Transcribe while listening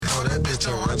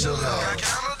Got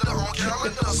Canada on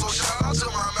calendar, so shout out to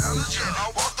my manager.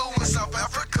 I walked through in South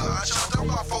Africa, I chopped up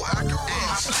my 4 acres.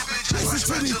 I flip it just like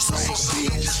spatula, so see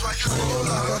it just like you. I'm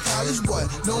not a college boy,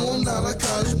 no I'm not a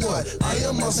college boy. I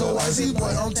am a so icy boy,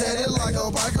 I'm tatted like a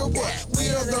biker boy. We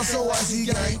are the so icy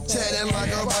gang, tatted like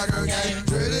a biker gang.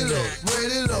 Read it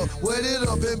up, wet it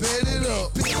up and bed it up.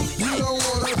 You don't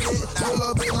wanna get, pull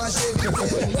up in my Chevy.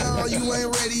 Now you ain't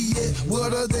ready yet,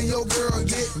 wetter than your girl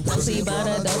get. Don't see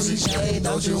butter, don't see shade,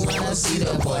 don't you wanna see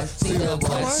the boy, see the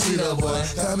boy, see the boy.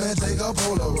 Come and take a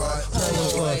Polaroid,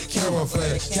 camera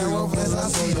flash, I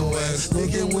see the west.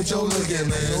 Looking with your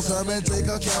looking ass, so come and take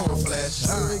a camera flash.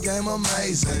 Every game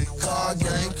amazing, car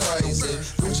game crazy.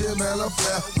 Richard Miller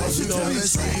flap, what you come and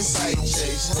see the sight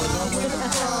chase. When I'm in the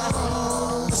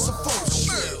mall, it's a photo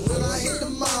shoot. When I hit the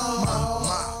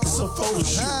mall, it's a photo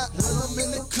shoot. When I'm in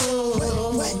the club,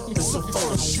 it's a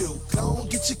photo shoot. Go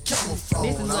get your camera phone.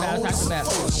 This is what I was talking about.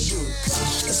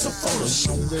 It's a photo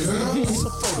shoot, girl. It's a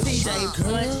photo shoot. TJ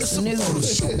Flint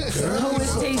News. Who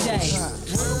is TJ?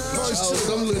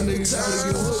 Some little niggas trying to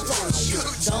get a photo shoot.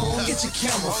 Don't get your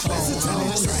camera phone.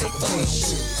 It's a photo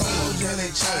shoot. Photos in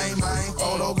it chain, man.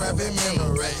 Photographic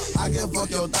memory. I can fuck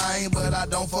your thing, but I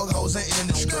don't fuck hoes in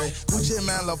industry. Gucci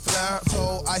man LaFleur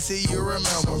told I see you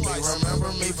remember me.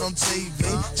 Remember me from TV.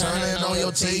 Turning on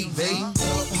your TV.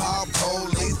 Hop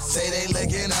police say they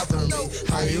looking after me.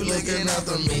 How you looking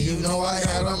after me? You know I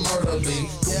had a murder beat.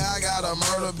 Yeah, I got a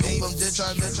murder beat. I'm just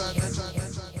trying.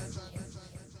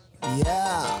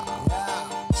 Yeah.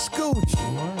 Scooch.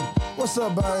 What's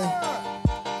up, baby?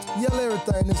 Yell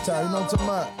everything this time, you know what I'm talking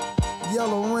about?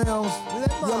 Yellow rims,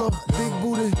 yellow big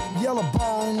booty, yellow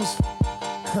bones,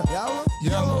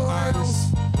 yellow idols,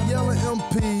 yellow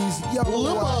MPs,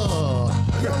 yellow watch,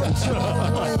 yellow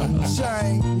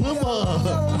chain, yellow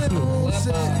living room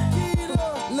set,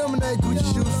 lemonade Gucci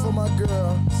shoes for my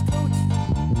girl.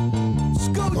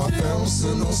 My family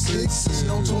sitting on 6s,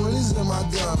 no 20s in my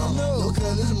gun. Look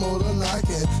at this more than I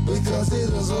can, because it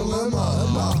is a lemon.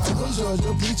 I'm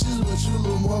Georgia peaches, but you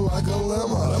look more like a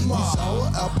lemon. These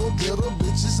sour apple bitter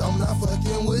bitches, I'm not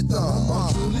fucking with them.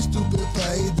 I'm truly stupid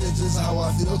paid, that's just how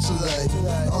I feel today.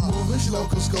 I'm moving slow,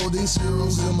 cause codeine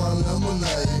cereals in my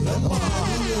lemonade. I'm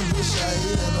in the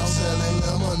shade, and I'm selling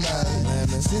lemonade.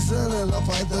 $600 a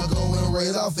pint to go and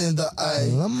rate off in the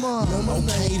A.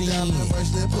 Lemonade down the brush,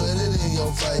 they put it in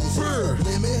your face.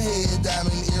 Lemon head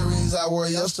diamond earrings I wore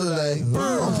yesterday.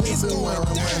 I'm keeping wearing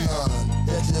Renon.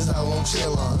 That's just how I'm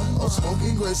chillin'. I'm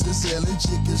smoking grapes and selling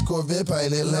chickens, Corvette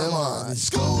painted lemon.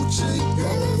 School chick.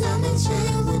 Living on the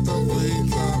chain with the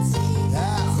weekends.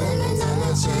 Living on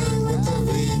the chain with the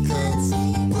weekends.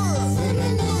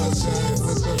 Living on the chain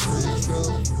with the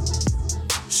weekends.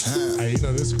 Hey, you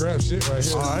know this scrap shit right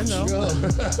here. I know.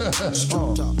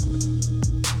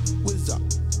 What's up?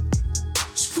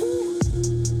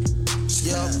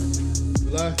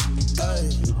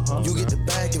 You get the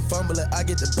bag and fumble it, I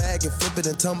get the bag and flip it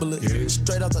and tumble it.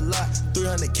 Straight off the lot,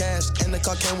 300 cash, and the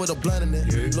car came with a blunt in it.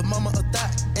 Lil' mama a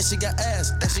thot, and she got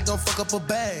ass, and she gon' fuck up a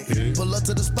bag. Pull up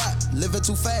to the spot, living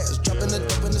too fast, dropping the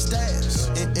dope in the stash.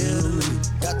 In Italy,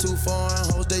 got two foreign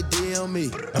hoes, they DM me.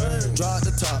 Draw at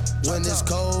the top, when it's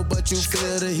cold, but you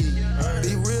feel the heat.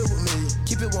 Be real with me,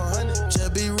 keep it 100,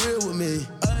 just be real with me.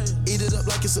 Eat it up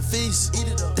like it's a feast.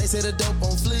 They say the dope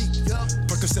on fleek.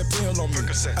 Percocet pill on me.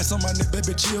 Ice on my neck,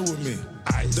 baby, chill with me.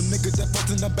 Them niggas that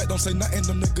fucked in the back don't say nothing.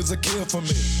 Them niggas a kill for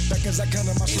me. Back as I count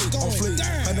on my street on fleek.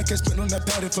 And I can't spit on that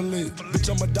patty for leave. Bitch,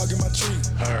 I'm a dog in my tree.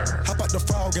 Hop out the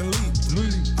frog and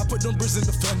leave. I put them bricks in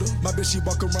the fender. My bitch, she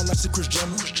walk around like she Kris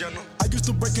Jenner. I used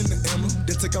to break in the Emma,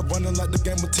 then take out running like the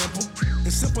game of Temple.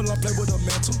 It's simple, I play with a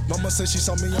mantle. Mama said she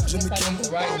saw me on Jimmy Kimmel.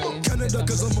 Canada,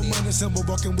 cause I'm a money symbol.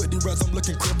 Walking with the rats, I'm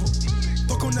looking crippled.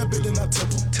 Fuck on that bitch and I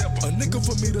temple. A nigga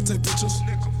for me to take pictures.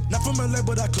 Not from LA,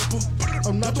 but I clip him.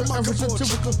 I'm not your average or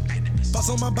typical. Box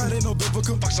on my body, no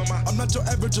biblical. I'm not your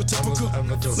average or typical. I'm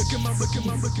not your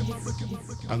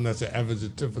I'm not your average or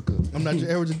typical. I'm not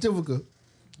your average or typical.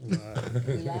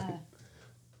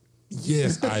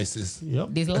 Yes, ISIS. Yep.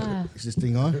 This live. Is this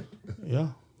thing on? Yeah.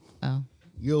 Oh.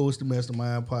 Yo, it's the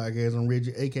Mastermind Podcast. I'm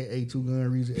Reggie, a.k.a. Two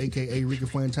Gun Reason, a.k.a. Ricky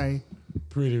Fontaine.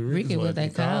 Pretty Ricky, what they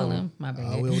call him. My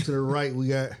bad. We over to the right, we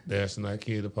got... That's Not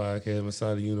Kid, the podcast,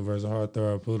 Messiah, the Universal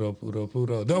Heartthrob,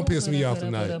 Pudo. Don't piss me off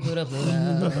tonight.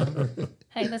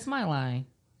 Hey, that's my line.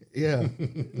 Yeah.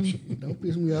 Don't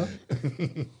piss me off.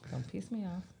 Don't piss me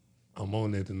off. I'm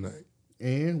on there tonight.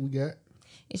 And we got...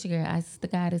 It's your girl, Isis the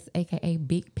Goddess, a.k.a.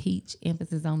 Big Peach,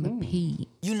 emphasis on the P.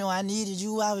 You know I needed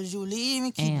you, I was you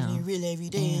leaving, keeping it real every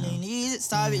day, it ain't easy.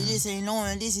 Sorry, this ain't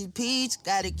knowing, this is Peach.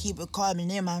 Gotta keep a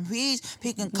carbon in my reach.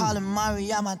 Pick and call him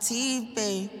Mario, my teeth,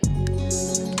 babe.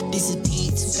 This is Peach.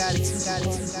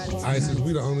 ISIS,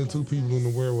 we the only two people in the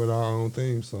world with our own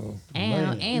theme song.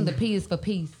 And the P is for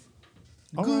peace.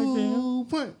 All right, then.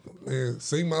 Point. Man,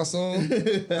 sing my song.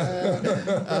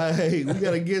 Hey, we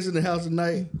got a guest in the house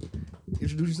tonight.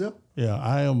 Introduce yourself. Yeah,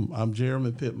 I'm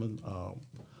Jeremy Pittman,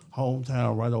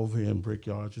 hometown right over here in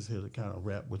Brickyard. Just here to kind of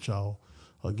rap with y'all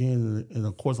again. And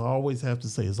of course, I always have to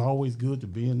say it's always good to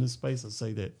be in this space. I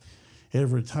say that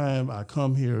every time I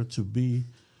come here to be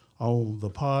on the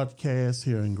podcast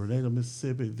here in Grenada,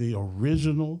 Mississippi, the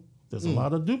original. There's a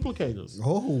lot of duplicators.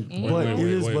 Oh,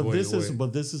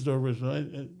 but this is the original.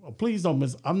 And please don't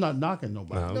miss. I'm not knocking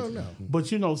nobody. no. But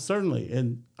certainly,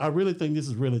 and I really think this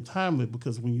is really timely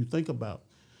because when you think about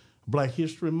Black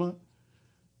History Month,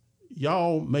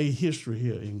 y'all made history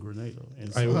here in Grenada.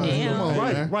 And so,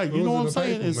 right. You know what I'm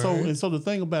saying? And so the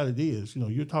thing about it is,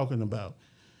 you're talking about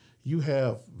you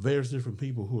have various different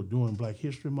people who are doing Black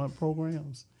History Month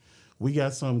programs. We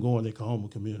got some going at Kahoma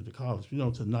Community College.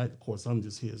 Tonight, of course, I'm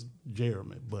just here as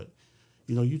Jeremy. But,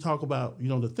 you talk about,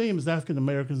 the theme is African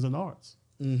Americans and arts.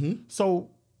 Mm-hmm. So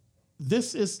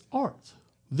this is art.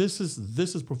 This is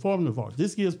performative art.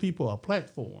 This gives people a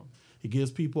platform. It gives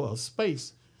people a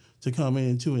space to come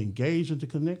in to engage and to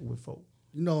connect with folk.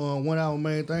 One of our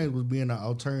main things was being an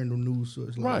alternative news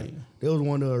source. Right. That was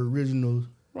one of the original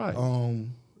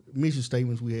mission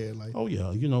statements we had. Oh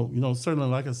yeah, certainly,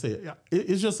 like I said,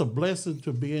 it's just a blessing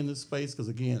to be in this space because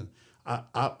again,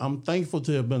 I'm thankful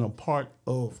to have been a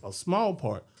small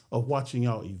part of watching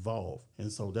y'all evolve,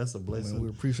 and so that's a blessing. Man, we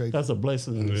appreciate that's a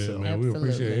blessing in itself. Man, we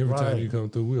appreciate it every time you come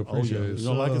through. We appreciate it.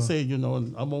 Like I said, and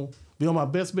I'm gonna be on my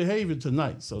best behavior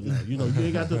tonight. So you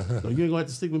ain't got to you ain't gonna have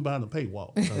to stick me behind the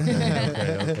paywall.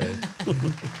 Okay.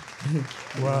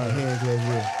 Right.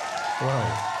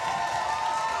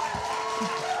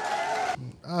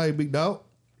 All right, big dog.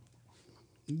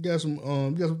 You got some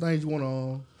things you want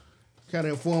to kind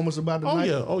of inform us about tonight?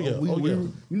 Oh yeah.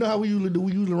 You know how we usually do?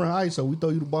 We usually run ice, so we throw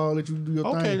you the ball, let you do your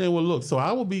thing. Okay, then well look. So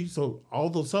I will be. So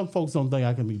although some folks don't think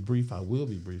I can be brief, I will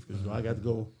be brief because I got to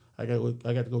go. I got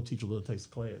to go teach a little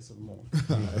taste class in the morning.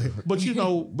 But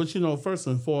first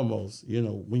and foremost,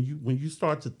 when you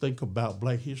start to think about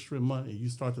Black History Month and you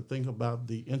start to think about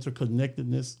the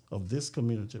interconnectedness of this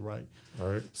community, right? All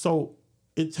right. So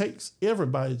it takes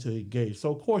everybody to engage.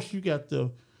 So, of course, you got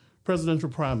the presidential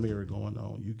primary going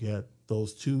on. You got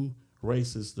those two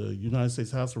races, the United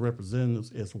States House of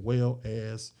Representatives as well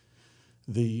as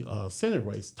the Senate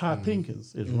race. Ty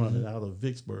Pinkins is running out of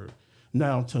Vicksburg.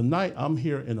 Now, tonight, I'm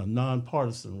here in a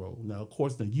nonpartisan role. Now, of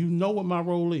course, you know what my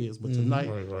role is, but tonight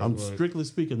I'm strictly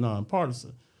speaking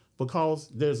nonpartisan because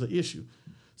there's an issue.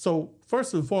 So,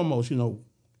 first and foremost,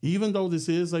 even though this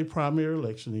is a primary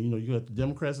election, and, you got the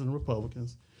Democrats and the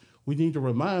Republicans, we need to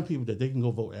remind people that they can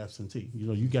go vote absentee.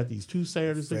 You got these 2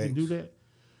 Saturdays they can do that.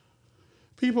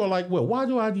 People are like, well, why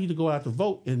do I need to go out to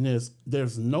vote? And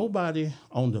there's nobody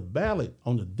on the ballot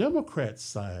on the Democrat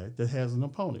side that has an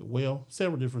opponent. Well,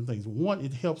 several different things. One,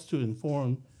 it helps to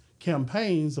inform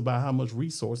campaigns about how much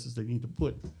resources they need to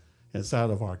put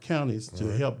inside of our counties to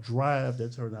help drive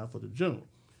that turnout for the general.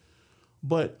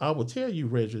 But I will tell you,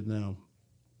 Reggie, now,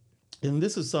 and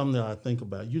this is something that I think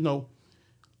about.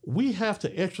 We have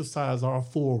to exercise our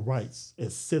full rights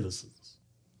as citizens.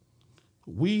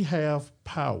 We have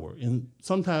power, and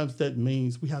sometimes that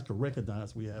means we have to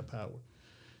recognize we have power.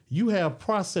 You have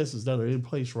processes that are in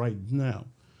place right now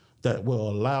that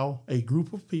will allow a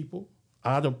group of people,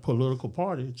 either political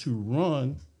party, to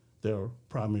run their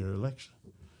primary election.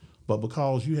 But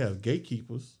because you have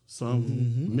gatekeepers, some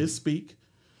who misspeak,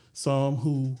 some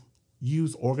who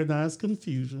use organized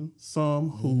confusion,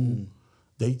 some who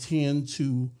they tend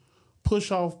to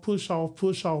push off,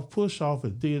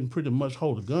 and then pretty much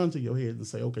hold a gun to your head and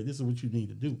say, okay, this is what you need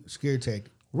to do. Scare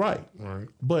tactic. Right.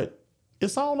 But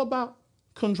it's all about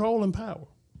control and power.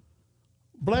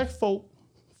 Black folk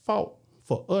fought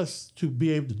for us to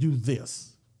be able to do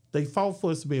this. They fought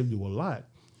for us to be able to do a lot.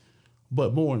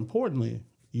 But more importantly,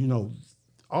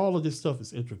 all of this stuff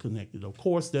is interconnected. Of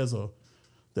course, there's a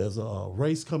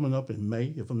race coming up in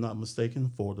May, if I'm not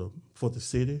mistaken, for the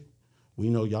city. We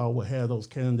know y'all will have those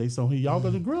candidates on here. Y'all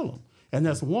got to grill them. And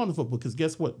that's wonderful because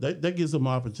guess what? That gives them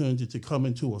an opportunity to come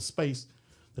into a space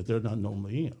that they're not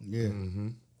normally in. Yeah. Mm-hmm.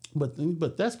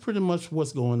 But that's pretty much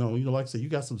what's going on. Like I said, you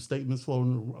got some statements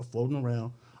floating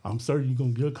around. I'm certain you're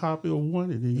going to get a copy of one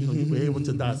and then you'll be able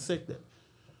to dissect that.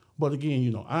 But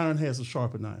again, iron has a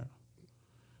sharpened iron.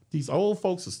 These old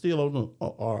folks are still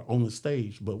on the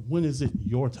stage, but when is it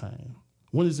your time?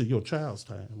 When is it your child's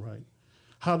time, right?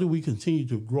 How do we continue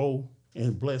to grow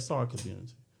and bless our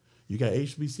community? You got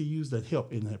HBCUs that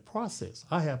help in that process.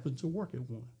 I happen to work at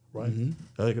one, right?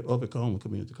 Up at Kahoma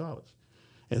Community College.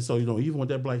 And so, you know, even with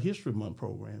that Black History Month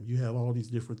program, you have all these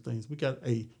different things. We got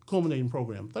a culminating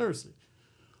program Thursday.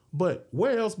 But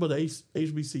where else but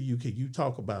HBCU can you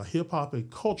talk about hip-hop and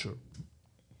culture,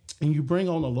 and you bring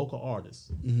on a local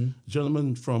artist?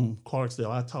 Gentleman from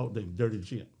Clarksdale, I taught the Dirty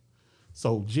Gent.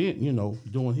 So Gent, you know,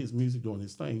 doing his music, doing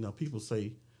his thing. Now people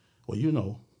say, well, you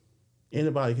know,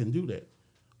 anybody can do that.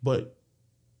 But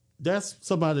that's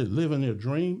somebody living their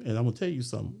dream. And I'm going to tell you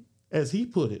something. As he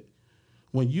put it,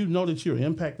 when you know that you're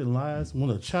impacting lives, when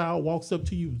a child walks up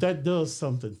to you, that does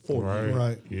something for you.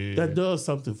 Right. Yeah. That does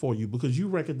something for you because you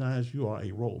recognize you are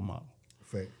a role model.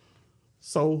 Fact.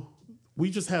 So we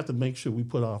just have to make sure we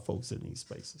put our folks in these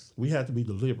spaces. We have to be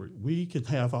deliberate. We can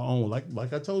have our own,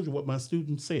 like I told you what my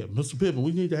student said, Mr. Pittman,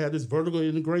 we need to have this vertical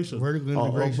integration.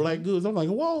 Of black goods. I'm like,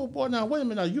 whoa, boy, now wait a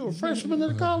minute, now you a freshman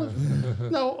in the college?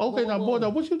 No, okay, now boy, now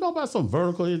what you know about some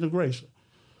vertical integration?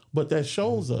 But that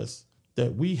shows us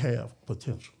that we have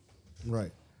potential.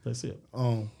 Right. That's it.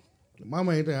 My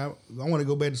main thing, I want to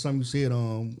go back to something you said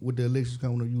with the elections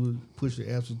coming up, you would push the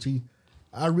absentee.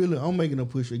 I'm making a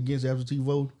push against absentee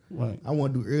vote. Right. I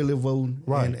want to do early voting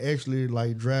and actually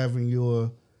like driving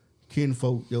your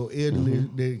kinfolk, your elderly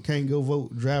that can't go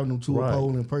vote, driving them to a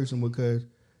poll in person because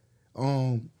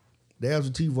the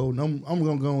absentee voting, I'm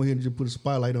gonna go ahead and just put a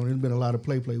spotlight on it. There's been a lot of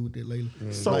play with it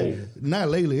lately. So like, not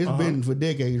lately, it's been for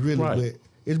decades really, but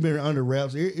it's been under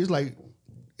wraps. It's like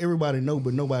everybody know,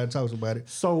 but nobody talks about it.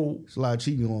 So it's a lot of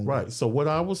cheating on. Right. So what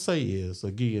I will say is,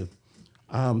 again,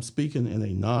 I'm speaking in a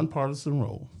nonpartisan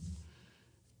role.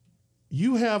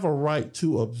 You have a right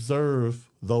to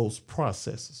observe those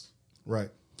processes.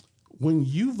 Right. When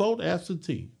you vote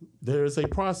absentee, there is a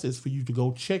process for you to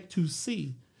go check to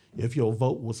see if your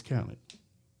vote was counted.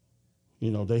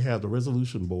 You know, they have the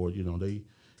resolution board, the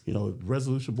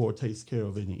resolution board takes care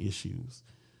of any issues.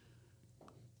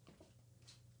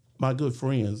 My good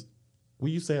friends,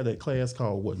 we used to have that class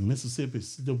called Mississippi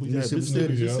History,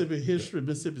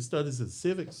 Mississippi Studies and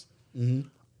Civics. Mm-hmm.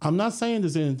 I'm not saying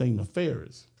there's anything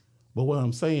nefarious, but what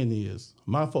I'm saying is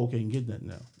my folk ain't getting that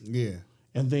now. Yeah.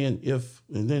 And then if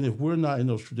we're not in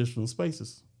those traditional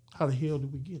spaces, how the hell do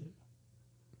we get it?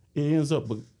 It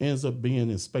ends up being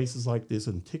in spaces like this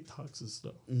and TikToks and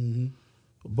stuff. Mm-hmm.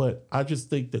 But I just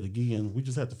think that, again, we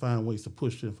just have to find ways to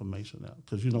push the information out.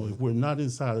 Because, if we're not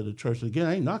inside of the church, again,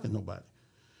 I ain't knocking nobody.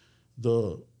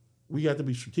 We got to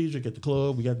be strategic at the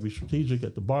club. We got to be strategic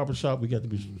at the barbershop. We got to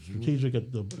be strategic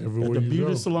at the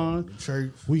beauty salon. The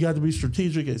church. We got to be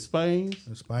strategic at Spain.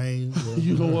 Spain. Yeah.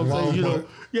 You know what I'm saying?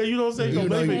 You know what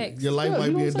I'm saying? Your life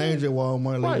might be in danger at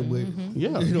Walmart right. later. But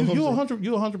yeah, you're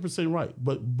 100% right.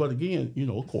 But again,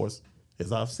 of course,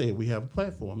 as I've said, we have a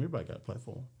platform. Everybody got a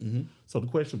platform. Mm-hmm. So the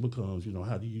question becomes,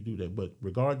 how do you do that? But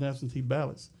regarding absentee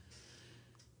ballots,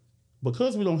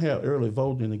 because we don't have early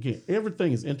voting, and again,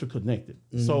 everything is interconnected.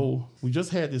 Mm-hmm. So we just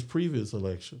had this previous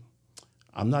election.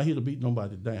 I'm not here to beat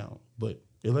nobody down, but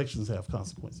elections have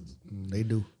consequences. They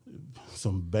do.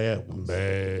 Some bad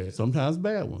ones. Sometimes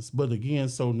bad ones. But again,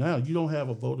 so now you don't have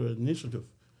a voter initiative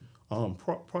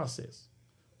process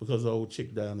because the old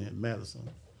chick down there in Madison.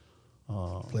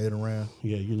 Playing around.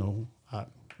 Yeah,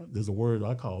 there's a word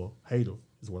I call her, hater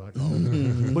is what I call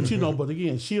her. But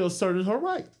again, she asserted her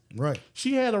right. Right.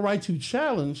 She had a right to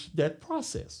challenge that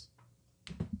process.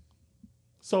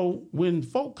 So when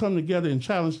folk come together and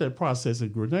challenge that process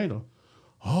at Grenada,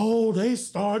 they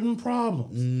starting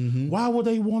problems. Mm-hmm. Why would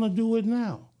they want to do it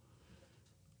now?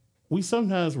 We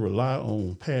sometimes rely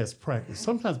on past practice.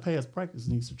 Sometimes past practice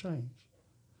needs to change.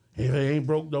 If it ain't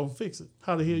broke, don't fix it.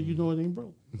 How the hell you know it ain't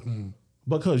broke? Mm-hmm.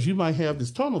 Because you might have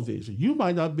this tunnel vision. You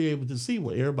might not be able to see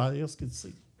what everybody else can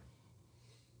see.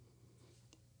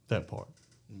 That part.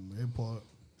 That part.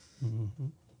 Mm-hmm.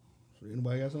 So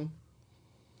anybody got something?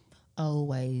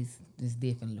 Always is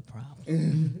definitely a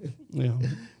problem. Yeah.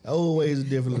 Always is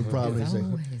definitely a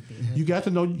problem. You got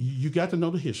to know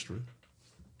the history.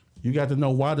 You got to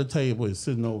know why the table is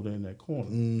sitting over there in that corner.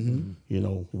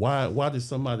 Mm-hmm. Why did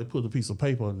somebody put a piece of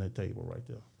paper on that table right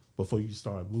there before you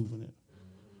start moving it?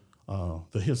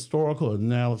 The historical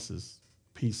analysis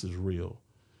piece is real.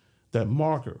 That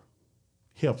marker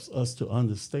helps us to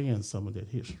understand some of that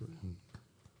history.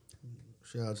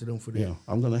 Shout out to them for that. Yeah,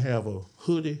 I'm going to have a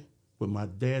hoodie with my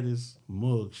daddy's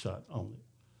mug shot on it.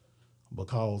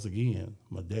 Because, again,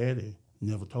 my daddy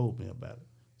never told me about it.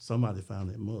 Somebody found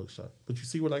that mug shot. But you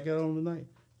see what I got on tonight?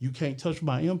 You can't touch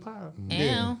my empire.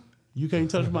 Yeah. You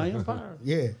can't touch my empire.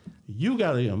 Yeah. You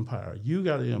got an empire. You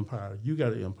got an empire. You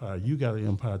got an empire. You got an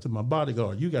empire. To my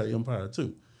bodyguard, you got an empire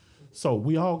too. So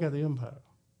we all got an empire.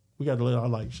 We got to let our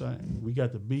light shine. We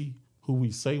got to be who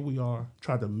we say we are,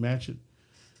 try to match it.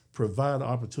 provide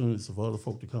opportunities for other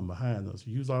folk to come behind us,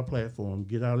 use our platform,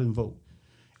 get out and vote.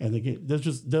 And again,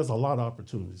 there's a lot of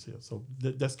opportunities here. So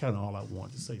that's kind of all I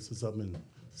wanted to say since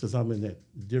I'm in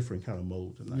that different kind of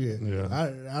mode tonight. Yeah.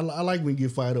 I like when you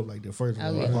get fired up like that first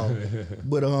of all.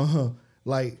 But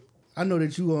like I know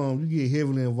that you get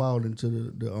heavily involved into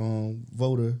the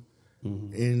voter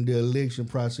in the election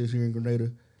process here in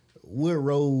Grenada. What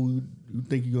role you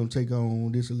think you're gonna take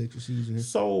on this election season here?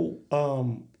 So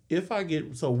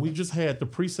we just had the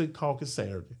precinct caucus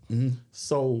Saturday.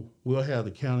 So we'll have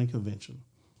the county convention.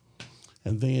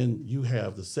 And then you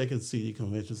have the second city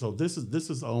convention. So this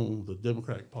is on the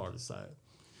Democratic Party side.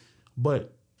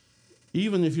 But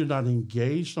even if you're not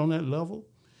engaged on that level,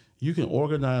 you can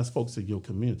organize folks in your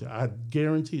community. I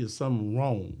guarantee there's something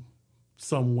wrong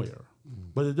somewhere.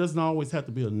 But it doesn't always have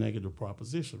to be a negative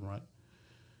proposition, right?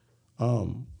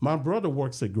 My brother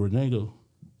works at Grenada,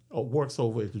 works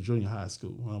over at the junior high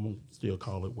school. I'm going to still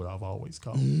call it what I've always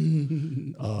called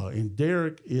it. And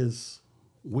Derek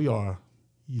we are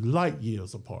light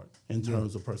years apart in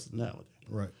terms of personality.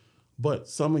 Right. But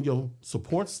some of your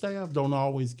support staff don't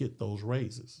always get those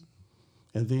raises.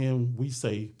 And then we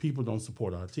say people don't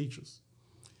support our teachers.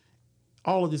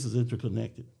 All of this is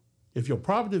interconnected. If your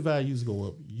property values go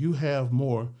up,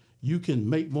 you can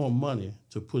make more money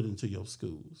to put into your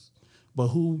schools. But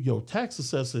who your tax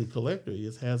assessor and collector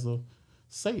has a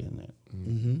say in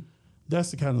that.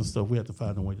 That's the kind of stuff we have to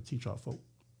find a way to teach our folk.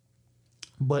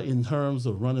 But in terms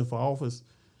of running for office,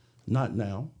 not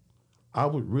now. I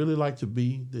would really like to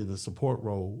be in the support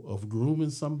role of grooming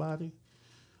somebody.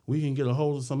 We can get a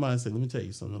hold of somebody and say, let me tell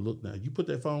you something. Look now, you put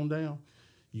that phone down,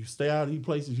 you stay out of these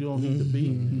places you don't need to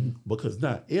be, because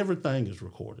not everything is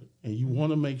recorded. And you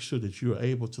want to make sure that you're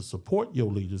able to support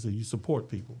your leaders and you support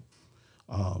people.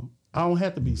 I don't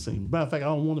have to be seen. Matter of fact, I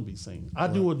don't want to be seen. I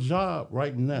do a job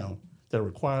right now that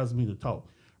requires me to talk.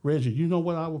 Reggie, you know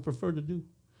what I would prefer to do?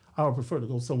 I would prefer to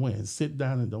go somewhere and sit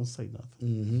down and don't say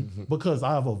nothing. Because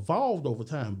I've evolved over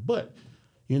time. But,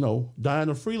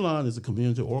 Diana Freeland is a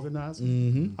community organizer.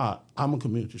 I'm a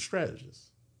community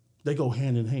strategist. They go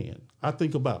hand in hand. I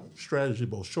think about strategy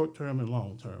both short-term and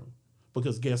long-term.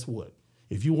 Because guess what?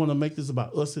 If you want to make this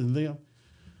about us and them,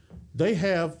 they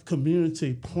have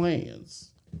community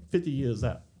plans 50 years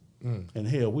out. And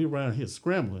hell, we around here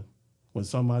scrambling when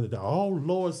somebody died. Oh,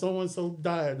 Lord, so-and-so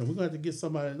died, and we're going to have to get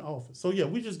somebody in office. So, yeah,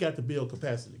 we just got to build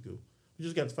capacity, Goo. We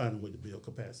just got to find a way to build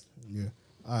capacity. Yeah.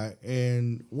 All right.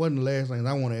 And one of the last things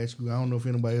I want to ask you, I don't know if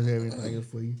anybody else have anything else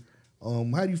for you.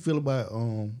 How do you feel about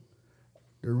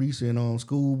the recent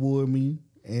school board meeting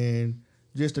and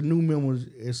just the new members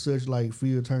as such, like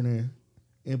Phil Turner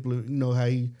how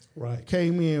he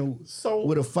came in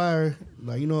with a fire,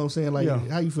 like, you know what I'm saying? Like,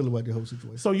 how you feel about the whole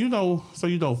situation?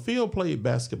 So, Phil played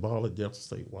basketball at Delta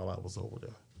State while I was over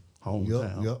there,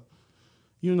 hometown.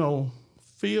 Yep.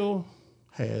 Phil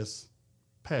has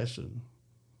passion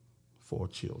for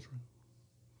children.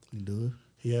 He does.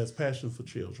 He has passion for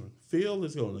children. Phil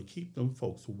is going to keep them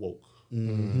folks woke.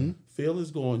 Phil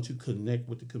is going to connect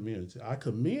with the community. I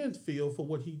commend Phil for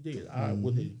what he did. I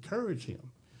would encourage him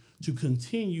to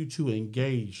continue to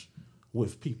engage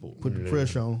with people. Put the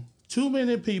pressure on. Too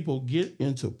many people get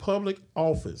into public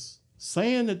office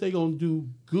saying that they're going to do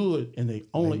good and they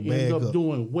only end up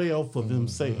doing well for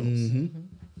themselves.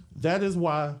 That is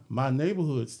why my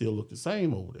neighborhood still look the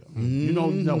same over there.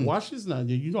 Now watch this now.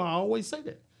 I always say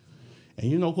that.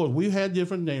 And of course, we've had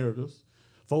different narratives.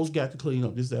 Folks got to clean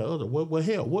up this, that, other. Well,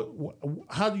 hell,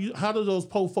 how do those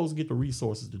poor folks get the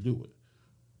resources to do it?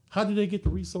 How do they get the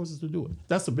resources to do it?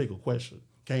 That's a bigger question.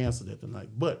 Can't answer that tonight.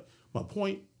 But my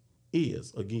point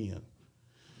is, again,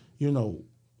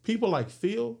 people like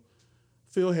Phil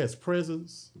has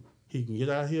presence. He can get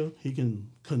out here. He can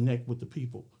connect with the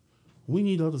people. We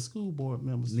need other school board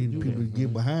members to do that. People to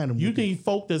get behind them. You need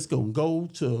folk that's going to go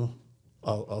to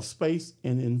a space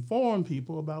and inform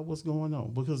people about what's going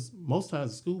on. Because most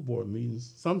times school board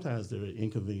meetings, sometimes they're at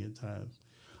inconvenient times.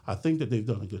 I think that they've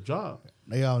done a good job.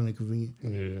 They all inconvenient.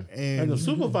 Yeah. And the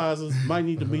supervisors might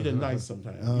need to meet at night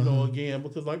sometimes. Again,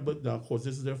 because but now, of course,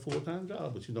 this is their full-time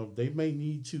job. But, they may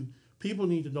need to, people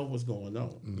need to know what's going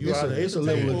on. You're either at the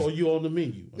table or you're on the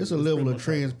menu. It's a level of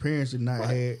transparency not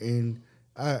had. And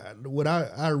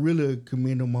I really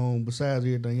commend him on, besides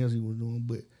everything else he was doing,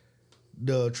 but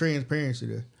the transparency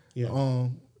there. Yeah.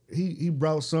 He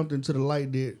brought something to the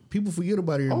light that people forget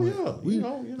about here. Oh, yeah.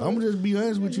 I'm going to just be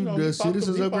honest with you. The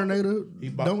citizens of Grenada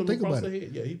don't think about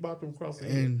it. Yeah, he bought them across the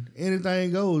head. And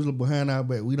anything goes behind our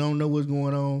back. We don't know what's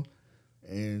going on.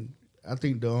 And I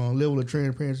think the level of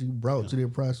transparency he brought to their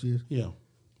process. Yeah.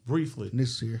 Briefly.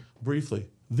 Necessary.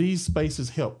 These spaces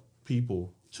help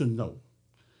people to know.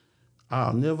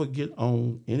 I'll never get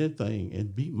on anything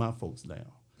and beat my folks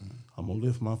down. I'm going to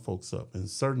lift my folks up. And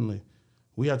certainly,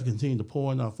 we have to continue to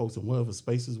pour in our folks in whatever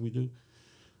spaces we do.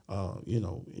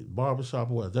 In barbershop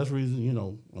or whatever. That's the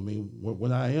reason,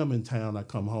 when I am in town, I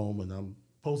come home and I'm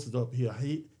posted up here.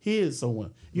 Here is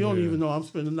someone. You don't even know I'm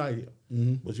spending the night here.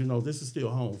 Mm-hmm. But, this is still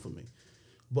home for me.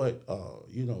 But,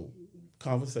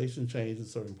 conversation change in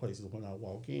certain places when I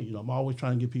walk in. I'm always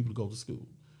trying to get people to go to school.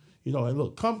 And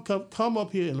look, come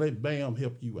up here and let BAM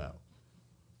help you out.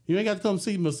 You ain't got to come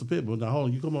see Mr. Pittman. Now, hold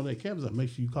on, you come on that campus and make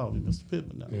sure you call me Mr.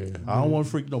 Pittman now. Yeah. I don't want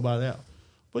to freak nobody out.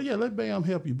 But yeah, let BAM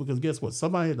help you because guess what?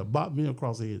 Somebody had to bop me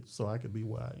across the head so I could be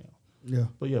where I am. Yeah.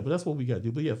 But that's what we got to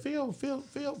do. But yeah, Phil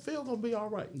gonna be all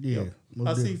right. Yeah.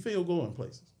 I see Phil going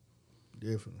places.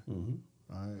 Definitely.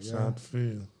 Mm-hmm. All right. Shout out to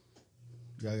Phil.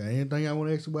 Y'all got anything I want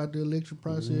to ask about the election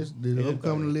process? Mm-hmm. The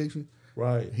upcoming election?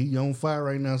 Right. He on fire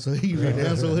right now, so he ready to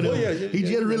answer whatever. He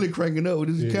just really cranking up.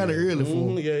 This is kind of early for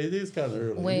him. Yeah, it is kind of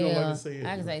early. Well, I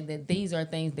can say that these are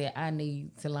things that I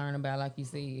need to learn about, like you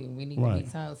said. We need to be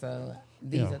taught, so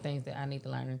these are things that I need to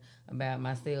learn about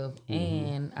myself.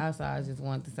 Mm-hmm. And also, I just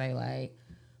wanted to say, like,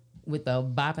 with the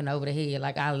bopping over the head,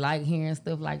 like, I like hearing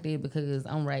stuff like that because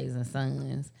I'm raising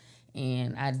sons,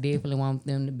 and I definitely want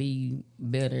them to be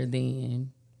better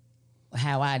than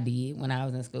how I did when I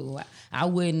was in school. I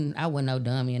wasn't no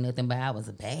dummy or nothing, but I was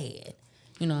bad.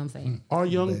 You know what I'm saying? Our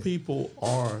young people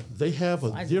they have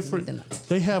a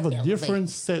different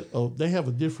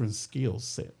skill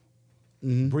set.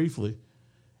 Mm-hmm. Briefly,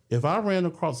 if I ran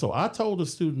across, so I told a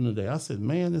student today, I said,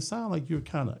 man, it sounds like you're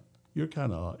kind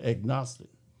of agnostic.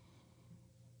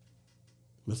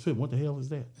 Mr. Pitt, what the hell is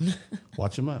that?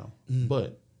 Watch your mouth. Mm.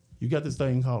 But you got this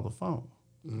thing called a phone.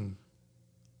 Mm.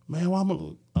 Man,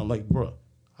 I'm like, bro,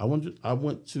 I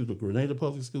went to the Grenada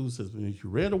Public School System. If you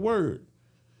read a word,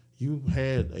 you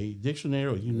had a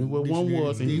dictionary or you knew what one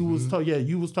was, and you was told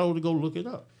to go look it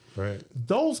up. Right.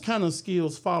 Those kind of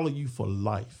skills follow you for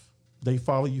life. They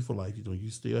follow you for life. You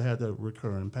still have that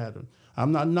recurring pattern.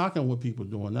 I'm not knocking what people are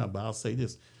doing now, but I'll say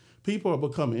this. People are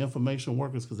becoming information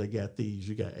workers because they got these.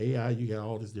 You got AI, you got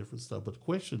all this different stuff. But the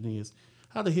question is,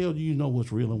 how the hell do you know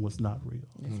what's real and what's not real?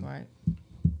 That's right.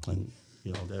 And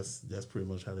that's pretty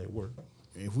much how that works.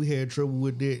 If we had trouble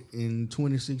with that in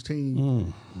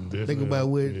 2016, think about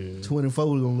what 24 is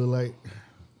gonna look like.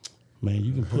 Man,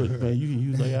 you can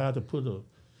use AI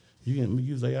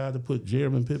to put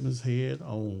Jeremy Pittman's head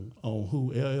on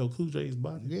who LL Cool J's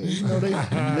body. Yeah,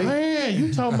 man,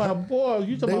 you talking about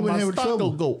my stock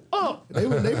will go up. They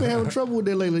been having trouble with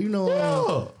that lately.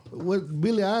 What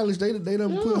Billie Eilish they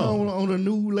done put on the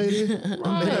new lady.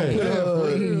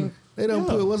 Right. They done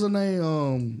put what's her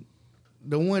name?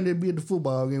 The one that be at the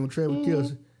football game with Travis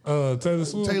Kelce.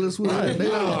 Taylor Swift. Right. They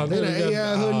done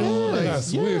AI her new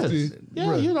Swifty.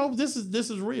 Yeah, this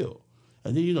is real.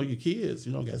 And then your kids,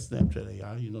 got Snapchat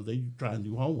AI. They try and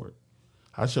do homework.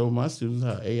 I show my students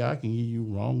how AI can give you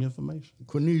wrong information.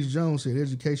 Cornelius Jones said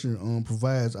education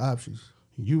provides options.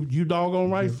 You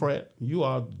doggone right, Frat. You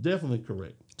are definitely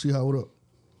correct. See how it up.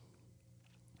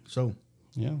 So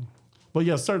yeah. But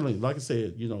yeah, certainly, like I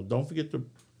said, don't forget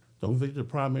the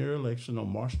primary election on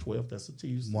March 12th. That's a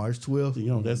Tuesday. March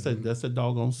 12th. That's that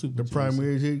doggone Super The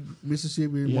primaries here,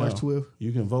 Mississippi, March 12th.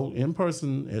 You can vote in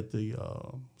person at the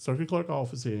circuit clerk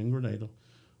office here in Grenada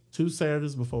 2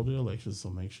 Saturdays before the election. So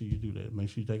make sure you do that. Make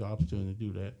sure you take an opportunity to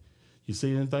do that. You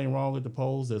see anything wrong at the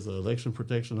polls, there's an election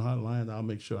protection hotline. I'll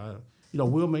make sure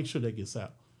we'll make sure that gets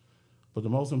out. But the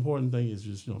most important thing is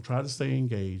just, try to stay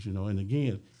engaged, and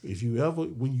again,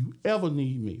 when you ever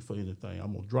need me for anything,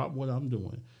 I'm going to drop what I'm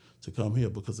doing to come here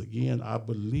because, again, I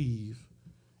believe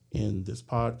in this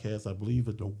podcast. I believe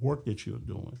in the work that you're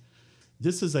doing.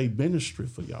 This is a ministry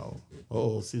for y'all.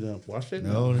 Oh, see that? Watch that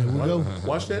now.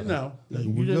 Watch that now.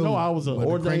 You didn't know I was an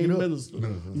ordained minister.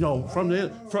 From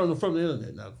the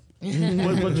internet now.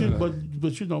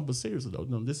 but seriously though,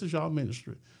 this is y'all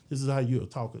ministry. This is how you're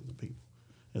talking to people.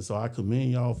 And so I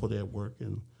commend y'all for that work.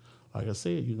 And like I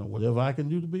said, whatever I can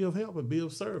do to be of help and be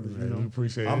of service.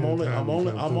 Appreciate I'm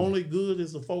only good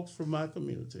as the folks from my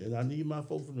community, and I need my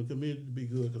folks from the community to be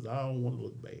good because I don't want to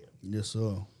look bad. Yes,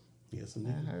 sir. Yes,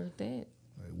 indeed. I heard that.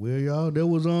 Well, y'all, that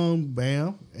was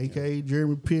BAM, aka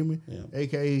Jeremy Pittman,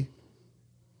 aka.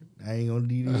 I ain't gonna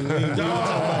do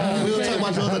that. We'll talk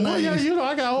about your other names.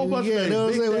 I got whole bunch of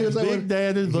names. Big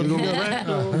Daddy, the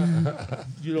director.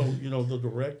 you know, the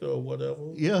director or whatever.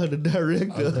 Yeah, the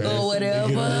director. Okay. Or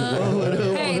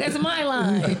whatever. Hey, that's my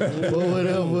line. Or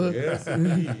whatever. Yes,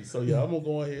 indeed. So yeah, I'm gonna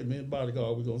go ahead, man.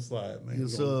 Bodyguard, we're gonna slide, man.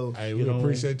 So hey, we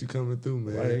appreciate you coming through,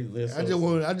 man. Right, I just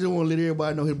want to let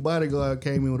everybody know his bodyguard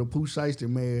came in with a Pooh Shiesty,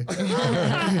 man.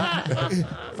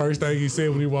 First thing he said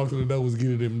when he walked in the door was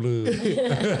get it in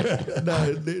blood. Nah,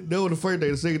 that was the first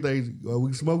thing. The second thing, are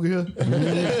we smoking here?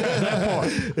 That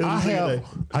part.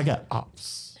 I got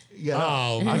ops.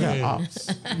 I got ops.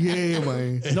 Yeah,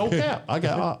 man. No cap. I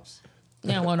got ops.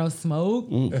 You don't want no smoke.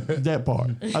 That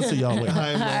part. I'll see y'all later. All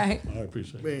right. I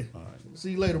appreciate Man. it. All right.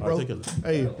 See you later, bro.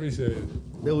 Hey, Appreciate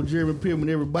it. that was Jeremy Pittman,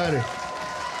 everybody.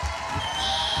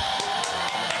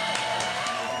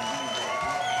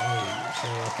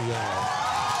 Shout out to y'all.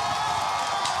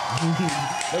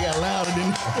 They got louder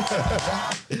than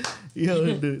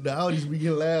yo. The audience be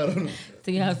getting louder.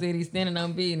 See how said he's standing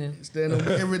on business. Stand up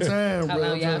every time, bro. Hold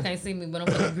on, y'all can't see me, but I'm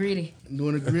doing gritty.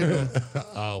 Doing a grid.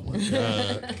 Oh my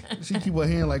God. She keep her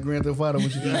hand like Grand Theft Auto when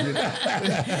she do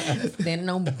it. Standing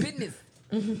on business.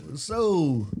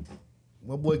 So,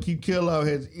 my boy Keith Kellogg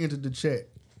has entered the chat.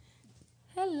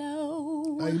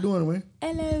 Hello. How you doing, man?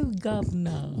 Hello,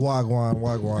 governor. Wagwan,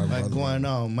 What's brother. going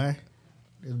on, man?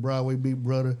 It's Broadway Big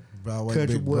Brother. Broadway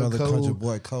Country Big Boy Brother, Cole. Country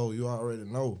Boy Cole. You already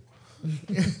know.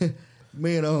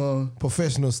 Man,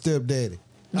 Professional stepdaddy.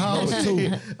 oh,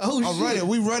 Two. oh shit.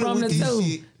 We running From with the this two.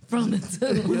 shit. From the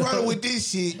two. We running with this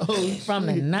shit. From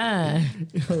the 9.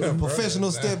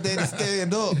 Professional stepdaddy,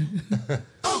 stand up.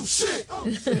 Oh shit!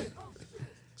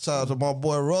 Shout out to my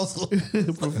boy Russell.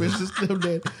 Professional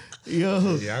Stepdad. Yo.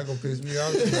 Y'all gonna piss me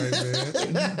off tonight,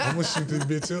 man. I'm gonna shoot this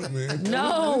bitch up, man.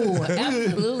 No,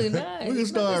 absolutely not. We can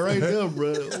start right there,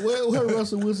 bro. What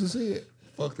Russell Wilson said?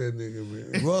 Fuck that nigga,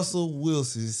 man. Russell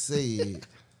Wilson said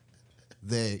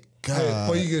that God. Hey,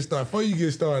 before you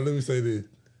get started, let me say this.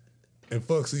 And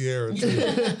fuck Sierra too.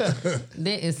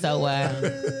 That is so wild.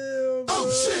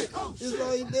 Oh shit! It's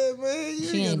like that, man. You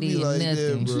She ain't be did like nothing.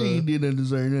 that, bro. She ain't did nothing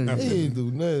deserve nothing. He ain't do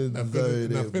nothing. Now to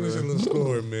deserve finish that, a bro. little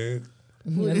story, man.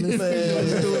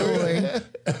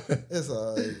 It's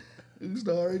all right. You can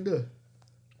start right there.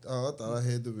 Oh, I thought I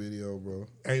had the video, bro.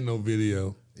 Ain't no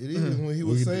video. It is when he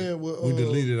was saying what. We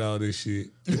deleted all this shit.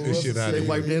 Get this shit out They of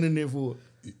wiped the here. internet for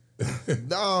it.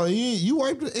 No, you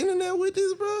wiped the internet with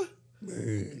this, bro.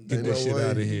 Man, get Ain't this no shit way.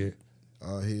 out of here.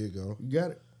 Oh, here you go. You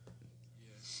got it?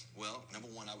 Well, number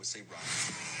one, I would say rock.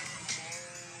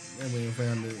 That man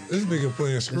found it. This nigga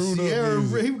playing screwed up Sierra,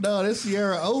 music. that's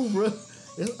Sierra O, bro.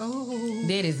 It's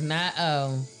That is not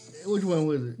Which one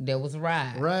was it? that was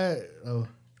right. Right. Oh,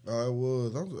 Oh, it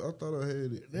was. I thought I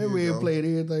had it. that man played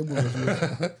everything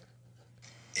but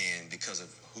And because of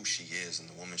who she is and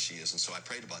the woman she is. And so I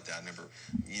prayed about that. I remember,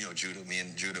 me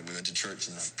and Judah, we went to church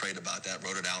and I prayed about that,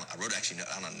 wrote it out. I wrote actually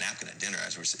on a napkin at dinner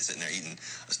as we were sitting there eating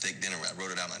a steak dinner. I wrote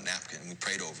it out on a napkin and we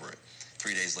prayed over it.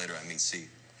 3 days later, I meet C.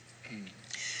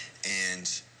 And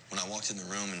when I walked in the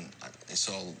room and I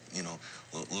saw,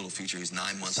 little future, he's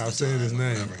 9 months Stop at the saying time his or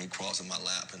name. whatever, and he crawls in my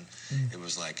lap and it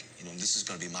was like, this is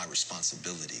going to be my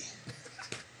responsibility.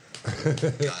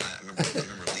 God, I remember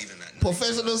leaving that night.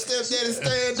 Professional stepdaddy,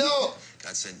 stand up.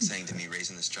 God saying to me,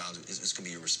 raising this child, it's going to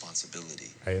be your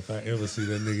responsibility. Hey, if I ever see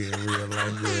that nigga in real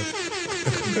life,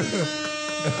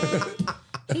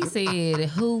 bro. He said,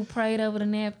 who prayed over the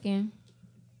napkin?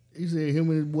 He said him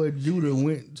and his boy Judah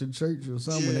went to church or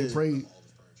something and they prayed.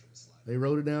 They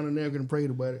wrote it down on the napkin and prayed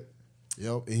about it.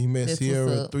 Yep, and he met That's Sierra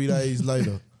what's up. 3 days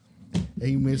later. And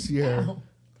he met Sierra.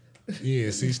 Yeah,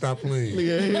 see, stop playing.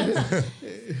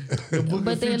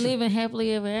 But they're living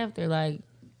happily ever after. Like,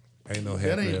 Ain't no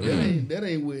That happy ain't that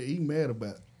ain't what he mad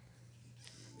about.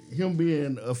 Him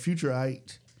being a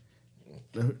futureite,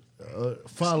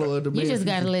 follower of the man. you just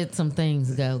gotta let some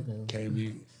things go. Can't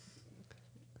be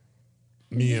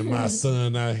me and my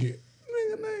son out here.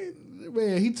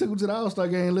 Man, he took him to the All-Star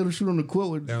game and let him shoot on the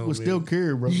court with Steel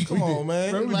Curry, bro. Come on,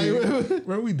 man.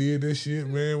 Bro, we did this shit,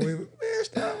 man. We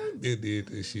did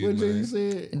this shit, What man. you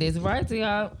said? That's right to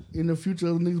y'all. In the future,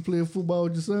 other niggas playing football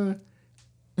with your son.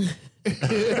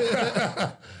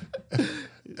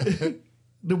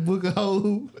 The book of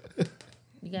hope.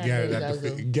 You gotta let it go.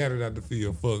 Got it out the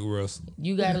field. Fuck Russell.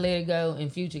 You gotta let it go,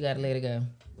 and Future gotta let it go.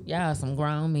 Y'all some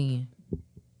grown men.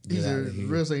 He said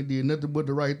Russ ain't did nothing but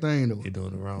the right thing though. He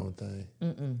doing the wrong thing.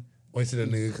 Wait till that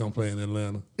nigga come play in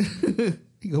Atlanta.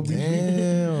 He gonna be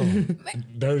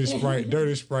Dirty Sprite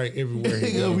everywhere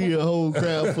he He gonna go. be a whole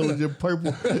crowd full of just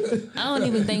purple. I don't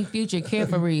even think Future care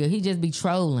for real. He just be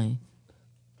trolling.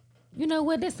 You know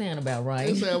what? That sound about right.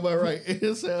 It sound about right.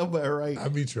 It sound about right. I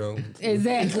be trolling.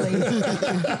 Exactly.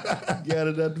 Got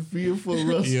it out the field for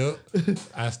Russell. Yep.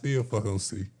 I still fuck on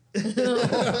C.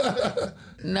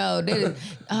 No, that is.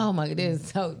 Oh my God, that is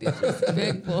so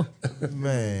disrespectful.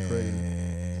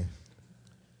 Man.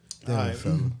 All right.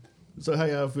 So how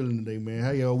y'all feeling today, man? How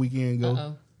y'all weekend go?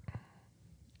 Uh-oh.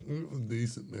 It was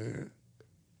decent, man.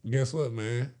 Guess what,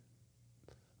 man?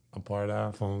 I'm part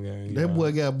of the iPhone game. That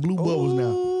boy got blue bubbles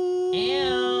now.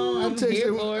 Ew, I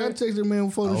texted him man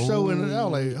before the show, and I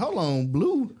was like, "Hold on,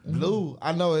 blue."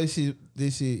 I know this shit.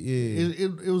 Yeah.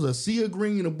 It was a sea of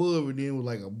green above it, then it was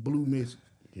like a blue mist.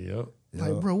 Yep.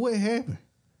 Like, bro, what happened?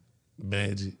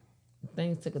 Magic.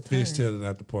 Things took a turn. Fish telling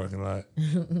out the parking lot.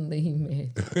 Leave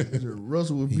me.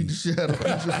 Russell would beat the shit out of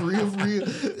him. Just for real.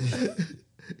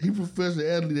 He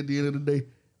professional athlete at the end of the day.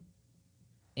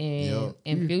 And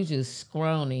Future's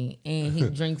scrawny, and he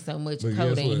drinks so much But guess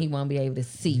codeine what? he won't be able to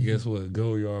see. Guess what?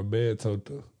 Go yard bad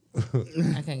Toto.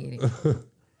 I can't get it.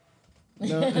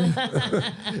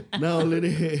 Not only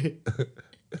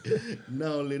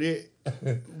that,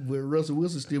 but Russell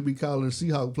Wilson still be calling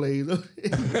Seahawk plays.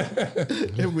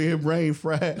 That man brain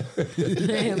fried.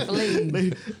 Man,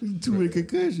 please. Too many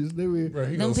concussions. Them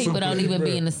people don't even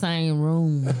be in the same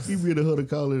room. He be in the huddle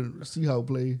calling Seahawk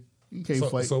plays. He can't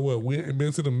fight. So what? We ain't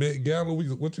been to the Met Gala?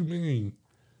 What you mean?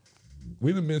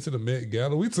 We done been to the Met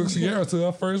Gala. We took Sierra to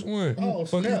our first one. Oh,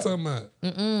 fuck snap. you talking about?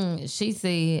 She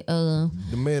said, The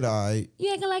Met, all right.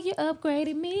 you acting like you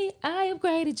upgraded me. I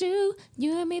upgraded you.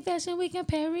 You and me fashion week and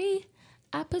Perry.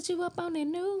 I put you up on that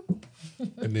new.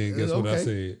 And then guess what I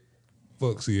said?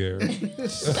 Fuck Sierra.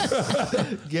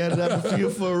 Get it out the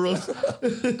field for Russell.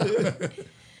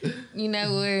 You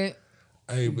know what?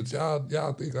 Hey, but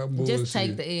y'all think I'm bullshit. Just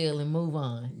take the L and move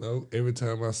on. No, every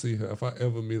time I see her, if I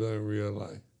ever meet her in real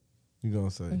life. You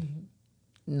gonna say?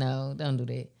 No, don't do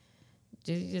that.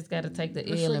 You just got to take the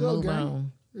Let's L and shake up, move gang.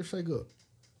 on. Let's shake up.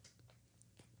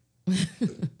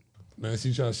 Man,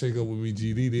 she try to shake up with me,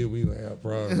 GD, then we like have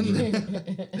problems.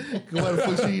 Why the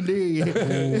fuck she did?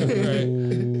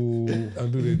 I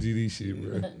do that GD shit,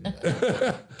 bro.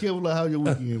 Kevlar, how your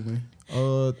weekend, man?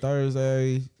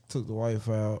 Thursday took the wife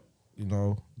out. You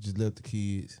know, just left the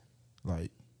kids.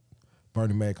 Like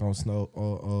Bernie Mac on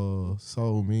snow.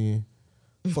 Soul Man.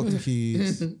 Fuck the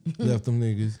kids. Left them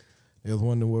niggas. They was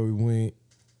wondering where we went.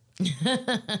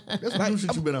 That's some new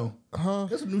shit you been on. Huh?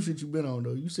 That's some new shit you been on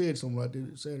though. You said something like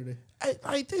that Saturday.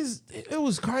 It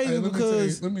was crazy Hey,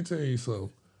 because let me tell you something.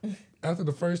 After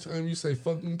the first time you say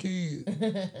fuck them kids,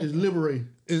 It's liberating.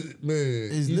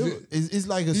 it's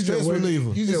like a stress wake,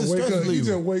 reliever. You just It's a wake stress up. You reliever.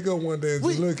 just wake up one day and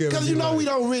just look at them. Because you know like, we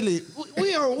don't really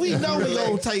we know we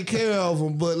don't take care of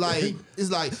them, but like it's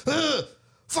like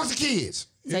fuck the kids.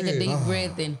 Take a deep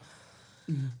breath and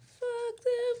fuck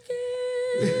them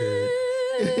kids.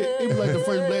 He was like the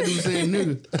first black dude said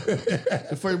nigga.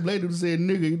 The first black dude said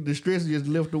nigga, the stress just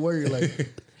left the word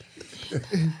like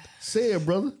say it,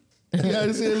 brother.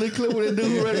 Y'all see that little clip with that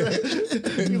dude right?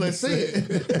 He like, say it.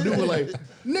 The dude was like,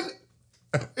 nigga.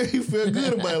 He felt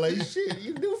good about it. Like, shit,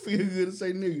 you do feel good to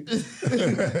say nigga.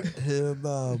 Hell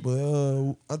nah,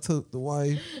 but I took the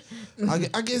wife.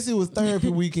 I guess it was therapy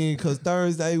weekend because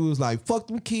Thursday was like fuck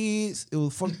them kids. It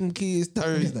was fuck them kids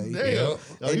Thursday. Damn.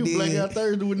 Oh, you black out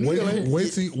Thursday with nigga.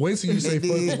 wait till you say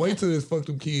fuck. Wait till it's fuck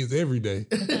them kids every day.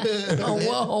 Oh,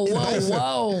 whoa.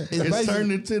 It's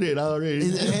turned into that already.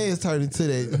 It has turned into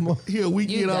that. Here,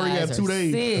 weekend already got 2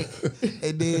 days. Sick.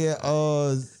 And then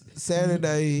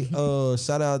Saturday,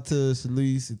 shout out to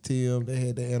Shalise and Tim. They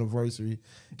had their anniversary.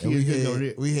 And we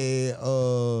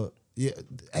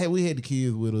had the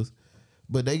kids with us.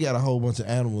 But they got a whole bunch of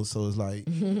animals, so it's like,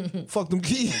 fuck them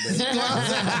kids.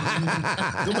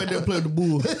 Go back there and play with the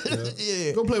bull.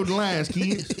 Yeah. Go play with the lions,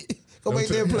 kids. Go back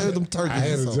there and play with them turkeys. I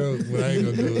had a joke, but I ain't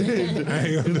gonna do it. I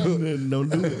ain't gonna do it. Don't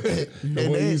do it.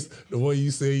 The one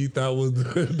you said you thought was the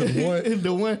one.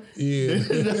 The one? Yeah.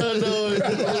 No, you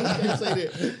can't say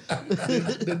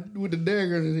that. With the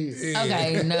daggers in his head.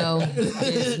 Okay, no.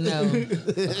 Just no.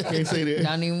 Can't say that.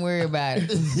 Don't even worry about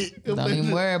it. Don't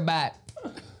even worry about it.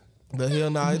 The hell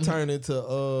nah, it turned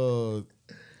into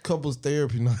couples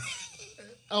therapy night.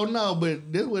 Oh no,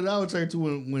 but that's what I would turn to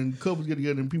when couples get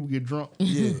together and people get drunk.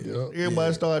 Yeah.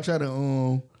 Everybody start trying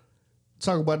to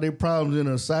talk about their problems in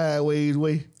a sideways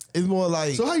way. It's more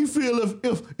like, So how you feel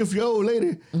if your old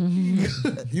lady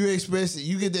you express it,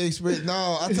 you get to express.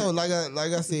 No, I told like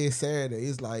I said Saturday,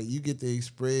 it's like you get to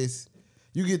express,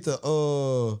 you get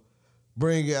to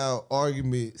bring out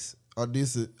arguments or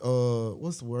this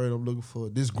what's the word I'm looking for?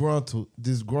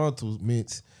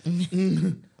 Disgruntlements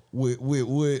with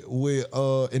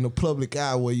in the public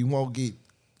eye where you won't get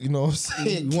You know what I'm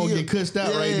saying? You won't get cussed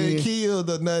out right then. Killed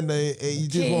or nothing, and you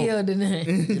just Killed or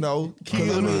nothing. you know,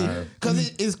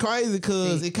 because it's crazy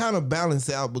because it kind of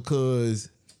balances out because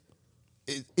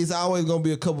it's always gonna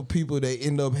be a couple people that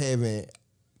end up having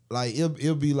like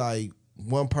it'll be like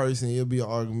one person, it'll be an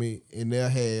argument, and they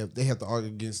have to argue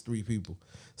against 3 people.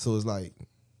 So it's like,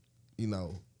 you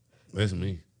know, That's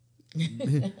me.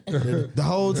 the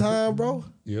whole time, bro.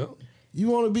 Yep. You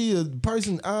want to be a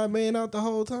person odd man out the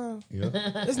whole time? Yeah.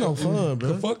 It's no fun,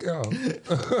 bro. Fuck y'all. Man,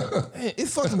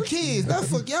 it's fuck them kids, not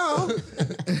fuck y'all.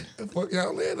 Fuck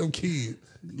y'all, let them kids.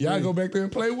 Y'all go back there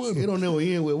and play with them. It don't never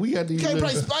end with. We got these. Can't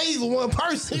play spades with one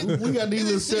person. We got these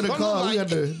little set of cards. We got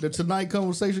the tonight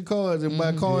conversation cards, and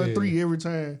by card 3 every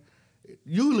time.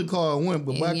 Usually card 1,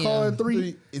 but by card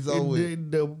 3, it's over.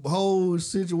 The whole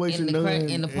situation.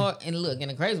 And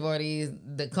the crazy part is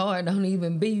the card don't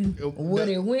even be what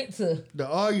it went to. The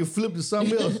argue flip to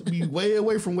something else. Be way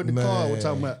away from what the card was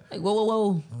talking about. Like,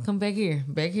 whoa, come back here.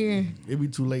 It be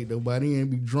too late though. By then,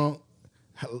 be drunk,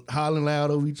 hollering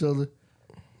loud over each other.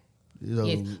 You know.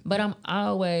 Yes, but I'm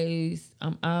always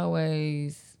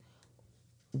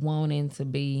wanting to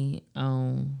be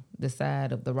on the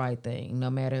side of the right thing,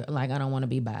 no matter, like, I don't want to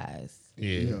be biased.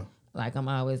 Yeah. Like, I'm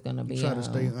always gonna be try to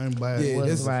stay unbiased. Yeah,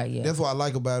 what's right. Yeah, that's what I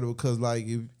like about it because, like,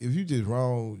 if you just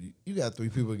wrong, you got 3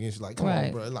 people against you. Like, come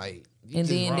on, bro. Like, and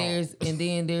then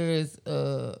there's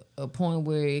a point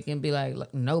where it can be like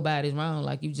nobody's wrong.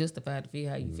 Like, you justified to feel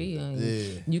how you feel.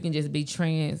 And you can just be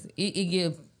trans. It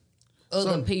gives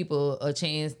other people a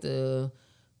chance to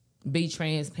be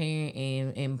transparent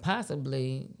and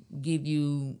possibly give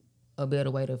you a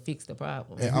better way to fix the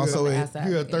problem. And also,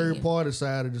 you're a third party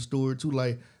side of the story too.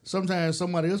 Like, sometimes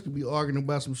somebody else could be arguing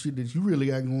about some shit that you really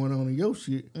got going on in your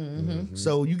shit. Mm-hmm.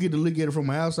 So you get to look at it from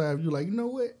the outside. You're like, you know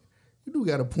what? You do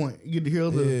got a point. You get to hear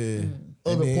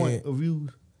other point of views.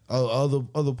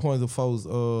 Other points of folks,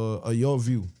 your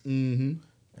view. Mm-hmm.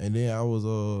 And then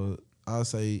I'll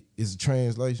say it's a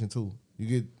translation too. You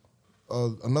get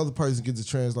another person gets to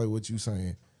translate what you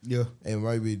saying. Yeah. And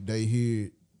maybe they hear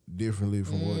it differently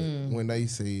from what when they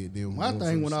say it. My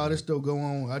thing when all this stuff go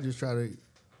on, I just try to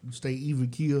stay even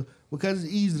keel because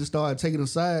it's easy to start taking a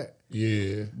side.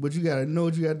 Yeah. But you gotta know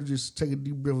what you gotta do. Just take a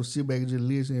deep breath and sit back and just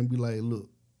listen and be like, look,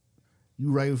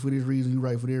 you right for this reason, you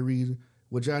right for that reason.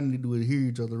 What y'all need to do is hear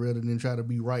each other rather than try to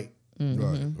be right.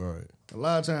 Mm-hmm. Right. A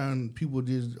lot of times people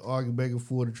just argue back and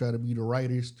forth to try to be the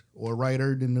rightest or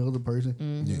righter than the other person.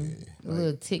 Mm-hmm. Yeah. A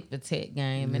little tick-for-tat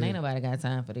game, and ain't nobody got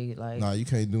time for these. Like, Nah, you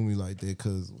can't do me like that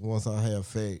because once I have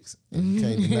facts, you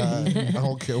can't deny it. I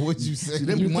don't care what you say. See,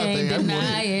 you can't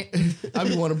deny it. I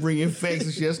be want to bring in facts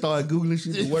and shit. I start Googling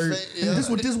shit, the word. This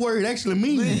what this word actually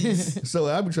means. So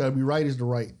I be trying to be right is the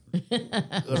right.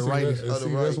 That's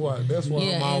why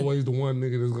I'm always the one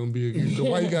nigga that's gonna be against. So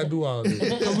why you gotta do all this?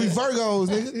 Because we Virgos,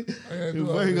 nigga.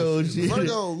 Virgos, shit.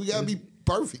 Virgo, we gotta be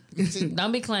perfect.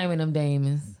 Don't be claiming them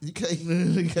demons. You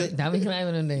can't. Don't be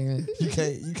claiming them demons. You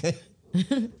can't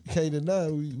deny.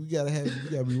 We gotta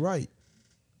be right.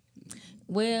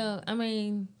 Well, I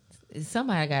mean,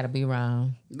 somebody gotta be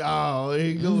wrong. No, it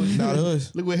ain't going. Not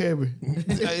us. Look what happened.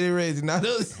 Ain't ready. Not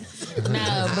us.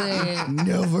 No, but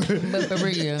never. But for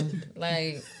real,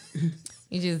 like,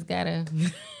 you just gotta.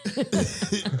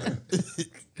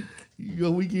 You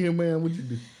go weekend, man. What you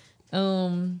do?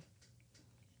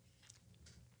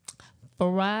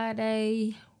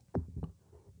 Friday,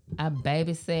 I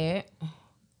babysat.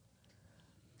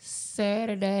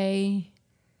 Saturday,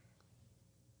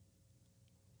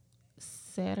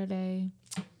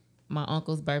 my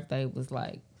uncle's birthday was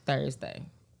like Thursday.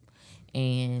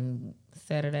 And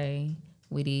Saturday,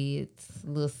 we did a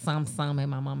little something at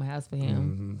my mama's house for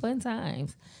him. Fun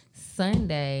times.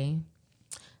 Sunday,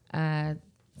 I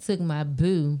took my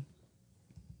boo.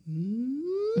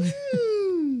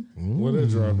 What a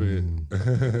drop it.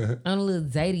 On a little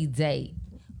datey date.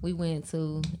 We went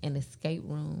to an escape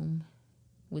room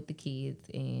with the kids,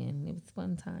 and it was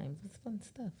fun times. It was fun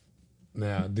stuff.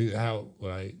 Now,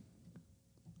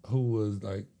 who was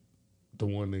like the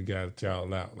one that got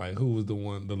y'all out? Like, who was the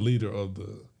leader of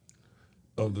the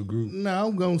group? Nah,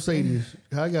 I'm gonna say this.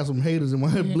 I got some haters in my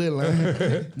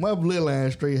bloodline. My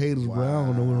bloodline straight haters, bro. I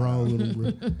don't know what's wrong with them,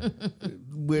 bro.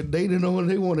 But they didn't know.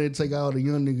 They wanted to take all the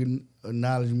young nigga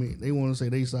acknowledgement. They want to say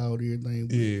they saw everything.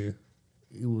 But yeah,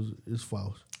 it's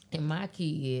false. And my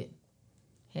kid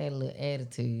had a little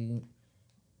attitude.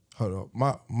 Hold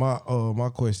up. My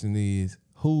question is,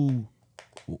 who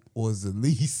was the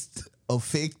least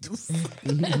effective?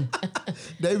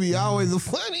 They be always the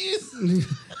funniest.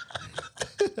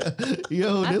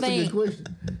 Yo, that's a good question.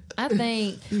 I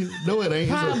think No, it ain't.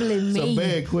 probably It's me. a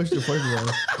bad question, first of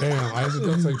all. Damn, I just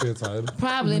don't take that title.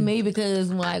 Probably me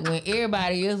because like when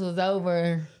everybody else was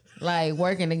over, like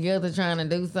working together trying to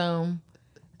do something,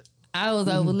 I was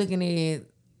over looking at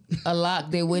a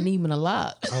lock that wasn't even a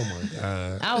lock. Oh my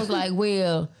God. I was like,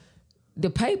 well, the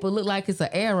paper looked like it's an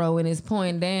arrow and it's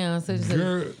pointing down,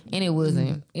 and it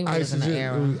wasn't. It wasn't an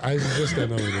arrow. I just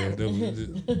got over there.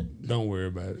 Don't worry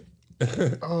about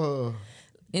it.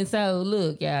 And so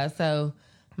look, y'all. So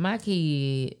my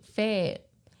kid, Fat,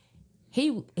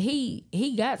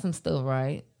 he got some stuff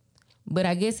right, but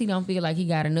I guess he don't feel like he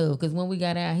got enough. Cause when we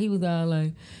got out, he was all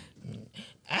like,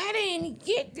 "I didn't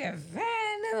get the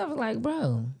find." I was like,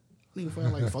 "Bro, Nigga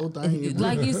found like 4 things.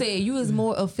 like you said, you was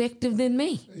more effective than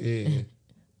me. Yeah.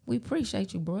 We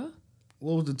appreciate you, bro."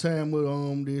 What was the time with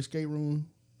the escape room?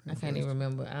 I can't even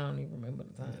remember. I don't even remember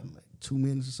the time. Like 2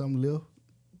 minutes or something left.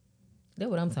 That's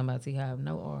what I'm talking about. T-Hive,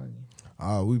 no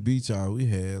arguing. We beat y'all. We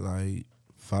had like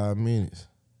 5 minutes.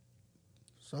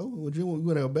 So what you want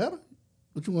to have better?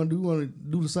 What you want to do? You want to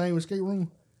do the same escape room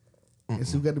and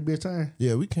see who got the best time?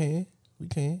 Yeah, we can. We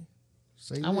can.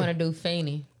 I want to do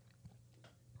Fanny.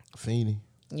 Feeny.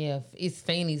 Yeah, it's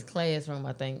Fanny's classroom,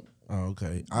 I think. Oh,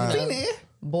 okay.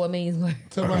 Boy Means World.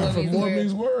 Tell me for Boy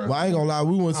Means World. Well, I ain't gonna lie.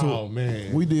 We went to. Oh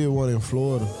man. We did one in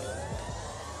Florida.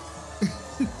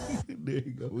 There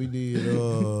you go. We did.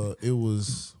 We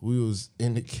was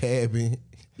in the cabin.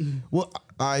 Well,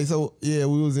 all right. So yeah,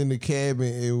 we was in the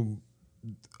cabin,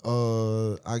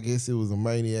 and I guess it was a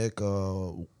maniac,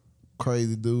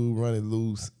 crazy dude running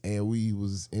loose, and we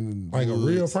was in the Like woods. a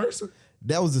real person?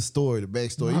 That was the story, the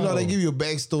backstory. You know, they give you a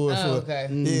backstory for. Okay.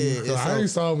 Yeah, I ain't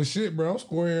solving shit, bro. I'm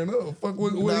squaring up. Fuck,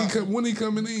 when he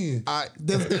coming in?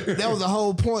 That was the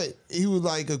whole point. He was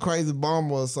like a crazy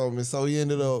bomber or something, so he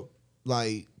ended up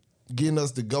like getting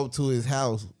us to go to his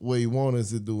house where he wanted us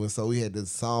to do, and so we had to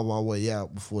solve our way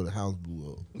out before the house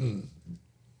blew up.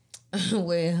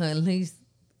 Well, at least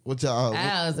What y'all?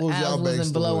 ours what was y'all wasn't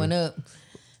backstory? blowing up.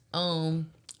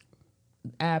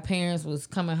 Our parents was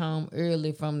coming home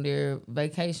early from their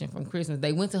vacation from Christmas.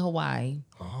 They went to Hawaii.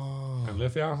 I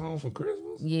left y'all home for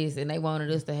Christmas? Yes, and they wanted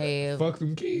us to have Fuck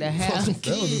them kids. the house. That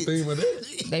was the theme of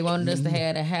that. They wanted us to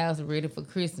have the house ready for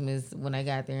Christmas when I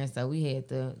got there, and so we had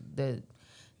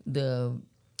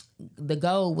the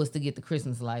goal was to get the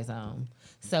Christmas lights on.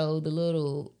 So the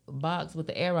little box with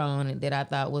the arrow on it that I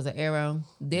thought was an arrow,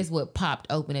 that's what popped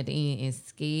open at the end and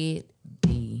scared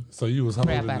the So you was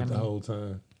holding crap out it of the me. whole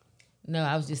time. No,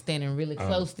 I was just standing really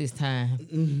close this time,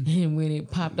 and when it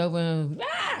popped open,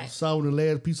 Saw the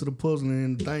last piece of the puzzle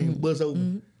and the thing bust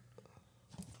open.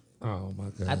 Oh my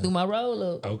God. I threw my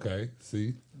roll up. Okay,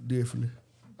 see. Definitely.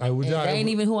 Hey, would And y'all they ain't ever,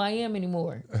 even who I am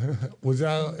anymore. would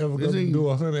y'all ever go do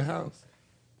a haunted house?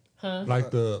 Huh? Like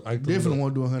the Definitely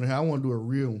want to do 100. I want to do a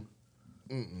real one.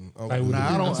 Like with Nah,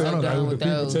 I don't- like with the people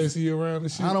those. chasing you around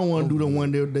and shit. I don't want to do the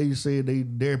one that they said they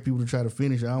dare people to try to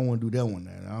finish it. I don't want to do that one.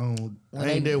 Now.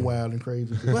 I ain't that wild and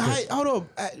crazy. But hey, hold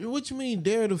up. What you mean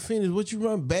dare to finish? What you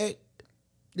run back?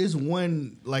 There's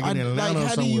one like in Atlanta Like or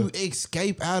how do somewhere. you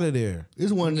escape out of there?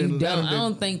 It's one in You don't, Atlanta. I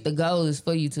don't think the goal is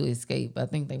for you to escape. I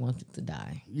think they want you to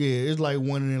die. Yeah, it's like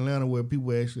one in Atlanta where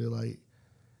people actually like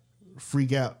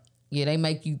freak out. Yeah, they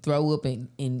make you throw up and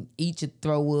eat your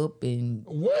throw up and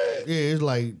What? Yeah, it's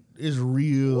like it's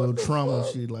real trauma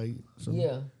shit. Like so.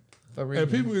 yeah, for real.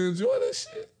 And people enjoy that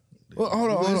shit. Well,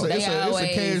 hold on. It's, Hold on. it's a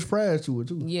always- cash prize to it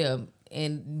too. Yeah,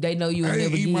 and they know you will I never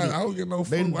ain't eat get my. it. I don't get no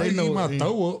They, food. I they ain't know eat my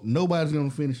throw up. Nobody's gonna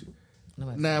finish it.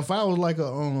 Nobody- Now, if I was like a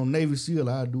Navy SEAL,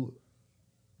 I'd do it.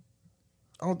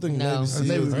 I don't think No. Navy SEALs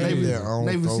Navy, do Navy, their own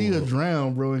Navy throw SEAL up.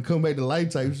 drown, bro, and come back to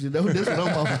life type shit. That's what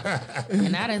I'm on.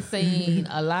 And I done seen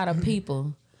a lot of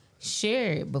people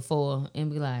share it before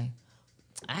and be like,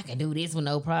 I can do this with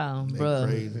no problem, bro.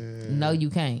 crazy. No, you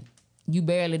can't. You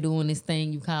barely doing this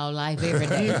thing you call life every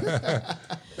day.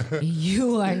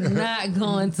 You are not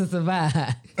going to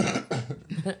survive.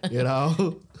 You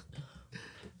know?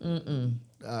 All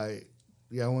right.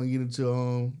 Yeah, I want to get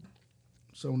into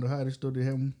some of the hottest stuff they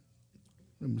have.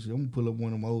 Let me see. I'm going to pull up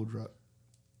one of my old drops.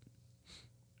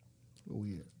 Oh,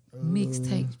 yeah.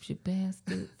 Mixtapes, you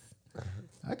bastards.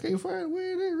 I can't find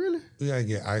where it is, really. We gotta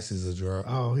get ISIS a drop.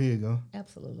 Oh, here you go.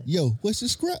 Absolutely. Yo, what's your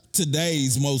script?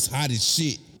 Today's most hottest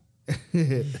shit.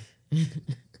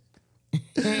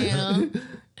 Damn.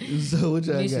 So what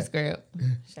y'all Miss your got? scrap.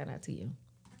 Shout out to you.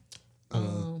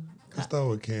 Let's start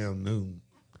with Cam Newton.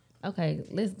 Okay,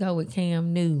 let's go with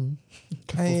Cam Newton.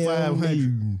 Cam 500.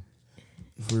 Newton.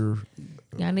 For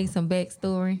Y'all need some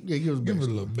backstory? Yeah, give us Give back. it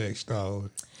a little backstory.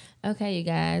 Okay, you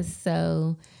guys.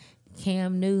 So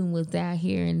Cam Newton was out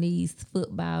here in these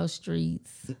football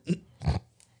streets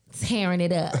tearing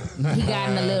it up. He got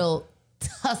in a little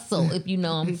tussle, if you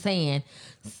know what I'm saying.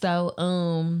 So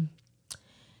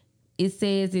it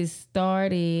says it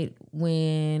started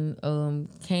when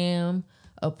Cam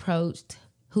approached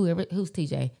who's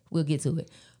TJ. We'll get to it.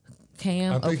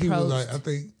 Cam approached. I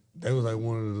think that was like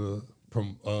one of the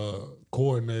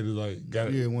coordinators. Like got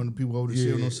it. Yeah, one of the people over the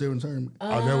 707 tournament.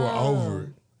 Oh, they were over it.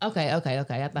 Okay. I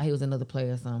thought he was another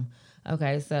player or something.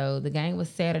 Okay, so the game was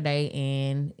Saturday,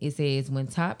 and it says when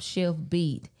Top Chef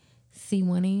beat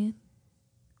C1N.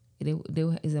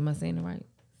 Am I saying it right?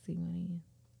 C1N.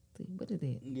 What is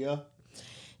it? Yeah.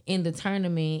 In the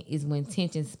tournament is when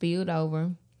tension spilled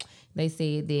over. They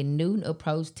said that Newton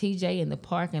approached TJ in the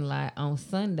parking lot on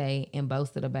Sunday and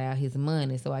boasted about his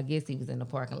money. So I guess he was in the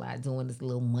parking lot doing this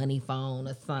little money phone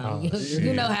or something.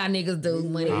 You know how niggas do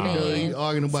money phone.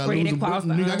 Arguing about losing.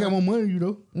 Nigga, I got more money than you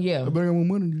though. Yeah. I better got more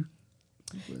money than you.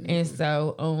 And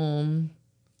so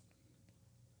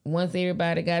once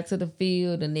everybody got to the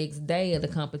field the next day of the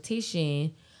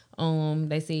competition,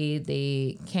 they said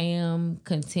that Cam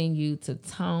continued to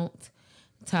taunt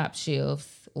Top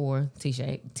Chefs or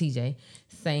TJ,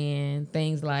 saying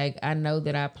things like, I know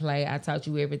that I play, I taught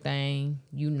you everything,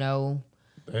 you know.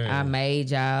 Damn. I made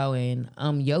y'all and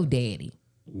I'm your daddy.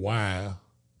 Wow.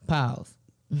 Pause.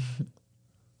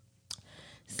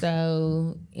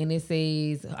 So, and it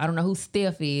says, I don't know who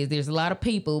Steph is. There's a lot of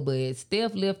people, but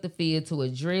Steph left the field to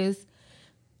address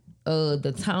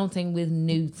the taunting with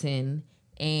Newton.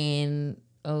 And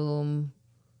who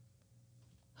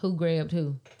grabbed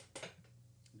who?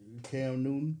 Cam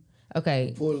Newton.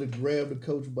 Okay. Reportedly grabbed the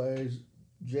coach by his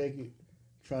jacket,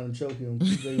 trying to choke him.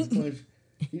 TJ punched.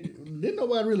 Didn't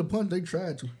nobody really punch. They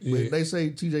tried to. Yeah. But they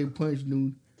say TJ punched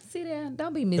Newton. See there,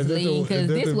 don't be misleading, because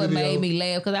this what made me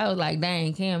laugh, because I was like,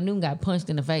 dang, Cam Newton got punched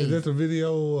in the face. Is that the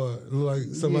video like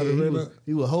somebody ran up?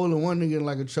 He was holding one nigga in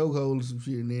like a chokehold or some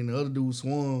shit, and then the other dude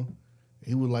swung.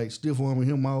 He was like stiff arming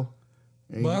him off.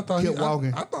 And but I thought kept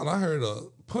walking. I thought I heard a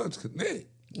punch connect.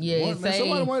 Yeah,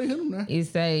 somebody might have hit him now. It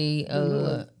say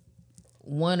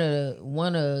one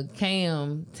of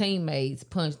Cam teammates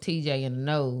punched TJ in the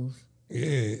nose.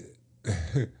 Yeah.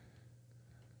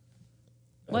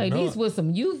 Wait, these was some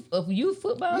youth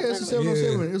football? Yeah, it's a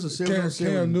 7-on-7. It's a 7-on-7.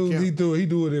 Cam Newton, he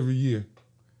do it every year.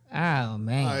 Oh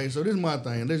man! All right, so this is my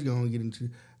thing. Let's go and get into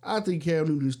it. I think Cam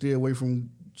Newton stay away from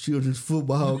children's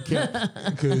football camp.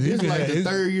 Because it's like the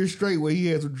third year straight where he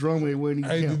had some drama when he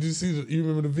Hey, did you see? You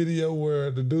remember the video where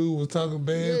the dude was talking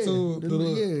bad to the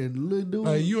little dude.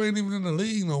 Like, you ain't even in the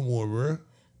league no more, bro.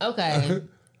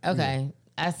 Okay.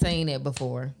 I seen it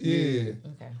before. Yeah.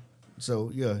 Okay.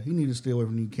 So yeah, he need to stay away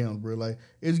from these camps, bro. Like,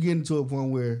 it's getting to a point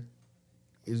where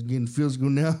it's getting physical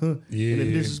now, yeah. And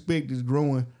the disrespect is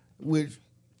growing. Which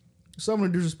some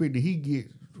of the disrespect that he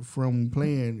gets from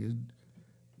playing is,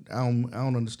 I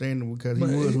don't understand him, because he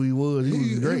was who he was.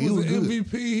 He was great. He was good.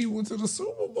 MVP. He went to the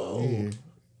Super Bowl. Yeah,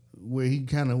 where he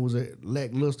kind of was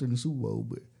lackluster in the Super Bowl,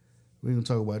 but we ain't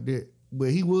gonna talk about that. But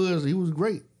he was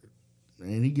great,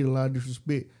 and he get a lot of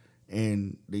disrespect.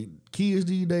 And the kids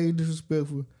these days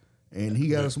disrespectful. And he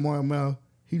got a smart mouth.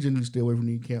 He just needs to stay away from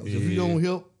these camps. Yeah. If you don't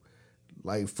help,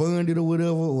 like, fund it or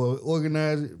whatever, or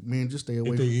organize it, man, just stay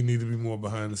away. I think he need to be more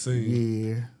behind the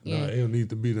scenes. Yeah. Nah, he don't need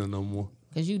to be there no more.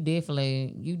 Cause you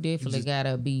definitely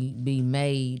gotta be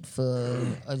made for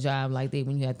a job like that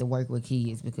when you have to work with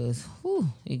kids, because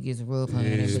it gets rough,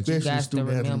 honey. But you got to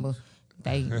remember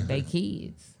they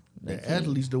kids. The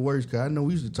athletes the worst, because I know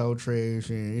we used to talk trash,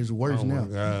 and it's worse now.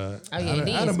 God. Oh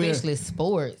yeah, especially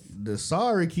sports. The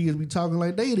sorry kids be talking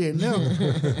like they didn't know.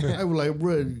 I was like,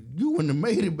 bro, you wouldn't have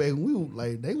made it back. We were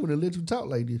like, they wouldn't let you talk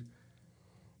like this.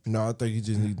 No, I think he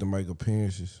just need to make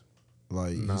appearances.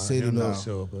 Like, nah, he said it not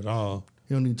show up at all.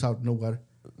 He don't need to talk to nobody.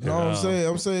 No,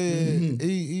 I'm saying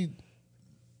he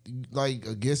like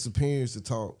a guest appearance to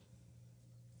talk.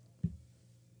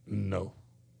 No.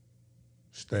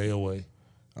 Stay away.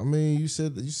 I mean, you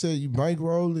said you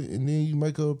bankroll it and then you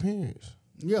make an appearance.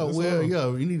 Yeah,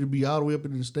 you need to be all the way up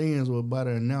in the stands or by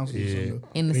the announcers. Yeah.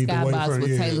 In the skybox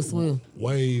with Taylor Swift.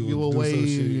 Wave. Give a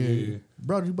wave. Yeah.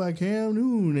 Brought you by Cam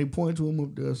Newton. They point to him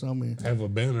up there or something. Have a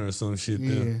banner or some shit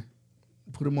there.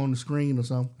 Put him on the screen or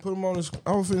something. Put him on the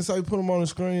I was finna say put him on the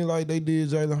screen like they did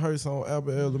Jalen Hurts on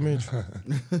Albert Elementary.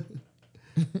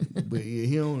 But yeah,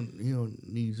 he don't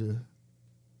need to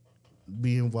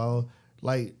be involved.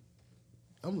 Like,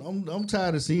 I'm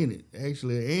tired of seeing it,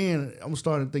 actually, and I'm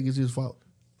starting to think it's his fault.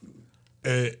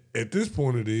 At this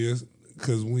point, it is,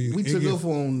 because we took up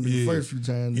for him the first few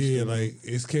times. Yeah, like,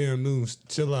 it's Cam Newton,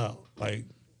 chill out, like,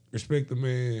 respect the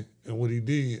man and what he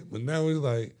did. But now it's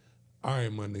like, all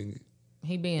right, my nigga,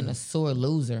 he being a sore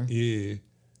loser. Yeah,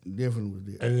 Definitely was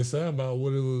there. And it's sad about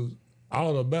what it was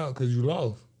all about because you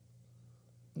lost.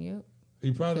 Yep.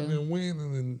 He probably been winning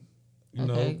and, you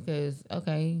know.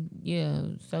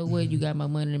 So what? You got more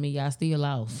money than me. Y'all still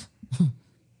lost.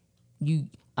 You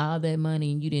all that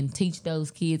money and you didn't teach those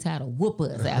kids how to whoop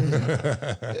us out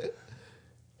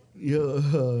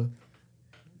here.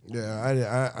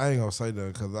 Yeah, I ain't gonna say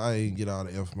that because I ain't get all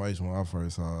the information when I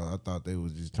first saw it. I thought they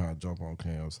was just trying to jump on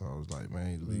Cam, so I was like,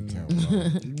 man, he leave Cam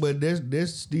alone. But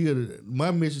that's still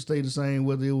my mission stayed the same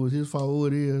whether it was his fault or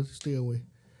it is. Stay away.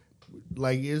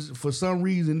 Like it's for some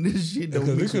reason this shit don't.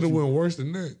 Because mix it could have with went worse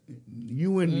than that.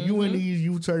 you and these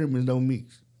youth tournaments don't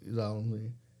mix. Is all I'm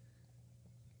saying.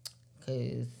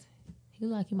 Cause he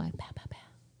like he might pow pow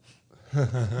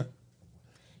pow.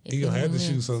 He gonna have to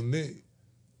shoot some neck.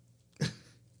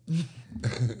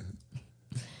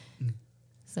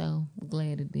 So I'm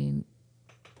glad it didn't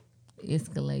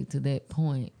escalate to that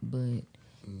point, but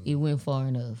it went far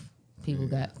enough. People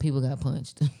got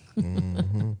punched.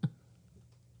 Mm-hmm.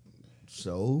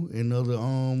 So in other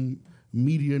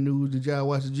media news, did y'all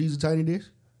watch the Jesus Tiny Dish?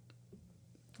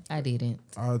 I didn't.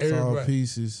 I saw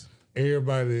pieces.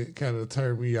 Everybody kind of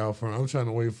turned me off from. I'm trying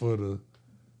to wait for the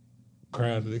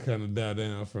crowd to kind of die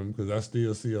down from because I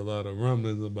still see a lot of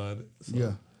rumblings about it. So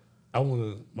Yeah. I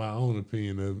want my own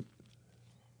opinion of it.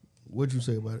 What'd you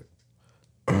say about it?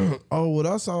 Oh, what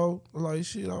I saw, like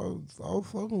shit, I was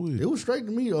fucking with it. It was straight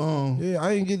to me. Yeah,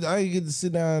 I ain't get to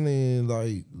sit down and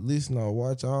like listen or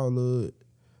watch all of it.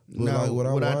 But Now, like what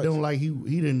I watched, don't like, he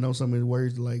didn't know some of his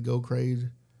words to like go crazy.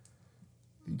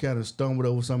 He kind of stumbled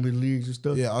over some of his lyrics and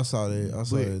stuff. Yeah, I saw that. I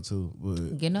saw that too.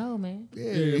 But You know, man.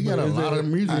 Yeah, he got a lot of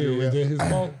music. Is that his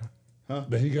fault? Huh?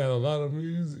 That he got a lot of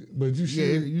music, but you should.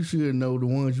 Yeah, you should know the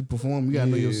ones you perform. You gotta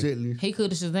know your set list. He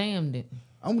could have Shazammed it.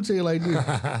 I'm gonna tell you like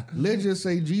this. Let's just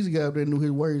say Jesus got up there and knew his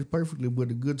words perfectly, but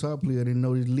the guitar player didn't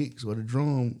know his licks or the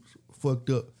drums fucked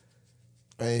up.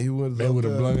 hey, he would. They would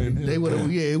have blown him. They would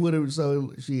have, yeah, it would have.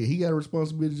 So shit, he got a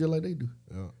responsibility just like they do.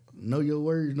 Yeah. Know your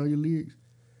words, know your lyrics.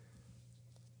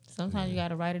 Sometimes you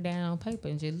gotta write it down on paper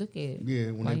and just look at it. Yeah,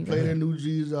 when Why they you play write that new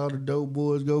Jesus, all the dope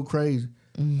boys go crazy.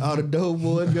 All the dope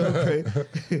boys go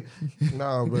crazy.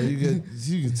 Nah, bro, you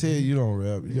can tell you don't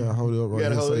rap. You gotta hold it up right. You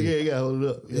gotta hold, say, yeah, you gotta hold it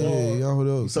up. Yeah, you gotta hold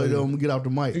it up. So you don't get off the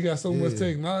mic. He got so much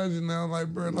technology now, like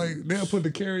bro, like they'll put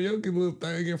the karaoke little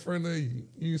thing in front of you.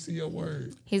 You see your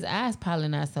words. His eyes probably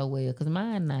not so well, because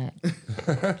mine not.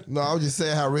 No, I was just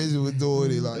saying how Reggie was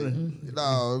doing it. Like,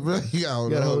 nah, bro, you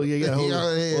gotta hold it. You gotta hold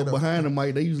it. up. Or behind the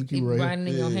mic, they usually keep Keep right here. writing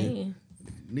in your hand.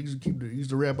 Niggas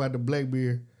used to rap out the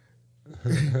Blackberry.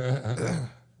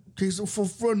 Okay, so from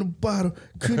front to bottom,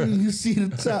 couldn't even see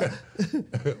the top.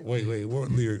 Wait, what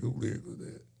lyric was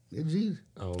that? That's Jesus.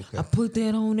 Oh, okay. I put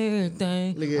that on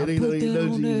everything. Look at I it, put they that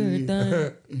know on Jesus.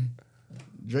 everything.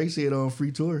 Drake said on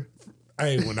Free Tour.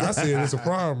 Hey, when I said it's a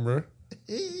problem, bro,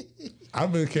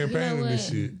 I've been campaigning this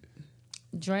shit.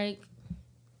 Drake,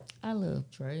 I love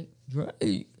Drake.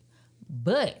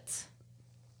 But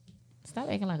stop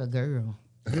acting like a girl.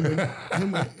 Him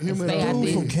Stay out Dude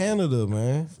these, from Canada,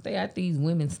 man. stay out these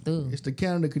women's stuff. It's the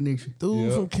Canada connection.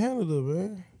 Dude from Canada,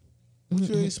 man. What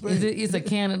you expect? It's a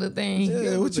Canada thing.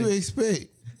 Yeah, what you expect?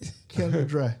 Canada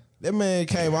Dry. That man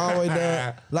came all the way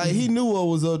down. Like, he knew what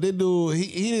was up. That dude,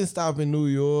 he didn't stop in New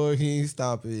York. He didn't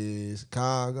stop in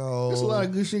Chicago. There's a lot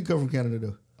of good shit come from Canada,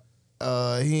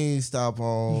 though. He ain't stop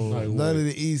on Like none what? of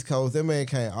the East Coast. That man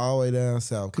came all the way down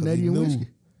south. 'Cause Canadian he knew. whiskey.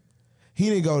 He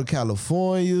didn't go to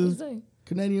California.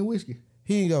 Canadian whiskey.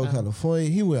 He didn't go to California.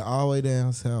 He went all the way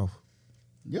down south.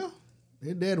 Yeah.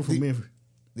 His dad was from Memphis.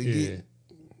 Yeah.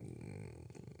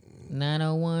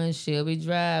 901 Shelby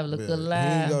Drive, look He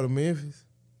alive. didn't go to Memphis.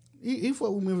 He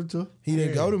fucked with Memphis, too. He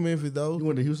didn't go to Memphis, He though.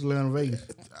 went to Houston, Atlanta, Vegas.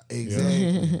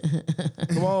 Exactly.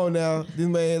 Come on now. This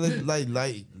man,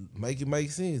 like, make it make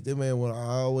sense. That man went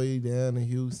all the way down to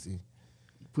Houston.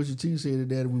 Pusha T said that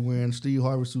daddy was wearing Steve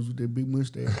Harvey suits with that big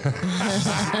mustache.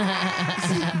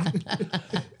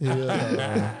 He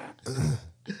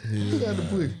got to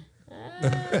push.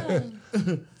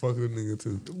 Fuck the nigga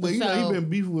too. But you know, So- he been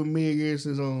beefing with Meg ever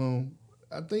since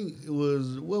I think it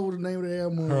was, what was the name of the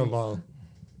album? Her law.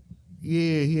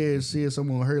 Yeah, he had said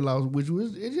something on Her Loss, which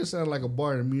was, it just sounded like a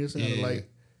bar to me. It sounded like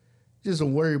just a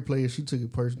wordplay, and she took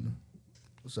it personal.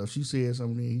 So she said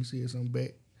something, and he said something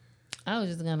back. I was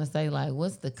just gonna say, like,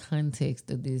 what's the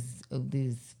context of this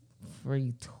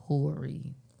free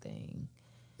Tory thing?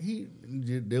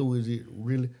 That was it,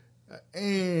 really.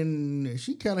 And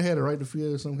she kind of had a right to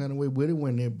feel some kind of way, but it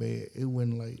wasn't that bad. It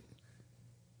wasn't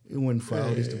for all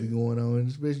this to be going on,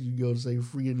 especially you go to say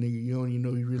free a nigga, you don't even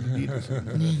know he really did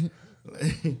this.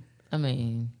 I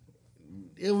mean,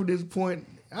 It was this point,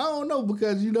 I don't know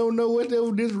because you don't know what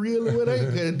this real or what ain't.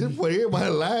 Because at this point, everybody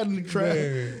lied in the trap.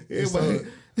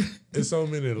 It's so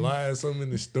many lies, so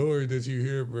many stories that you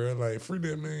hear, bro. Like, free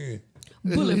that man.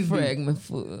 Bullet fragment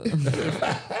food.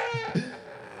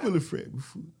 Bullet fragment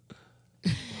food.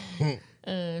 Shout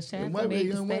out to Meg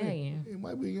Thee Stallion. It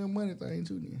might be a Young Money thing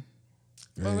too, then.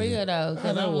 For real though,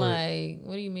 because I'm like,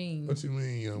 what do you mean? What you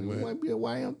mean, Young Money? It might be a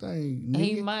YM thing.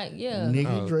 He might, yeah.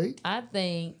 Nicki Drake. I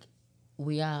think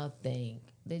we all think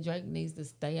that Drake needs to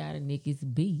stay out of Nicki's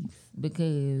beef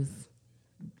because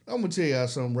I'm gonna tell y'all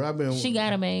something, bro. She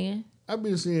got a man. I've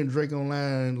been seeing Drake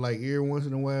online like every once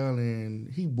in a while, and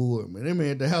he bored, man. That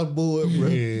man at the house bored, bro.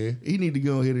 Yeah. He need to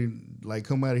go ahead and like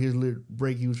come out of his little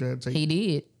break he was trying to take. He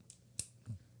did.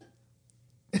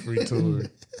 Free tour.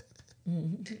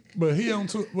 But he on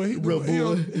tour. But he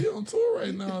on tour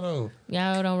right now though.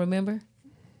 Y'all don't remember?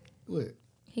 What?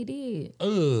 He did.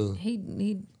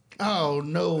 He. Oh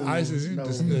no! Isis, you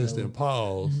disgusting.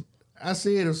 Pause. I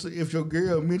said if your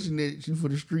girl mentioned that she for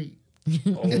the street.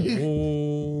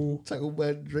 Oh. Talk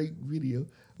about Drake video.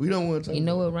 We don't want to talk. You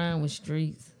know what rhyme with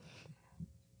streets?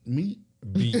 Meat.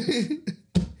 Beat.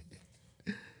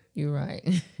 You're right.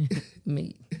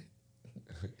 Meat.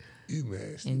 You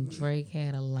nasty. And Drake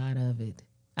had a lot of it.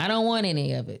 I don't want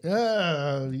any of it.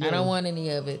 Yeah. I don't want any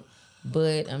of it.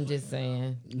 But I'm just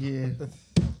saying. Yeah.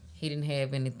 He didn't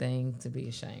have anything to be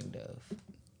ashamed of.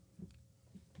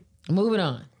 Moving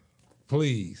on.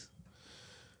 Please.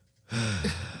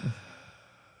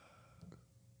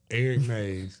 Eric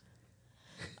Mays.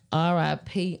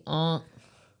 R.I.P. Unc.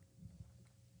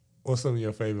 What's some of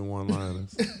your favorite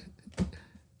one-liners?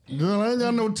 Girl, I ain't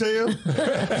got no tail.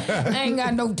 I ain't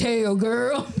got no tail,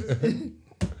 girl.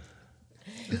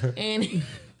 And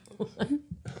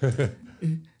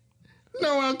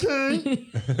no, I can't.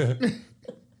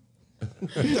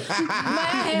 May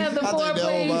I have the floor,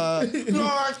 please? No,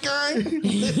 I can't.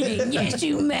 Yes,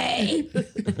 you may.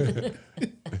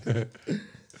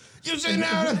 You sit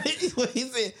down. What he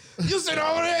said? You sit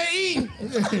over there and eat.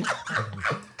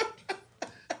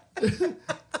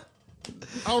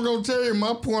 I'm gonna tell you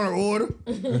my point of order.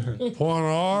 Point of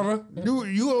order?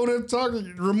 You over there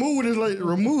talking? Remove this, like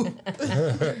remove.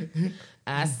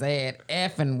 I said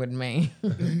effing with me.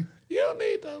 You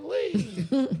need to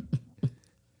leave. And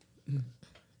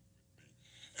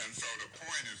so the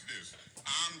point is this: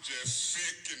 I'm just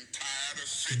sick and tired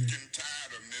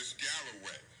of Miss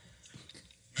Galloway.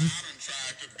 Now I done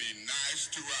tried to be nice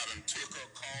to her. I done took her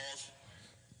calls.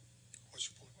 What's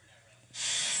your point?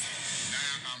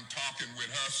 Now I'm talking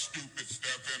with her stupid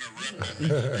stuff interrupting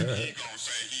me, and he gonna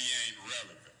say he ain't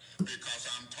relevant because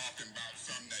I'm talking about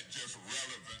something that just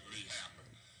relevantly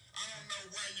happened. I don't know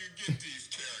where you get these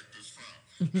characters from.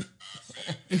 I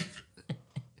said,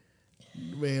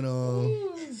 Man,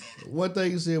 one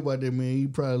thing you said about that man, he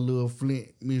probably love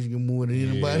Flint, Michigan more than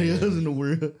anybody else in the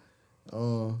world.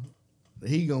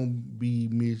 He gonna be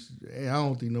missed. I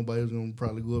don't think nobody else gonna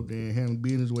probably go up there and handle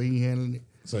business the way he handling it.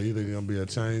 So you think gonna be a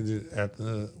change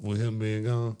after with him being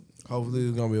gone? Hopefully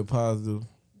it's gonna be a positive,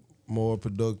 more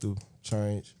productive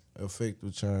change,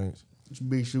 effective change. It's a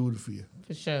big shoe to fill.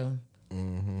 For sure.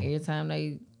 Mm-hmm. Every time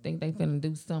they think they finna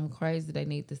do something crazy, they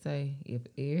need to say, if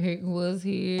Eric was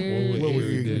here, What would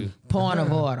he do? Point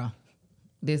of order.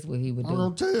 This what he would do. I'm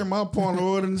gonna tell you my point of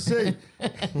order in a second.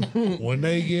 When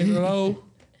they get low,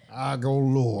 I go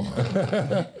lower.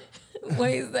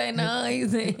 What he say? No, he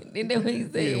said. Isn't that what he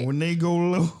said? Yeah, when they go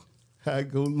low, I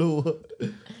go lower.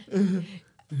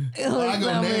 I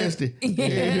go nasty.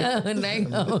 Yeah, when they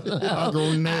go low. I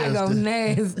go nasty. I go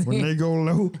nasty. When they go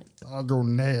low, I go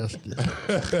nasty.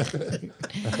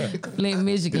 Flint,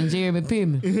 Michigan, Jeremy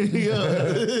Pittman. Yeah.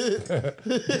 That's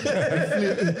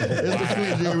the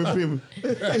Flint Jeremy Pittman.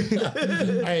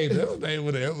 hey, that's the name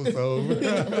of the episode.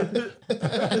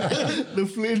 The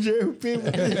Flint Jeremy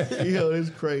Pittman. Yo, it's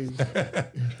crazy.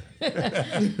 All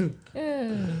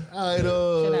right,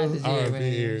 Shout out to Jeremy.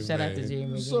 R.I.P. Shout out to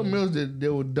Jeremy. something else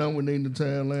that was dominating the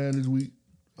timeline this week.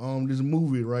 This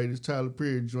movie, right? It's Tyler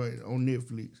Perry joint on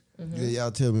Netflix. Yeah,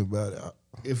 y'all tell me about it.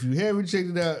 If you haven't checked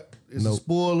it out, it's a Nope.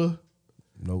 spoiler.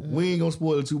 Nope. We ain't gonna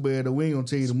spoil it too bad. Though. We ain't gonna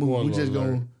tell you the movie. We Spoiler just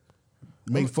gonna alert.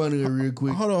 make fun of it real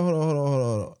quick. Hold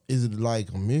on. Is it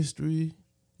like a mystery?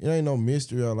 It ain't no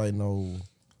mystery or like no.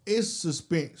 It's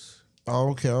suspense. Oh,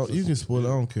 okay. You can spoil it.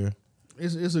 I don't care.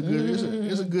 It's a good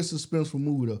it's a good suspenseful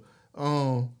movie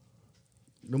though.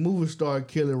 The movie starred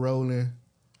Kelly Rowland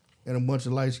and a bunch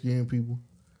of light skinned people.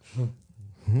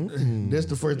 That's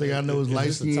the first thing I know is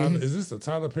light skinned. Is this a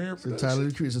Tyler Perry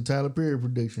production? It's a Tyler Perry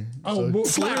production. Oh,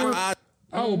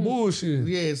 So, bullshit.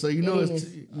 yeah, so you know it's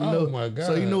Oh, my God.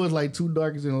 So you know it's like two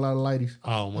darkies and a lot of lighties.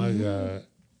 Oh my God.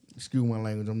 excuse my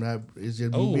language. I'm not. It's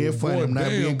just me being funny. boy, I'm not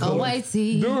being damn, colored. White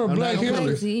tee. During Black not gonna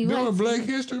History, during Black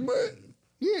History Month,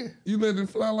 Yeah. you let it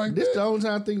fly like This that. the only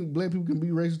time I think black people can be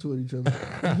racist toward each other.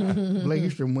 Black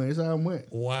History Month. It's how it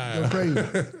went. Wow. Go crazy.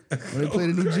 When they play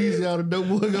the new Jeezy out, the dope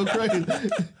boy go crazy.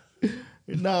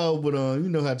 No, but you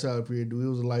know how Tyler Perry do. It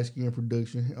was a light skinned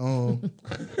production.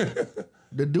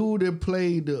 The dude that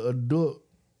played the adult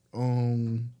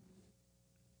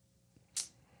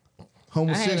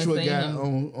homosexual I haven't guy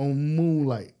seen on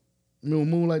Moonlight. You know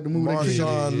Moonlight, the movie.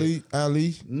 Marshawn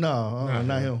Ali. No,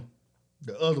 not him.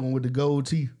 The other one with the gold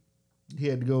teeth. He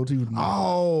had the gold teeth with the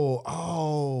Oh,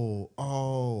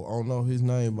 I don't know his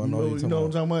name, but I know you know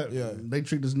what I'm talking about? Yeah. They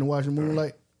tricked us into watching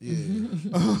Moonlight.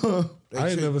 Yeah. I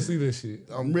ain't never see that shit.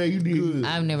 Ray, you did good.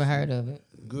 I've never heard of it.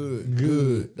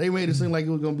 Good. They made it seem like it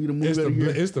was gonna be the movie It's of the year.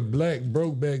 it's the Black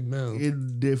Brokeback Mountain.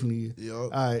 It definitely is. Yep. All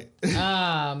right.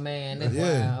 Ah, man. That's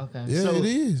Yeah. wild. Okay. Yeah, it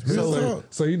is.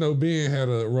 So you know Ben had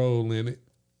a role in it.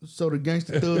 So the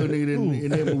gangster thug nigga in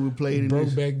that movie played in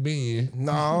this. Brokeback Ben.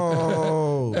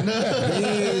 No.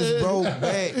 Ben's broke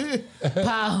back.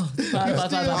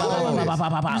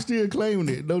 You still claiming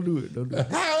it. Don't do it. Don't do it.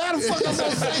 How the fuck I'm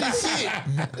supposed to say this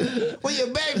shit? When your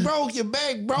back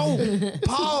broke.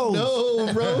 Pause.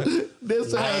 No, bro.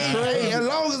 That's how it's crazy. As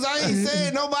long as I ain't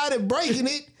saying nobody breaking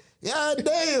it, god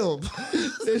damn.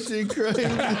 That shit crazy.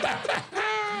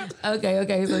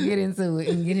 Okay. So get into it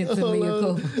and get into Mia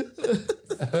Cooper.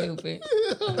 Stupid.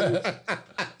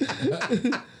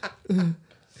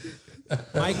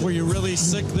 Mike, were you really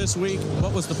sick this week?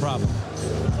 What was the problem?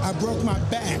 I broke my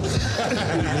back. What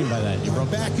do you mean by that? You My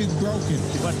broke back is broken.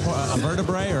 what, a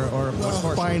vertebrae or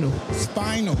what portion?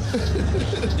 Spinal.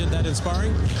 Did that in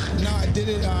sparring? No, I did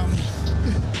it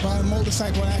by a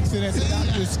motorcycle accident. The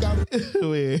doctor discovered.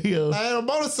 Wait, yo. I had a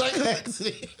motorcycle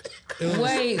accident.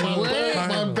 Wait, what?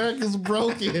 My back is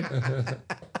broken.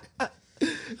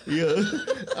 Yeah.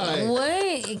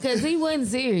 What? Because he wasn't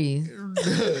serious.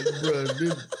 Bro,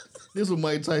 this was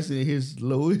Mike Tyson in his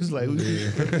low. It's like, we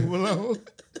leave him alone.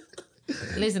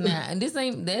 Listen, now, this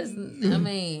ain't, I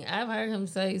mean, I've heard him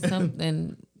say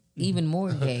something even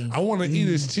more gay. I want to eat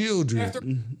his children.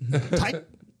 Tight.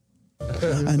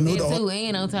 I know That too,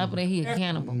 and on top of that, he a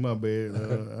cannibal. My bad.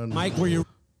 Mike, were you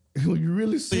Were you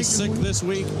really really sick this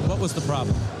week? What was the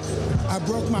problem? I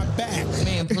broke my back.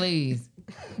 Man, please.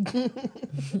 All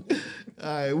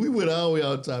right, we went all the way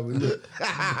on topic. Look,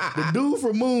 the dude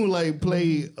from Moonlight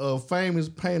played a famous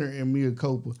painter in Mia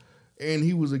Cooper, and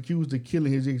he was accused of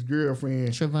killing his ex-girlfriend,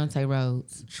 Trevante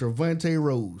Rhodes. Trevante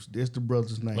Rhodes. That's the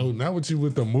brother's name. Oh, not with you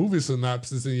with the movie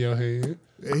synopsis in your hand.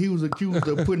 And he was accused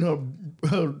of putting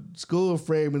her skull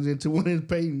fragments into one of his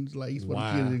paintings, like he's supposed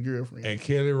to kill his girlfriend. And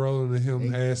Kelly Rowland and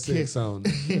him had sex on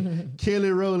it. Kelly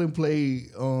Rowland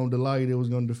played the lawyer that was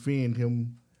going to defend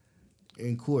him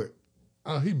in court.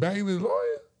 Oh, he banged his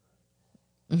lawyer?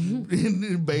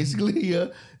 Basically, yeah.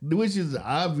 Which is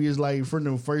obvious, like from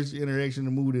the first interaction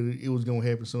in the movie, that it was gonna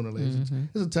happen sooner or later.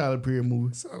 It's a Tyler Perry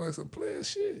movie. Sound like some player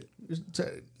shit.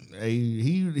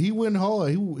 He went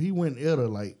hard. He went at her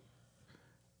like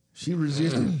she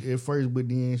resisted at first, but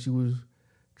then she was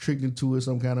tricked into it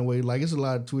some kind of way. Like it's a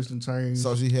lot of twists and turns.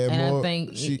 So she had And more. I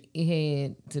think it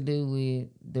had to do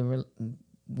with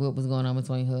what was going on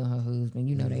between her and her husband.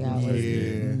 You know they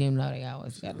always them know they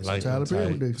always got Like Tyler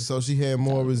Perry production. So she had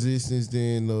more resistance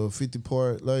than the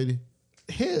 50-part lady.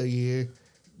 Hell yeah.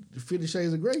 50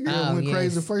 Shades of Grey girl went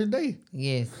crazy the first day.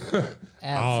 Yes.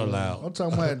 All out. I'm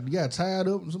talking about you got tied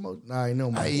up and some more. Nah, I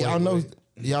know. Hey,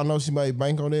 y'all know she made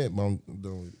bank on that, but I'm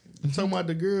doing it. Talking about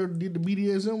the girl did the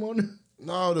BDSM on it.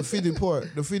 No, the 50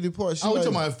 part. The 50 part. I was talking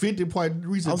about 50 part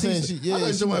recent. I'm saying teaser. she- yeah, I thought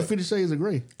you she talking about made- 50 Shades of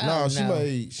Grey. No, she no.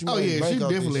 made. She Oh made yeah, bank she off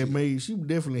this definitely shit. She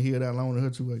definitely held out long to her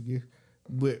too, I guess.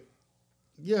 But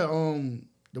yeah,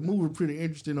 the movie was pretty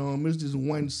interesting. There's this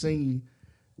one scene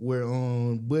where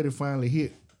Buddy finally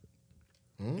hit,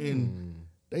 and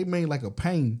they made like a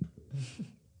pain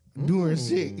during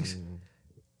sex.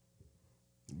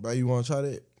 But you want to try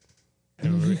that?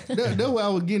 That's what I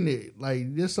was getting at.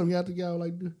 Like, there's something y'all think y'all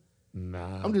like do.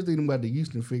 Nah. I'm just thinking about the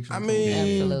yeast infection. I mean,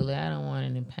 Absolutely. I don't want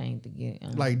any pain to get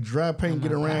like dry paint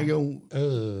get around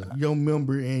your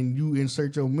member, and you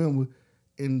insert your member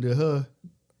into her.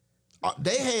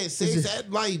 They had sex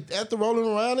after rolling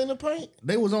around in the paint.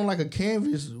 They was on like a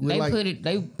canvas. With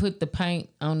They put the paint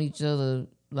on each other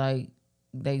like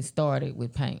they started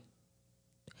with paint.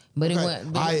 But Okay. it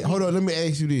wasn't. All right, hold on. Let me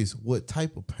ask you this: what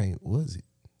type of paint was it?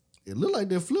 It looked like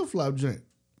that flip flop joint.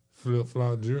 Flip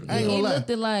flop jerk. I ain't It gonna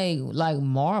lie. looked like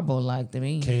marble, like to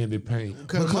me. Candy paint.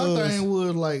 Because my thing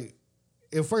was like,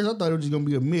 at first I thought it was just gonna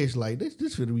be a mesh. Like this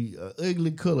should be an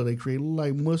ugly color they created, look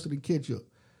like mustard and ketchup.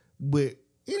 But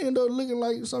it ended up looking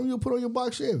like something you put on your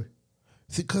box Chevy.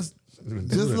 See, cause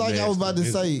just like I was about to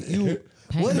say,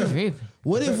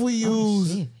 what if we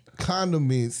use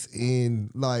condiments in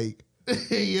like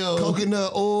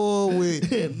coconut oil with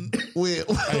hey,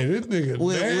 this nigga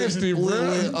nasty,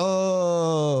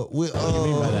 bro. With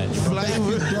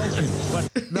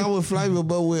flavor. Not with flavor,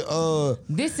 but with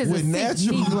this is with a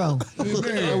natural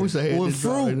Negro. I wish I had with this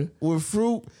fruit. dog. With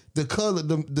fruit, the color,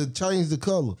 the change the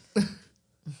color.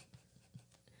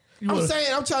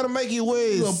 I'm trying to make it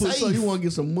where it's safe. You want to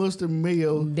get some mustard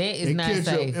mayo that is and not ketchup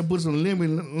safe. and put some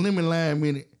lemon lime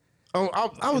in it.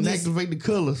 I would activate the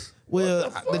colors. Well,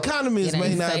 the condiments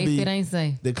may not safe, be. It ain't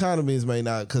safe. The condiments may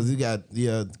not, because you got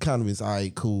condiments. All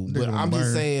right, cool. They But gonna I'm just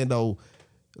burn. saying though,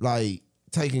 like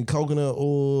taking coconut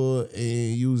oil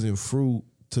and using fruit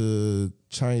to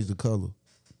change the color.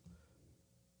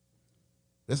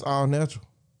 That's all natural.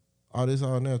 All this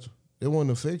all natural. It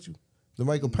won't affect you. To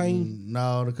make a paint.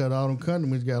 No, because all them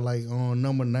condiments got like on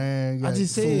number 9. I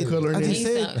just said. I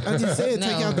just said.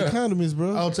 Take out the condiments,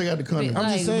 bro. I'll take out the condiments.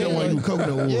 I'm just saying. Don't want coconut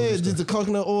oil. Yeah, just the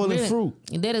coconut oil and fruit.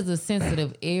 That is a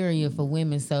sensitive area for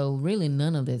women, so really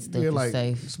none of that stuff is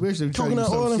safe. Especially if you Coconut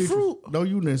try to use oil and citrus. fruit. Don't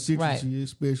use that citrus, Right.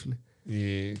 especially.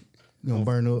 Yeah. Gonna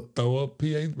burn up. Throw up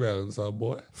pH balance, our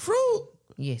boy. Fruit.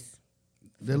 Yes.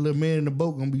 That little man in the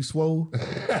boat gonna be swole.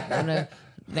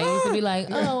 They used to be like,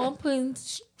 "Oh, I'm putting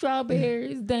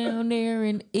strawberries down there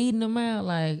and eating them out."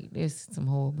 Like, that's some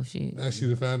horrible shit. Now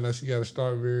she found out she got a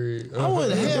strawberry. I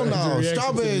wouldn't. Hell no. reaction to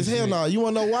Strawberries. this Hell shit. no. You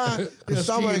wanna know why? Because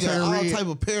strawberries got all red. type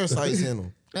of parasites in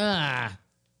them.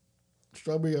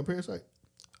 Strawberry got parasite.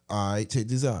 All right, check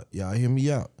this out. Y'all hear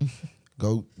me out.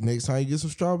 Go next time you get some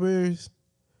strawberries.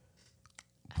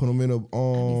 Put them in a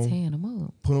tearing them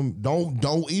up. Put them.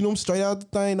 Don't eat them straight out the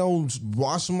thing. Don't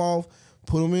wash them off.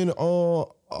 Put them in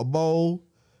a bowl.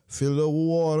 Fill it up with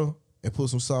water and put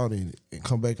some salt in it and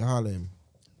come back and holler at me.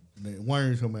 The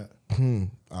worms come out.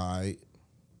 All right.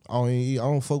 I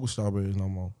don't fuck with strawberries no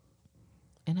more.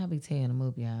 And I be tearing them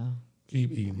up, y'all.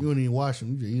 Keep eating. You don't even wash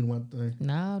them. You just eat them out the thing.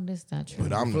 No, that's not true.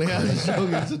 But I'm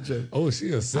Oh,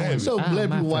 she a savage. so black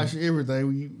my people wash friend. everything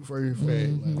when you first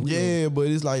fat. Like, yeah, but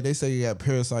it's like they say you got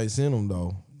parasites in them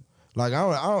though. Like I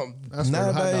don't I spent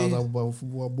hot nowadays. dogs off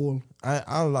before I boil them.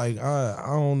 I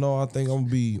don't know. I think I'm gonna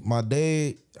be my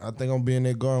dad. I think I'm gonna be in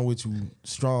there garden with you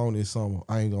strong this summer.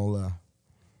 I ain't gonna lie.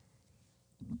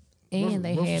 And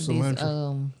they roast have some this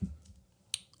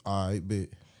All right, bet.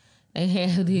 they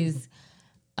have this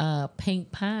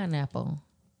pink pineapple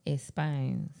at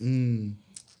Spain's.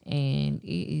 And it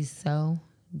is so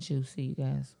juicy, you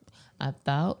guys. I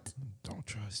thought. Don't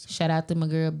trust it. Shout out to my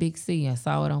girl Big C. I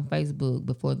saw it on Facebook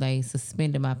before they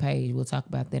suspended my page. We'll talk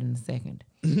about that in a second.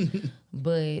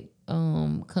 But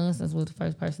Constance was the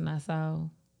first person I saw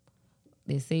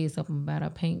that said something about a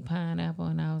pink pineapple,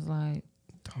 and I was like,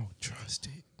 don't trust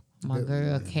it. My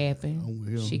girl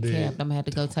capping. She capped. I'm gonna have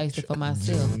to go taste it for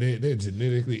myself. They're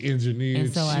genetically engineered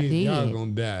And so shit. I did. Y'all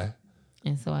gonna die.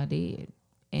 And so I did.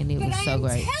 And it was so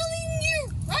great. Telling you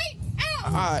right now,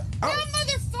 All right, that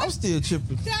motherfucker, I'm still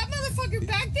tripping. that motherfucker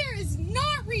back there is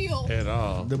not real. At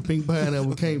all. The pink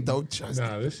pineapple came. Don't trust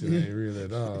Nah, this shit ain't real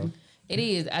at all. It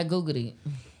is. I Googled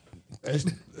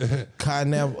it.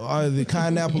 Pineapple, are the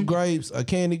pineapple grapes or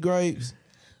candy grapes?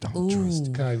 Don't trust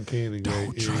it. Cotton candy.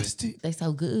 Don't trust it. They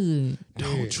so good.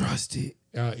 Don't trust it.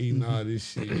 Y'all eating all this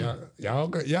shit. Y'all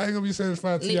ain't gonna be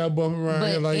satisfied till y'all bumping around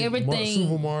here But like everything,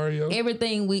 Super Mario.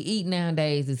 everything we eat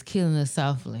nowadays is killing us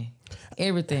softly.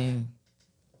 Everything.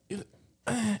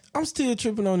 I'm still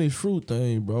tripping on this fruit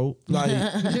thing, bro. Like,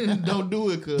 Don't do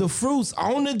it, cause the fruits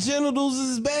on the genitals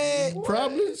is bad.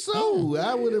 probably so.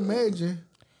 I would imagine.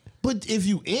 But if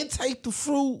you intake the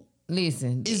fruit,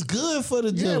 Listen, it's good for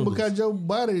the Yeah, genitals. because your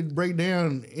body break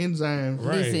down enzymes.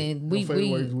 Right. listen, No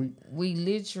flavor words weak. we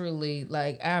literally,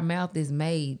 like, our mouth is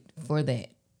made for that.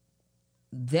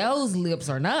 Those lips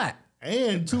are not.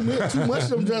 And too much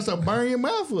of them just to burn your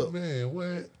mouth up. Man,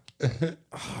 what?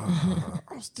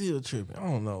 I'm still tripping. I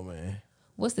don't know, man.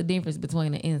 What's the difference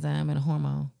between an enzyme and a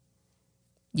hormone?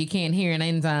 You can't hear an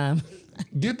enzyme.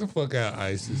 Get the fuck out,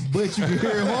 ISIS. But you can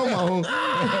hear hormone.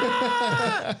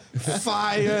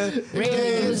 Fire.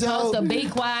 Really, you're supposed to be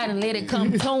quiet and let it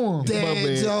come to him.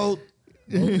 Dad joke.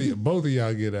 Both of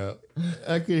y'all get out.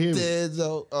 I could hear it. Dad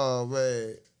joke. Oh,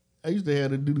 man. I used to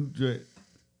have the doo-doo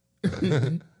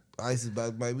joint. Ice is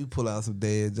about to make me pull out some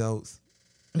dad jokes.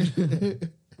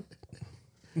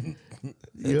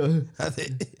 Yeah. I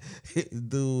think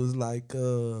dude was like,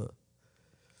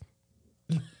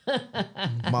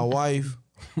 my wife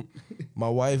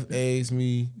asked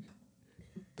me,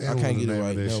 I can't get it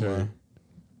right. Never mind.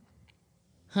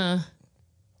 Huh?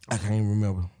 I can't even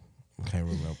remember. Can't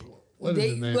remember. What is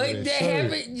the name of that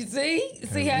shirt? happened. You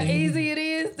see how easy it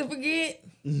is to forget.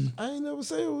 I ain't never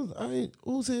say it was.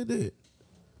 Who said that?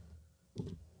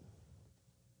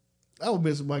 I was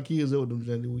messing my kids up with them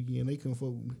Sunday weekend. They couldn't fuck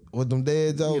with me. With them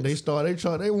dad jokes? Yeah,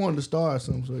 they wanted to start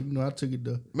something, so I took it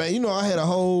to. Man, I had a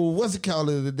whole what's it called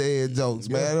the dad jokes,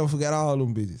 man. I don't forget all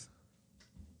them bitches.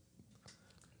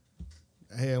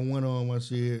 I had one on. I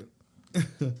said,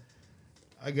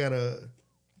 I got a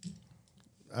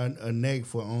knack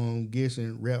for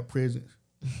guessing rap presents.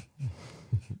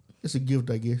 It's a gift,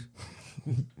 I guess.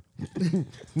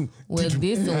 Well,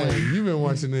 this one. You been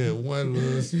watching that one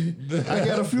little. I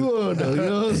got a few of them, though. You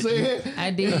know what I'm saying? I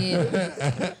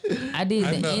did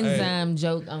the enzyme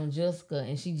joke on Jessica,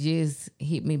 and she just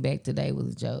hit me back today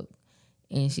with a joke.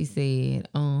 And she said,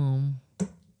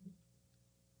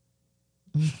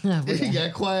 He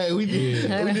got quiet. We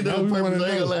did that on purpose. I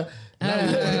ain't gonna lie.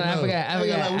 I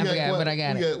forgot, but I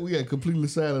got it. We got completely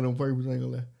silent on purpose. I ain't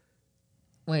gonna lie.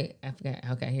 Wait, I forgot.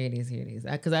 Okay, here it is.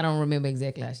 Because I don't remember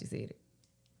exactly how she said it.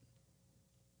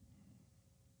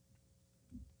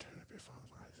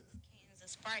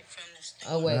 Sprite from the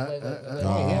store. Oh, wait.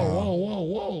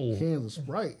 Whoa. Cans of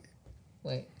Sprite.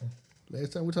 Wait.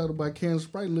 Last time we talked about cans of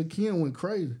Sprite, little Ken went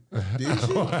crazy. Did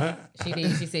she? She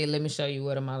did. She said, let me show you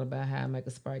what I'm all about, how I make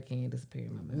a Sprite can disappear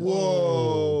in my mouth.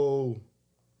 Whoa.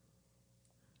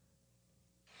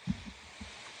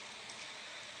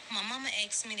 My mama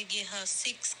asked me to get her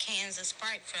 6 cans of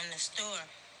Sprite from the store.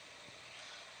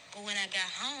 But when I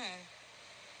got home,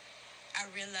 I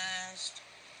realized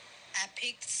I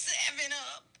picked 7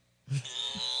 up.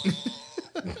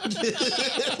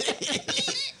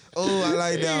 Oh, I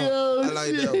like that one. I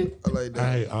like that.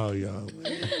 I hate all y'all.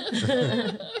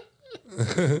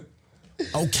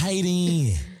 Okay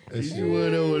then.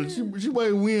 She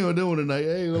might win on that one tonight.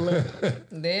 I ain't gonna lie.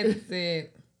 That's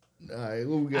it. All right,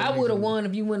 what we got? I would have won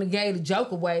if you wouldn't have gave the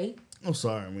joke away. I'm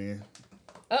sorry, man.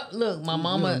 Oh, look, my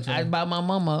mama, I bought my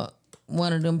mama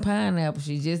one of them pineapples.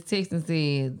 She just texted and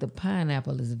said, the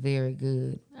pineapple is very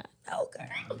good. I know,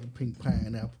 girl. Pink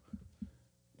pineapple.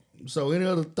 So, any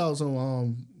other thoughts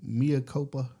on Mia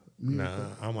Copa?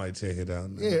 I might check it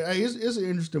out now. Yeah, hey, it's an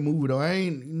interesting movie though. I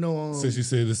ain't since you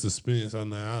said it's suspense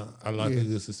on there, I like a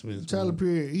good suspense. Tyler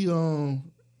Perry,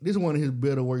 this is one of his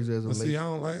better works as a late. See,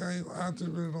 I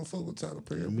just really don't fuck with Tyler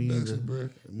Perry production, bro.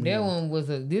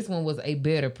 This one was a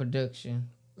better production.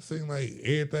 It seemed like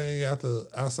everything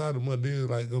outside of my deal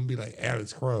gonna be like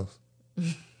Alex Cross.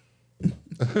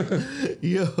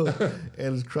 Yo,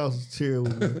 Alex Cross is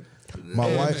terrible.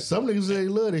 My wife, some niggas say they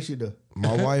love that shit though.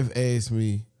 My wife asked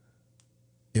me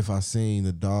if I seen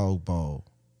the dog ball.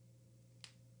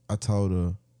 I told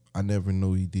her I never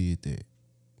knew he did that.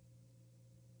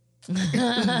 Stupid.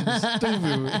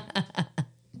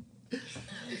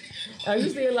 Are you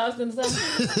still lost in the song?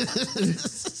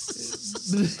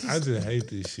 I just hate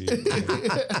this shit.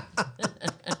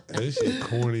 This shit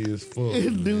corny as fuck.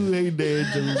 Dude hate dad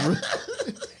jokes,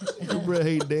 bro. Bro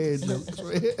hate dad jokes,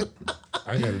 man.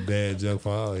 I got a dad joke for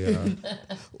all y'all.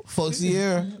 Fuck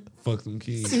Sierra. Fuck them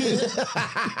kids. That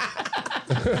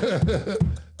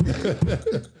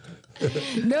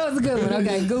was a good one.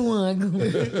 Okay, good one.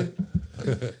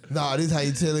 Nah, this how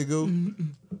you tell it go.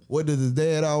 What does his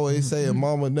dad always say and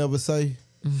mama never say?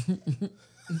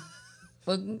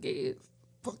 Fuck them kids.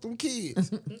 Fuck them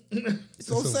kids.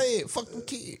 Don't say it. Fuck them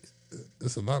kids.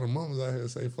 There's a lot of mamas out here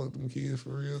say fuck them kids for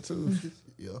real too.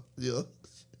 Yeah.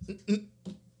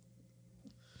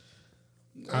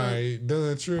 All right,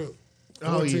 done trip.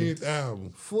 14th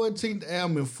album. 14th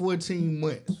album in 14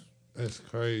 months. That's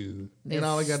crazy. And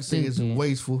all I got to say is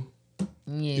wasteful.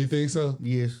 Yes. You think so?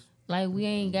 Yes. Like we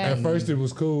ain't got. At first it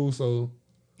was cool, so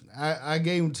I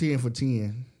gave him 10 for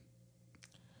 10.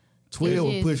 12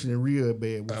 was pushing it real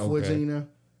bad. But 14 now.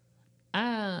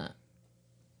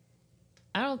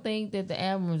 I don't think that the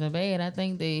albums are bad. I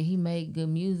think that he made good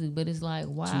music, but it's like,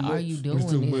 why are you doing It's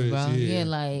too this, much, bro? yeah.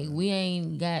 Like we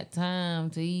ain't got time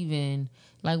to even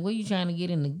what you trying to get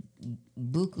in the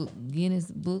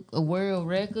Guinness Book of World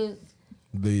Records?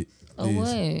 Or what?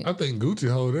 I think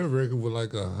Gucci hold that record with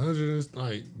 100.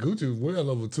 Gucci was well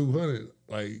over 200.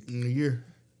 In a year.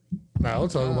 Nah, I'm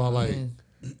talking about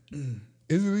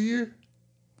is it a year?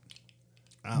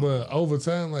 But over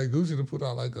time, Gucci to put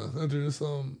out 100 or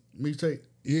something. Mixtape.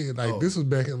 Yeah, this was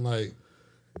back in late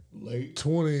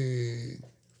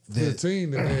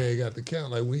 2015 that they got the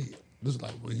count. This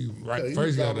was when he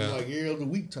first got out. Every other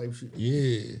week type shit.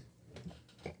 Yeah.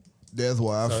 That's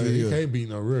why I So feel he can't beat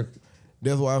no record.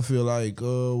 That's why I feel like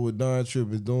what Don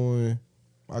Tripp is doing,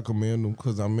 I commend him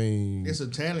because it's a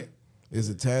talent. It's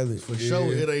a talent. For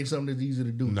sure, it ain't something that's easy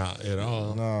to do. Not at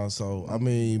all. Nah, so I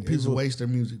mean, It's a waste of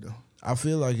music though. I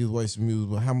feel like it's wasting music,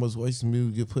 but how much wasted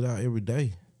music get put out every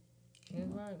day? That's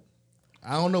right.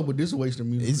 I don't know, but this is a waste of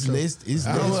music. It's for sure. less. It's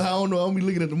I less. don't know. I'm be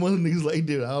looking at the mother niggas like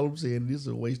that. All I'm saying, this is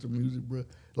a waste of music, bro.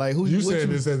 Like who You what said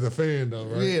this as a fan though,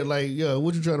 right? Yeah, like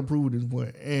what you trying to prove at this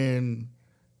point? And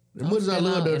as much as I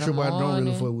love that trip, I don't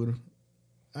really fuck with her.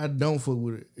 I don't fuck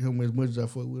with him as much as I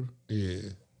fuck with her. Yeah.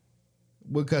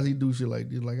 Because he do shit like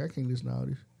this. Like I can't listen to all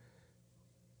this.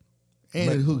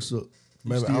 And it hooks up.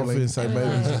 Maybe I'm finna say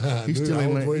maybe He still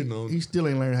ain't waiting on learned. He still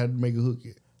ain't learned how to make a hook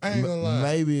yet. I ain't gonna lie.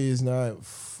 maybe it's not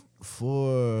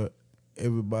for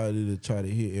everybody to try to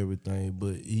hear everything,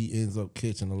 but he ends up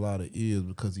catching a lot of ears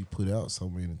because he put out so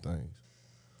many things.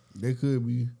 That could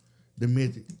be the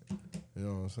method. You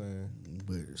know what I'm saying?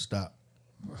 But stop.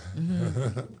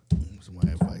 That's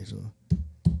my advice.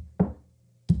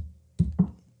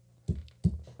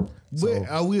 But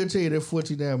I will tell you that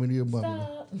 14 album is bumping.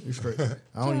 It's straight.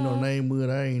 I don't even know the name of it.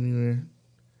 I ain't even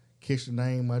catch the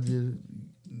name. I just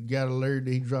got alert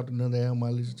that he dropped another album. I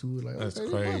listened to it. Like That's okay,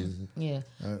 crazy. Yeah.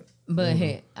 But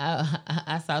hey,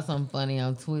 I saw something funny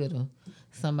on Twitter.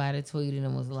 Somebody tweeted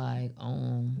and was like,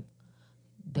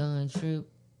 Don Tripp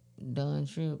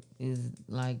is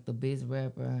like the best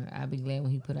rapper. I'd be glad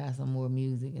when he put out some more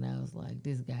music. And I was like,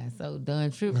 this guy. So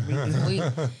Don Tripp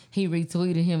he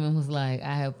retweeted him and was like,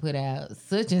 I have put out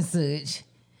such and such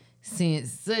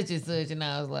since such and such. And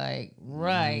I was like,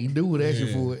 right. Dude was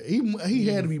asking for it. He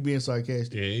had to be being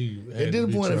sarcastic. Yeah, he had at this to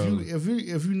be point, trolling.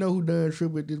 if you know who Don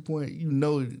Tripp at this point, you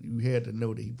know you had to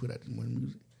know that he put out this much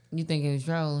music. You think he was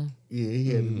trolling? Yeah, he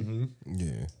had to be.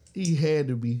 Yeah. He had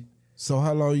to be. So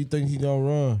how long you think he gonna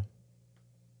run?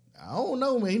 I don't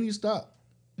know, man. He need to stop.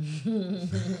 Riz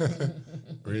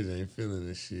ain't feeling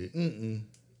this shit.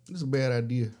 It's a bad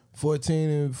idea. 14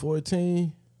 and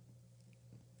 14.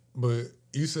 But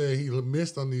you said he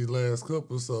missed on these last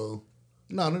couple, so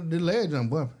No, the last jump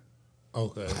bumping.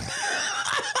 okay.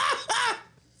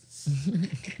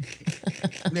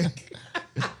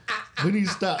 We need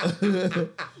to stop.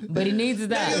 But he needs to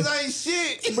stop. Niggas ain't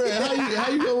shit. Bro,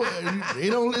 how you go?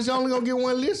 It's only gonna get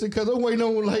one listen because I'm waiting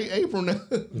on like April now.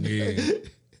 Yeah.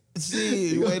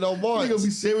 Shit, wait on He March. gonna be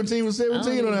 17 or I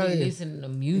 17 don't on that. even be listening to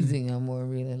music no more,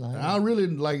 really. Like, I really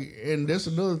like, and that's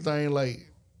another thing.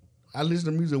 Like, I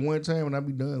listen to music one time and I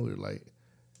be done with it. Like,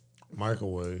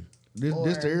 Microwave.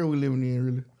 this the era we living in,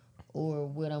 really. or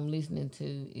what I'm listening to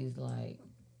is like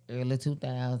early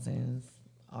 2000s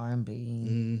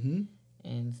R&B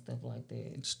and stuff like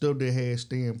that. Stuff that has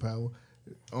staying power.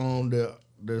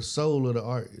 The soul of the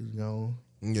art is gone.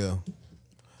 Yeah.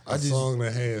 A song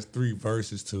that has 3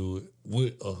 verses to it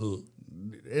with a hook.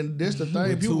 And that's the thing.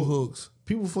 With 2 hooks.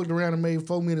 People fucked around and made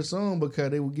 4-minute song because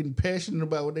they were getting passionate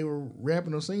about what they were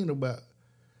rapping or singing about.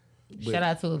 Shout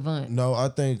out to Avant. No, I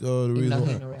think the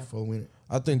reason 4 minutes.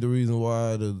 I think the reason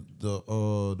why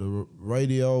the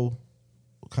radio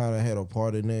kind of had a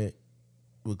part in that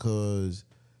because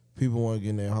people weren't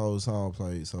getting their whole song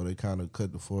played, so they kind of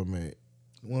cut the format.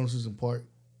 Want to see some part.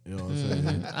 You know what I'm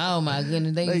saying? Oh my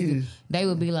goodness, they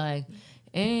would be like,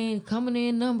 and coming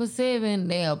in number 7,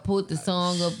 they'll put the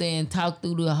song up there and talk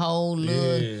through the whole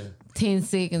little 10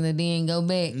 seconds and then go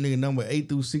back. Nigga, number 8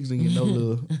 through 6 and get no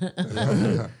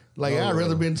love. Like I'd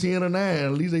rather been 10 or 9.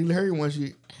 At least they heard one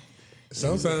shit.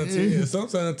 Sometimes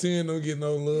 10 don't get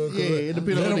no love. Yeah, it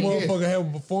depends let on a the motherfucker have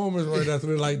a performance right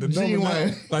after like the number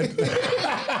 9. Like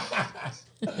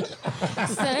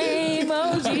Same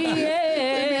OG,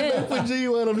 yeah. Put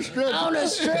G1 on the stretcher. On the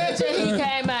stretcher, he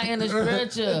came out in the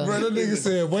stretcher. Bro, that nigga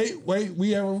said, wait,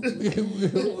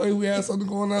 we have something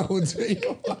going on with G.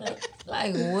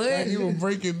 Like what? Like he was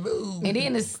breaking news. And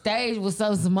then the stage was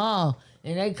so small,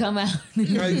 and they come out.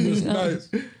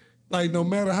 Like no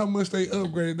matter how much they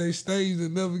upgrade, they stage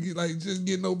and never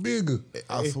get no bigger.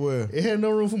 I swear. It had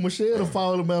no room for Michelle to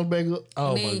fall and bounce back up.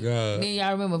 Oh my God. Then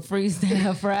y'all remember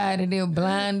Freestyle Friday and then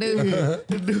Blind Dude?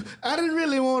 I didn't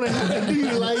really want to have to do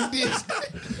it like this.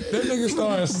 That nigga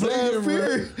started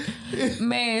singing,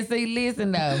 Man, see,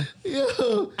 listen though.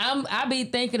 Yo. I be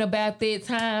thinking about that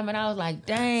time, and I was like,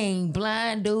 dang,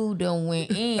 Blind Dude done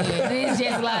went in. And it's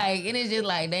just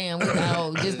like, damn, we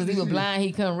know just because he was blind,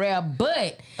 he couldn't rap.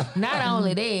 But not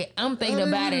only that, I'm thinking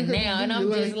about it now, and I'm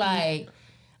just like,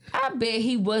 I bet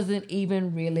he wasn't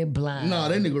even really blind. No,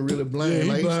 that nigga really blind.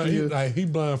 Yeah, he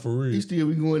blind for real. He still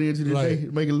be going into the day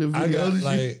making little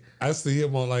videos. I see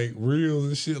him on like reels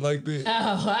and shit like that.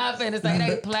 Oh, I finna say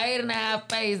they played in our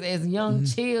face as young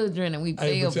children, and we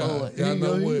fell for it. Y'all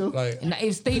know what? Like, now,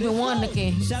 if Stevie Wonder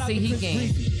can see, he can.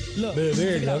 Look,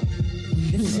 there you go.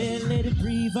 Let it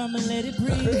breathe, I'ma let it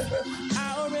breathe.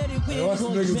 Watch the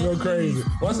niggas go crazy.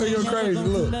 Watch they go crazy.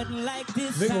 Look.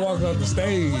 Nigga walk off the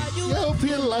stage. Yo,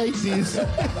 feel like this.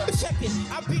 Check it.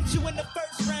 I beat you in the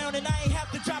first round and I ain't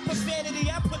have to drop profanity.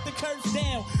 I put the curse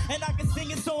down and I can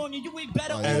sing a song and you ain't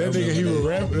better. Hey, that nigga he was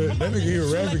rapping. That nigga he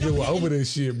was rapping get over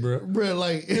this shit, bro. Bro,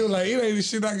 like he was like, it ain't the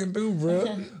shit I can do,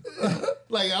 bro.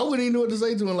 Like I wouldn't even know what to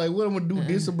say to him. Like, what I'm gonna do?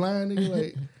 This a blind nigga?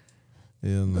 Like,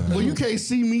 yeah, nah. Well, you can't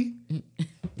see me.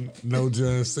 No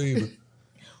John Cena.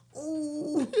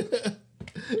 Ooh.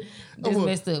 This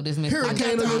messed up. This messed up.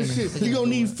 Hurricane on your shit. You gonna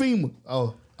need FEMA.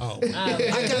 Oh. I got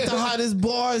the hottest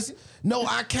bars. No,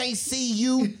 I can't see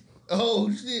you. Oh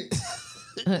shit.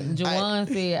 Jawan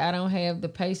said, I don't have the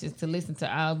patience to listen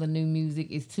to all the new music.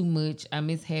 It's too much. I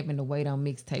miss having to wait on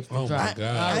mixtapes to drop. My God.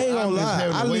 I ain't gonna lie.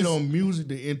 Having to wait on music,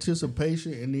 the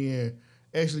anticipation, and then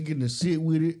actually getting to sit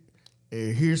with it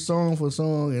and hear song for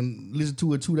song and listen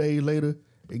to it 2 days later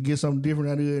and get something different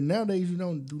out of it. Nowadays, you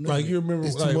don't do nothing. Like you remember,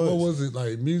 like what was it?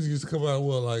 Like music used to come out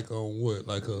like on what?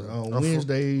 Like on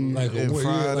Wednesday, like and Friday,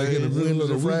 Friday, like in the middle of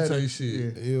the week Friday. type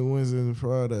shit. Yeah, Wednesdays and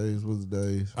Fridays was the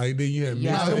days. Like then you had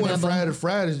Nah, it wasn't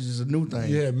Fridays is just a new thing.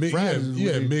 Yeah, you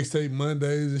had weird. mixtape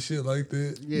Mondays and shit like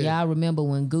that. Yeah. Y'all remember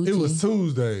when Gucci? It was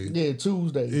Tuesday. Yeah,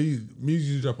 Tuesday. Music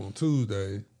used to drop on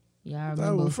Tuesday. Y'all That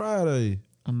remember? was Friday.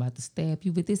 I'm about to stab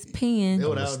you with this pen. That I'm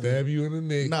what gonna I was stab you in the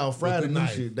neck. No, Friday with a new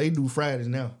knife. shit. They do Fridays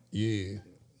now. Yeah.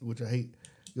 Which I hate.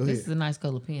 Go This ahead. is a nice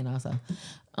color pen also.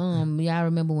 Y'all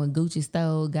remember when Gucci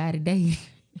stole Gotti Day?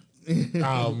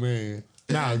 Oh man.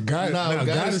 Now God, Nah, now God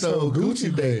God stole stole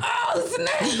Gucci Gucci Day. Oh,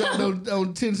 He snap! dropped on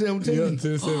 1017. Yeah,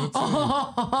 10-17.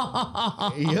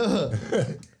 Yeah.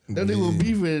 That nigga was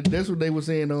beefing. That's what they were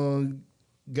saying on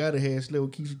Gotta had slept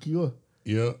with Keisha Kior.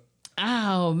 Yep.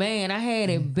 Oh man, I had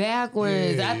it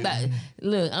backwards. Yeah. I thought,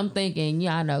 look, I'm thinking,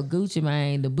 y'all know Gucci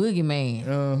Mane, the boogeyman.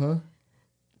 Uh-huh.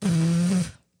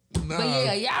 Nah. But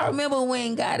yeah, y'all remember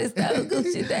when Gotti stole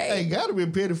Gucci Day? Hey, Gotta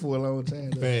been petty for a long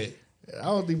time. Though. Fact. I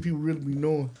don't think people really be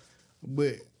knowing.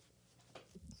 But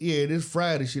yeah, this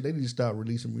Friday shit, they need to stop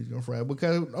releasing music on Friday.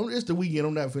 Because it's the weekend.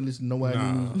 I'm not finna listen to nobody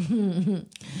music.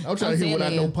 I'm trying to hear what I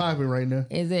know popping right now.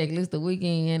 Exactly. It's the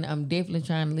weekend. I'm definitely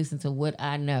trying to listen to what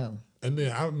I know. And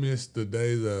then I missed the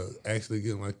days of actually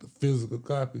getting like the physical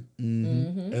copy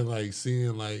and like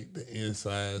seeing like the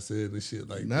inside set and shit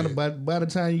like Now that. by the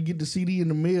time you get the CD in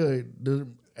the mail, the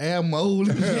album old.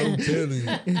 I'm telling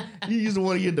you. You used to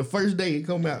want to get the first day it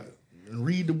come out and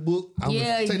read the book.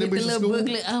 Yeah, you take get that the bitch to little school.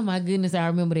 booklet. Oh my goodness, I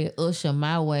remember that Usher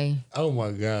My Way. Oh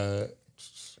my God.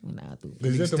 When I through.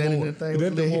 Is that the standing one? in the thing Is that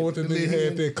with the the one with the leg- nigga the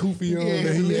had leg- that kufi on? Yeah,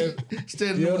 that he had?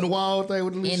 standing Yeah. on the wall thing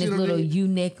with the little And shit his on little it. U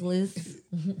necklace.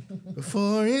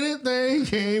 Before anything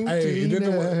came Hey, to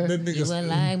that You were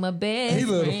like my best he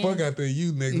love the friend. fuck out there,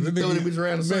 you nigga. He That throw nigga- that bitch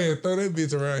around the man, throw that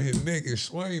bitch around his neck and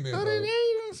swing that. Throw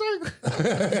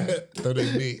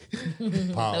that neck.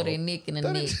 Throw that nick in the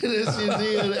That neck. shit is,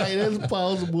 hey, that's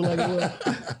possible. Like what?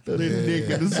 Throw that dick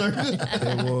in the circle.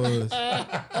 That was.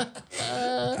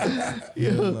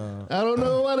 Yeah. I don't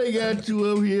know why they got you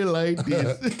up here like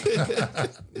this.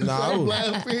 Nah,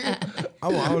 I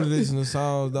was only listening to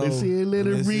songs though. They said let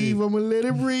it That's breathe. I'ma let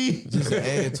it breathe. Just to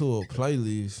add to a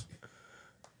playlist.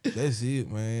 That's it,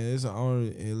 man. That's the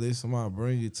only unless somebody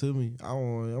bring it to me. I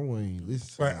won't even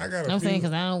listen. Like I got I'm saying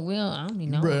because I don't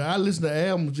even know. Bro, I listen to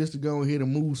albums just to go ahead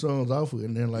and move songs off it.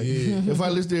 And then, like, if I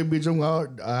listen to that bitch, I'm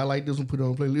like, I like this one, put it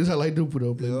on playlist. I like this one, put it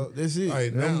on playlist. Yeah, that's it.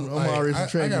 Like, now, I'm like, already I got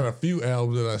subtracting. a few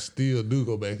albums that I still do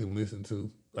go back and listen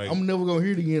to. Like, I'm never gonna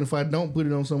hear it again if I don't put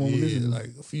it on someone yeah, listen to. like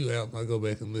a few albums I go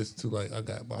back and listen to. Like I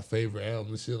got my favorite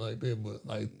album and shit like that. But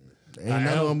like, Ain't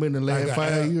none of them in the last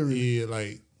 5 years. Yeah,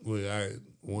 like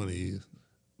one is.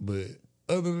 But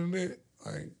other than that,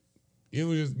 like you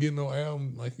don't just get no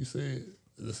album like you said,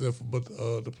 except for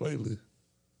the playlist.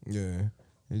 Yeah,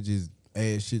 it just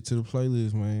add shit to the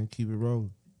playlist, man. Keep it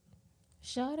rolling.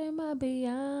 Shawty my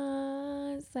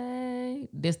Beyonce.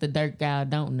 This the dirt guy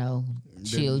don't know.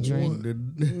 Children.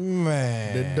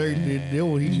 Man. The dirt, that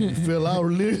one, he fell out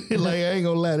literally. Like, I ain't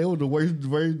gonna lie, that was the worst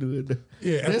version of it.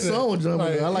 Yeah, that song was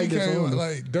jumping. I like he that came, song.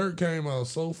 Like Dirt came out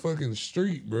so fucking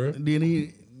street, bro. Then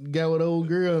he got with old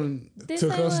girl and This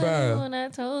took ain't her what style. When I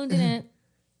told you that.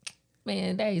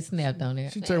 Man, they snapped on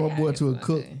that. she turned my boy to a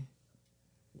cook.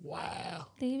 Wow.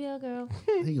 Leave your girl.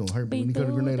 He gonna hurt me when he cut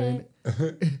a grenade, ain't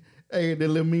it? Hey, that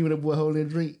little meme of that boy holding that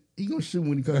drink. He gonna shoot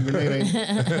when he cut a grenade, ain't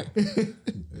it?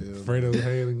 Fredo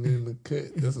hanging in the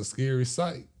cut. That's a scary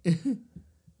sight. I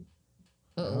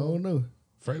don't know.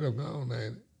 Fredo gone,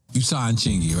 ain't it? You signed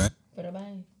Chingy, right?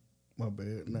 My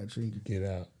bad, not Chingy. Get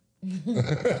out.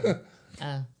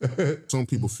 Some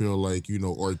people feel like,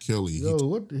 R. Kelly. Yo,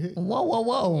 what the heck?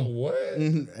 Whoa. What?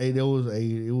 Hey, it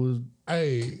was.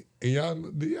 Hey,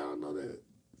 And do y'all know that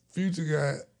Future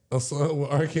got a song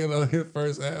with R. Kelly on his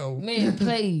first album? Man,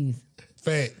 please.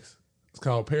 Facts. It's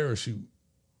called Parachute.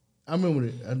 I remember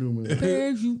that. I do remember that.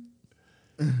 Parachute.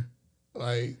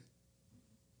 Like,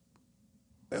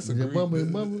 that's a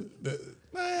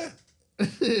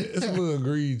it's a little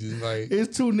egregious. Like,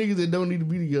 it's two niggas that don't need to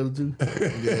be together too.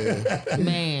 Yeah.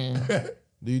 Man.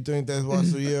 Do you think that's why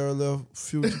Sierra left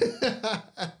Future?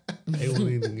 They weren't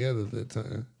even together at that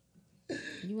time.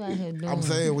 You out here doing I'm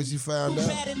saying when she found out.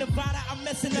 Bad in Nevada, I'm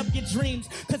messing up your dreams,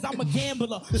 cause I'm a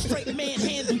gambler. Straight man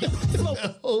handle your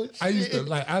flow. I used to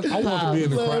like. I want to be in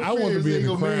the crowd. I want to be in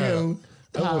the crowd.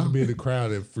 I wanted to be in the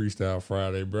crowd at Freestyle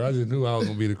Friday, bro. I just knew I was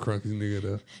gonna be the crunkiest nigga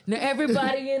there. Now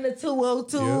everybody in the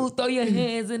 202, throw your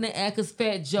hands in the air cause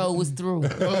Fat Joe was through.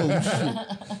 Oh shit.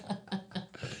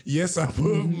 Yes, I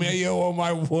put mayo on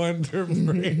my Wonder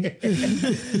Bread.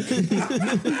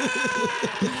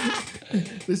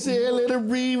 They said, let her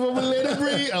breathe, I'ma let her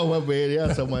breathe. Oh, my bad. Y'all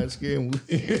talking about scary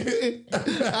movie.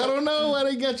 I don't know why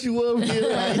they got you up here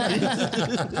like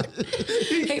this.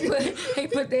 he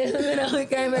put that hood on and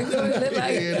came back to it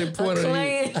like they pointed a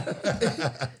clan.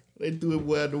 They threw it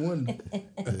way out the window.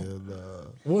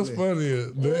 What's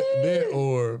funnier, that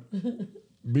or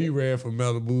B-Rad from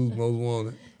Malibu's Most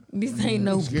Wanted? This ain't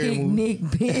no picnic,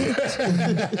 bitch.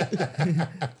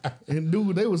 And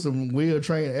dude, they was some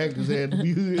well-trained actors had to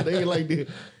be hood. They ain't like that.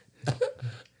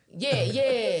 Yeah.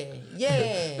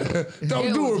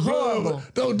 Don't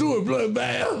do it, blood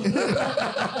bath.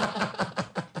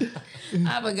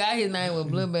 I forgot his name was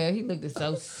Bloodbath. He looked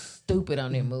so stupid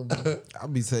on that movie. I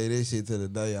be saying that shit to the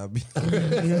day I be.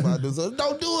 I do so.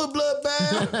 Don't do it,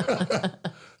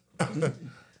 bloodbath.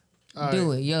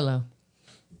 Do it, YOLO.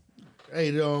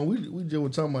 Hey, we just were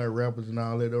talking about rappers and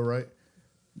all that, though, right?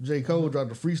 J. Cole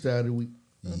dropped a freestyle this week.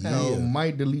 Okay.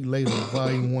 Might Delete Later,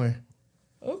 Volume 1.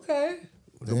 Okay.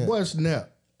 The boy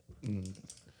snap. I'm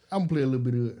gonna play a little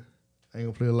bit of it. I ain't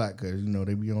gonna play a lot because,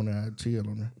 they be on there, chill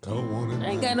on there. Don't want it.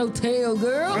 I ain't got no tail,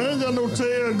 girl. I ain't got no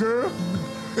tail, girl.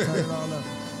 Turn it all up.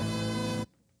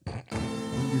 Let me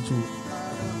get to it.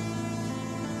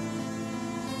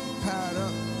 Powered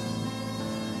up.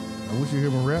 I wish you hear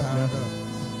me rap now.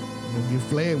 I'm gonna get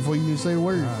flagged before you even say the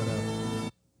word.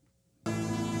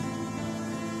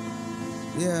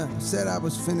 Yeah, said I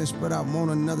was finished, but I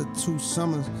want another 2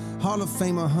 summers. Hall of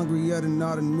Famer hungrier than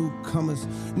all the newcomers.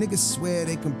 Niggas swear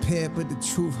they compare, but the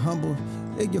truth humble.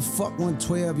 Yeah, you fuck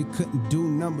 112, you couldn't do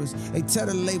numbers. They tell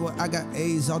the label I got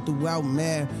A's all throughout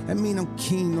mad. That mean I'm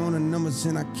keen on the numbers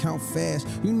and I count fast.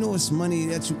 You know it's money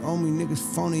that you owe me, niggas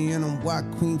phony, and I'm why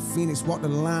Queen Phoenix walk the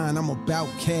line, I'm about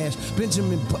cash.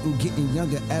 Benjamin Button getting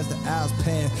younger as the hours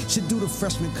pass. Should do the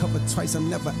freshman cover twice, I'm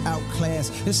never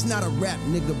outclassed. It's not a rap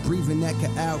nigga breathing that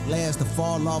can outlast. The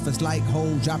fall off is like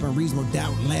hole dropping reasonable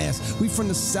doubt last. We from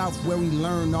the south where we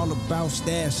learn all about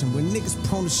stashing. When niggas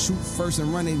prone to shoot first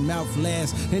and run their mouth last.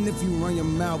 And if you run your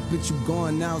mouth, bitch, you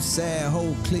going outside.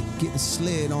 Whole clique getting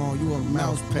slid on, you a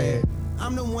mouse pad.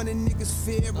 I'm the one that niggas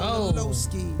fear on the low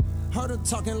ski. Heard her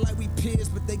talking like we peers,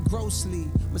 but they grossly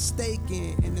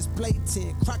mistaken. And it's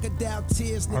blatant. Crocodile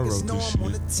tears, niggas know I'm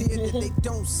on a tier that they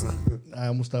don't see.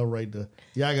 I'm gonna stop right there.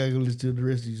 Y'all gotta go listen to the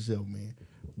rest of yourself, man.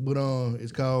 But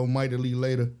it's called Might Delete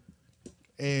Later.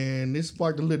 And this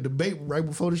sparked a little debate right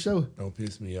before the show. Don't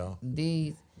piss me off.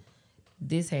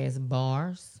 This has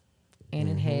bars and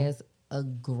it has a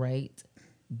great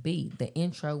beat. The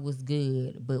intro was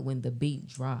good, but when the beat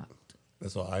dropped,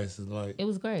 that's what Ice is like. It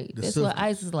was great. That's what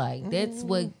Ice is like. That's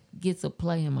what gets a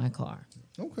play in my car.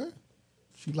 Okay.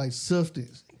 She like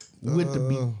substance with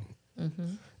the beat.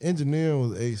 Engineering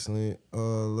was excellent.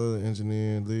 Love the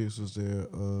engineering. Lyrics was there.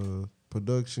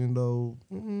 Production though,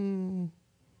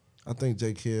 I think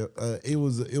J. Cole. It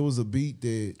was a beat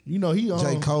that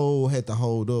J. Cole had to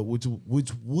hold up, which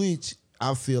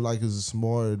I feel like is a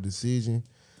smarter decision,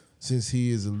 since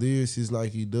he is a lyricist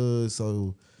like he does.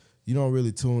 So you don't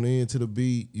really tune in to the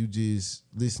beat. You just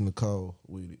listen to Cole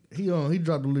with it. He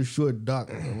dropped a little short doc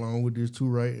along with this too,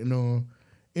 right? And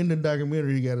in the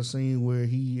documentary, he got a scene where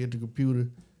he at the computer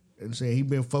and saying he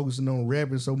been focusing on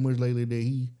rapping so much lately that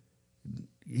he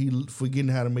forgetting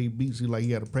how to make beats. He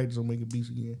got to practice on making beats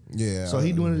again. Yeah. So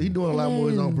he doing a lot more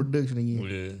of his own production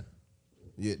again.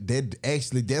 Yeah.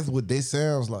 That's what that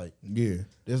sounds like. Yeah.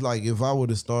 It's like if I would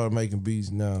have started making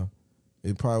beats now,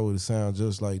 it probably would have sounded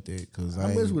just like that. Cause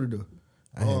I mess with it though.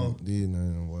 I haven't did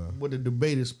nothing in a while. What the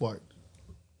debate is sparked.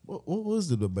 What was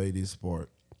the debate it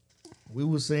sparked? We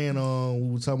were saying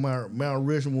we were talking about Mount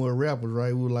Rushmore rappers,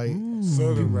 right? We were like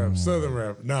Southern rap. I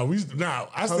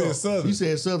said Southern. You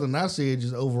said Southern. I said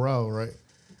just overall, right?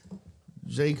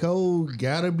 J. Cole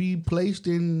gotta be placed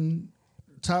in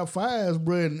top fives,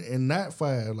 bro, and not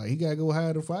five. Like he gotta go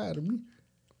higher than five to me.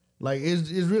 Like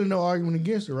it's really no argument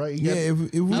against it, right?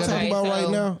 If we talking about right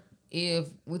now, if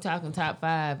we're talking top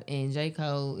five and J.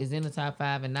 Cole is in the top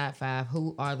five and not five,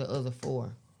 who are the other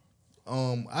four?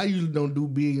 I usually don't do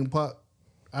Big and Pop,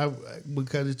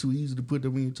 because it's too easy to put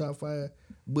them in your top five.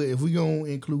 But if we gonna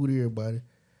include everybody,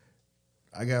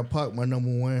 I got Pac my number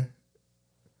one.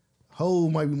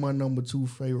 Hov might be my number two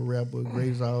favorite rapper,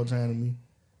 greatest of all time to me.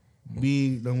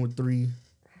 Big number three.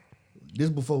 This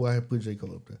before I had put J.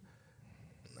 Cole up there.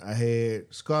 I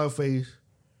had Scarface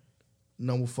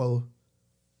number four,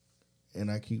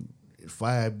 and I keep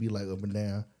five be like up and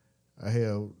down. I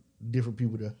have different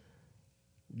people there,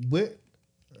 but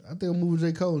I think I'm moving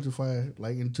J. Cole to five,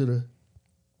 like into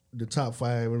the top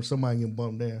five, or somebody get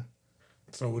bumped down.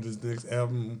 So with this next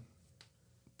album,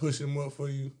 push him up for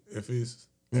you if it's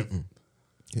if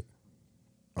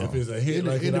it's a hit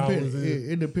like it always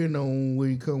is. It depends on where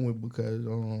you come with, because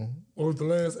what was the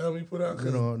last album you put out?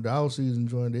 The out season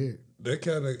joined it.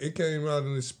 That it came out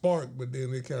in a spark, but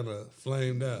then it kind of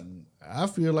flamed out. I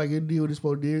feel like it did what it's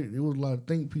supposed to do. There was a lot of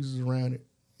think pieces around it,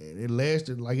 and it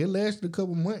lasted a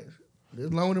couple months.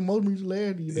 It's longer than most music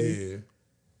last these days.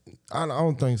 Yeah, I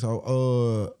don't think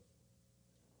so.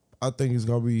 I think it's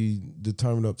gonna be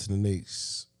determined up to the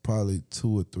next probably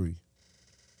 2 or 3.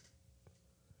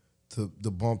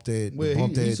 To bump that. Well,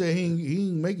 he said he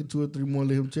ain't make it 2 or 3 more.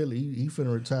 Let him tell it. He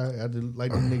finna retire after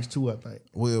like the next 2, I think.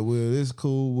 Well, it's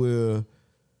cool. Well,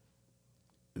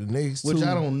 the next 2, which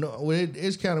I don't know. Well,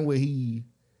 it's kind of what he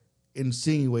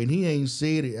insinuating. He ain't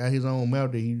said it out his own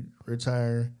mouth that he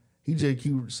retired. He just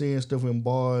keep saying stuff in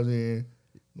bars, and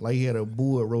like he had a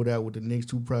board wrote out with the next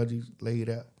 2 projects laid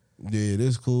out. Yeah,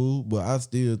 that's cool, but I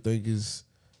still think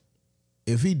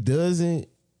if he doesn't,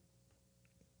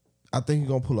 I think he's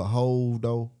gonna pull a Hov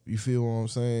though. You feel what I'm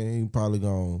saying? He probably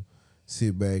gonna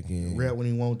sit back and rap when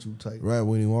he want to, type. Rap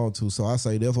when he want to. So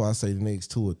that's why I say the next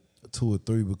 2 or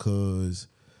 3, because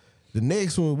the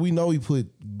next one we know he put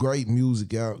great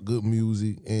music out, good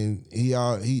music, and he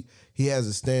has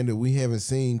a standard we haven't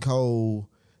seen Cole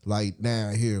like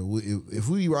down here. If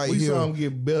we here, saw him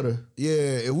get better. Yeah,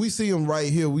 if we see him right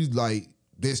here, we like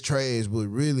this trash, but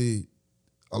really,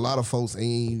 a lot of folks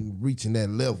ain't reaching that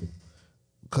level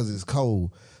because it's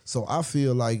cold. So I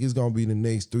feel like it's gonna be the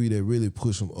next 3 that really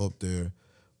push him up there.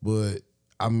 But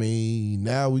I mean,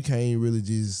 now we can't really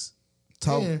just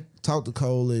talk to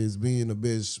Cole as being the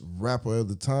best rapper of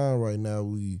the time right now.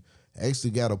 We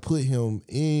actually got to put him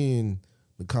in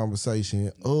the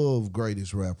conversation of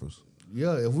greatest rappers.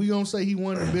 Yeah, if we gonna say he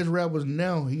one of the best rappers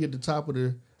now, he at the top of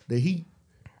the heat.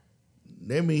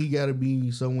 That means he got to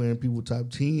be somewhere in people's top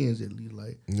 10s at least.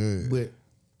 Like, yeah. But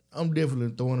I'm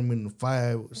definitely throwing him in the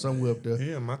 5 somewhere up there.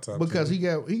 Yeah, my top. Because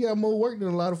 10. he got more work than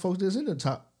a lot of folks that's in the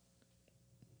top.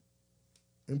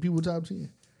 In people's top 10.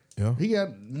 Yeah, he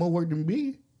got more work than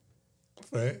Big.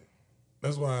 Fact.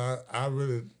 That's why I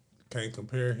really can't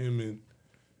compare him and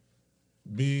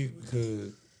Big,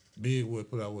 because Big would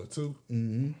put out 2.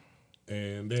 Mm-hmm.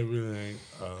 And that really ain't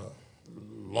a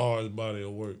large body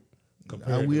of work.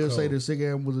 I will say the second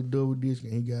album was a double disc,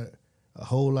 and he got a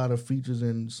whole lot of features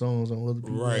and songs on other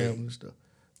people's albums and stuff.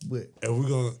 But if we're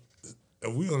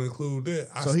gonna include that,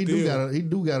 he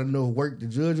do got enough work to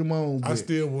judge him on. I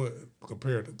still would,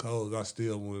 compared to Cole, I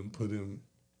still wouldn't put him.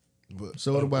 But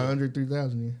so what about Andre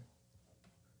 3000 then?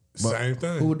 Same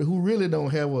thing. Who really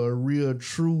don't have a real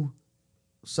true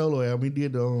solo album? He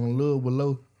did the Love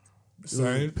Below.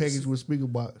 Same package with speaker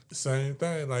box. Same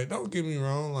thing. Like, don't get me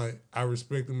wrong. Like, I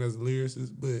respect him as a lyricist,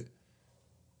 but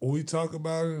when we talk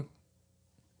about him,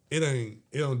 it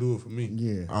don't do it for me.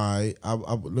 Yeah. All right.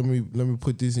 Let me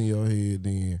put this in your head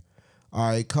then. All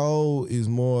right. Cole is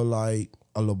more like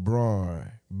a LeBron.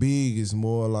 Big is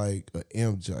more like a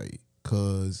MJ.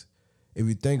 Cause if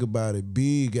you think about it,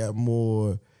 Big got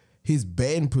more. His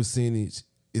batting percentage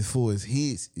as far as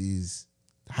hits is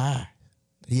high.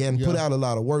 He hadn't put out a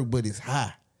lot of work, but it's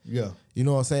high. Yeah. You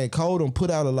know what I'm saying? Cole don't put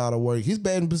out a lot of work. His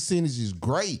batting percentage is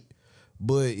great,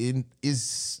 but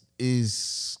it's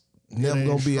never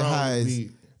going to be as high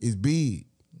as Big.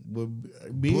 But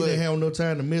Big didn't have no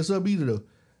time to mess up either, though.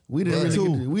 We didn't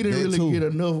really get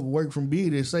enough work from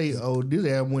Big to say, oh, this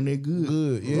album wasn't that good.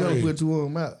 Good, yeah. We don't put 2 of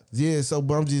them out. Yeah, so,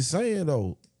 but I'm just saying,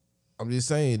 though.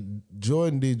 Did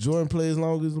Jordan play as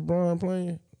long as LeBron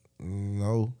playing?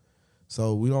 No.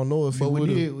 So we don't know if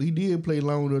he did play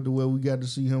long enough to where we got to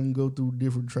see him go through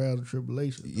different trials and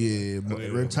tribulations. Yeah, but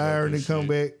retiring and come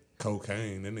back.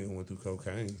 Cocaine. That nigga went through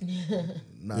cocaine.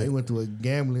 He went through a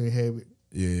gambling habit.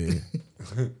 Yeah.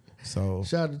 So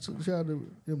shout out to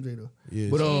MJ though. Yeah.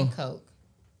 But coke.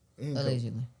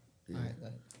 Allegedly. All right, go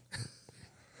ahead.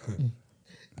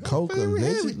 Coke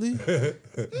allegedly. My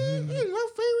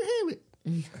favorite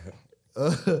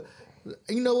habit.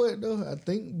 You know what though? I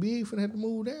think Big finna have to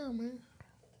move down, man.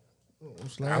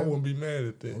 I wouldn't be mad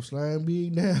at that. I'm sliding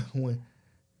Big down when.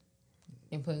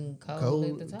 And putting Cole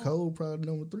at the top. Cole probably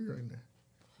number 3 right now.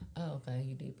 Oh, okay.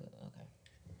 He did put okay.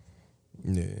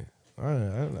 Yeah.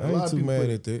 I ain't too mad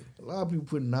at that. A lot of people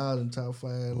put Nas in top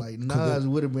 5. Like Nas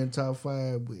would have been top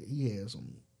 5, but he had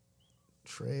some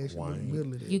trash in the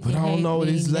middle of that. But I don't know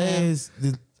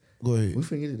go ahead. We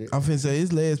finna get to that. I'm finna say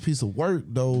his last piece of work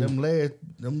though. Them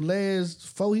last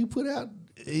 4 he put out,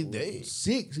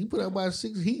 6. He put out about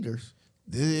 6 heaters.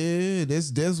 Yeah,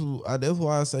 that's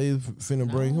why I say finna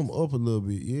bring him up a little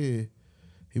bit. Yeah,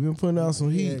 he been putting out some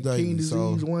heat. Like, King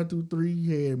Disease 1 through 3.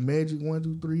 He had Magic 1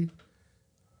 through 3.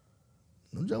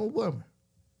 No John Butler.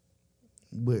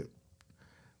 But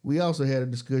we also had a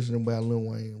discussion about Lil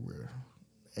Wayne, bro.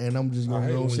 And I'm just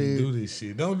gonna say, you do this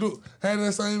shit. Don't have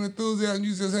that same enthusiasm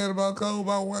you just had about Cole,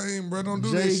 about Wayne, bro. Don't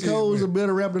do that shit. J. Cole's a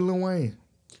better rapper than Lil Wayne.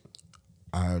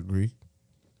 I agree.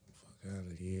 Fuck out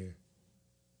of here.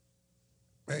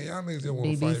 Man, y'all niggas just want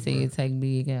to fight, BBC bro. take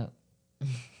Big out.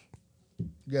 You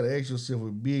gotta ask yourself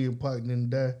if Big and Pac didn't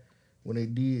die when they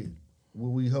did,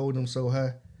 would we hold them so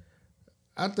high?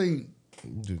 I think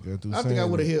I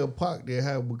would have held Pac that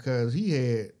high because he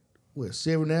had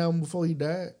 7 albums before he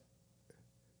died.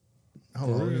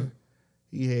 Hold on.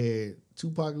 He had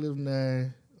Tupac Live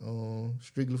 9,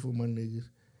 Strictly for My Niggas.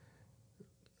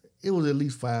 It was at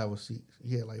least 5 or 6.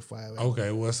 He had like 5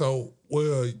 albums.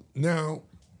 Okay, now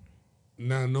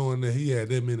knowing that he had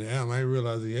that many albums, I didn't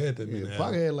realize he had that many albums.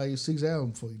 Pac had like 6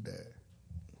 albums before he died.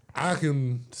 I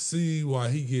can see why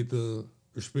he get the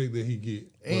respect that he get.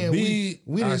 And we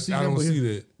didn't see I don't see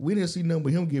that. We didn't see nothing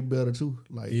but him get better too.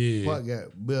 Like Pac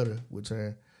got better with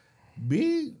time.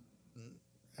 Big,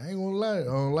 I ain't gonna lie,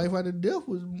 Life After Death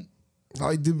was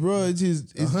like the bro. It's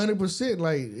 100%.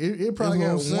 Like it probably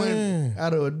got one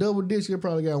out of a double disc. It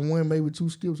probably got 1, maybe 2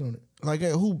 skips on it. Like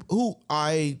who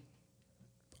I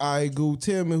go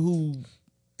tell me who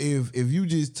if you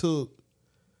just took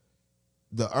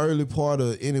the early part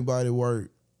of anybody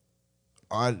work,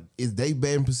 is they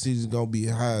batting precision gonna be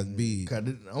high as Big?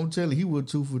 I'm telling you, he was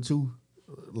 2 for 2.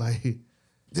 Like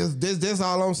that's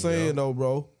all I'm saying though,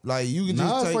 bro. Like you can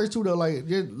just take first 2 though. Like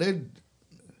I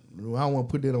don't want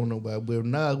to put that on nobody, but if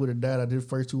Nas would have died out his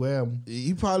first 2 albums,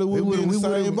 he probably would have been in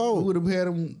the same boat. We would have had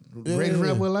him greatest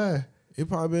rapper alive. It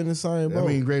probably been the same boat. I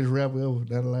mean, greatest rapper ever,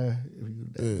 not alive.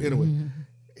 Anyway,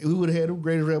 we would have had him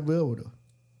greatest rapper ever though.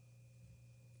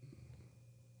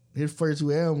 His first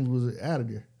 2 albums was out of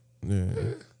there.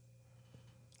 Yeah.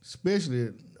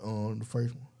 Especially on the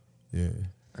first one. Yeah.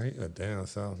 I ain't a down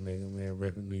south nigga, man,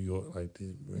 rapping New York like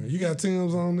this, bro. You got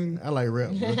Tim's on, nigga? I like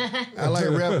rap, bro. I like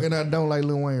rap, and I don't like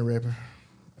Lil Wayne rapping.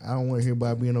 I don't want to hear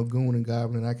about being no goon and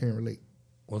goblin. I can't relate.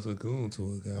 What's a goon to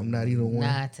a goblin? I'm not either one.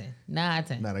 Nothing.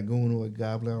 Not a goon or a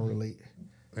goblin. I don't relate.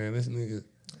 Man, this nigga.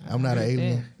 I'm not an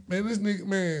alien. Man, this nigga,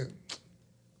 man,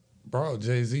 brought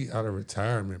Jay-Z out of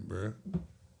retirement, bro.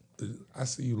 I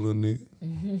see you, little nigga.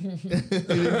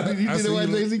 You know why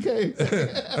Jay-Z came?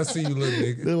 I see you, little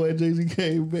nigga. That's why Jay-Z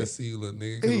came back. I see you, little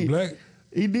nigga.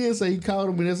 He did say he called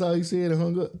him, and that's all he said and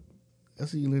hung up. I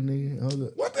see you, little nigga, and hung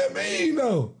up. What that mean,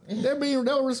 though? That mean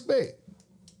no respect.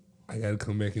 I gotta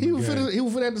come back in He the was game.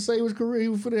 finna have to save his career. He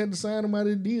was finna have to sign him out of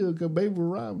the deal because Baby was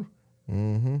robbing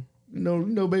him. You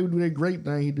know, Baby do that great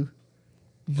thing he do.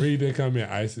 Read that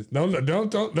comment, Isis.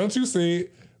 Don't you say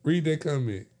it. Read that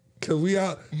comment. Cause we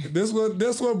out. That's what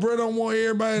bro don't want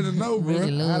everybody to know, bro.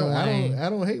 I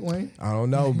don't hate Wayne. I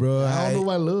don't know, bro. I don't know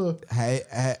why love.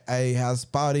 Hey, how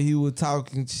spotty he was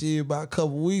talking shit about a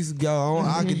couple weeks ago.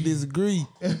 I can disagree.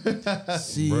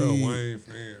 Shit. Bro, Wayne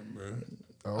fan, bro.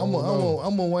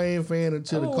 I'm a Wayne fan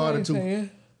until the Carter 2.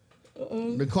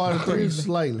 The Carter 3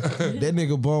 slightly. That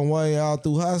nigga born Wayne all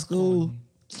through high school.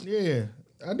 Yeah,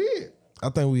 I did. I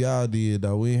think we all did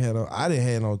though. I didn't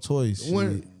have no choice.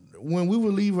 When we were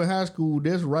leaving high school,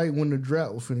 that's right when the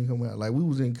drought was finna come out. Like we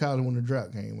was in college when the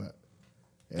drought came out.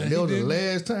 And that was the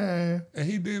last time. And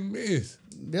he didn't miss.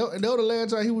 That was the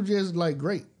last time he was just like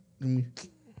great to me.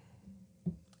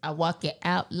 I walk it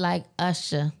out like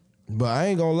Usher. But I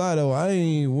ain't gonna lie though,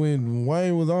 when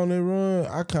Wayne was on that run,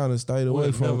 I kind of stayed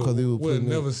away from him because he was We'll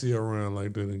never see a run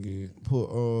like that again.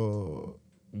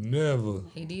 Never.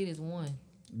 He did his one.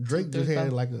 Drake just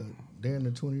had like a damn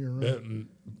near 20-year run.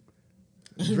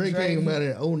 Drake came out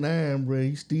in 2009, bro.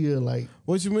 He still like.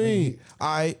 What you mean?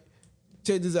 All right,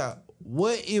 check this out.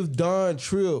 What if Don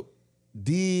Tripp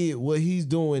did what he's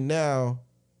doing now,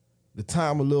 the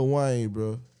time of Lil Wayne,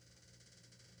 bro?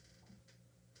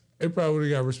 they probably would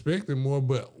have got respected more.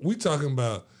 But we talking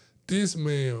about this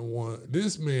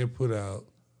man put out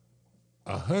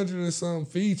 100 and some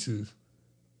features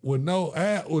with no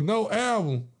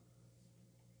album.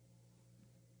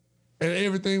 And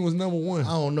everything was number one. I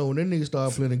don't know. When that nigga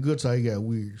started playing the guitar, he got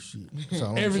weird shit.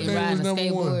 So Everything was number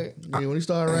one. Yeah, when he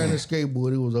started riding the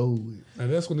skateboard, it was over with.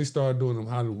 And that's when he started doing them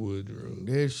Hollywood drugs.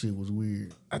 That shit was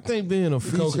weird. I think being a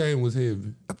feature, cocaine was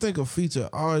heavy. I think a feature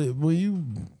artist, when you,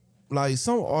 like,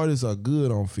 some artists are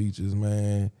good on features,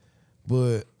 man.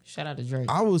 But shout out to Drake.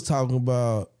 I was talking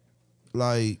about,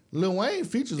 like, Lil Wayne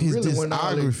features his really went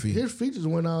all that. discography. His features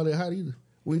went all that hot either.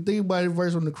 When you think about his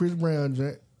verse on the Chris Brown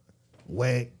joint,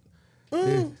 whack.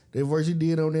 That verse he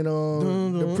did on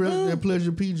that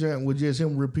Pleasure P joint was just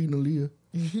him repeating Aaliyah.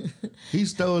 He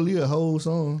stole Aaliyah whole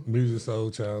song. Music Soul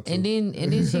Child too. And then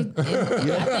she.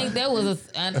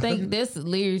 I think that's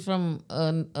lyrics from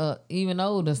an even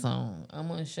older song.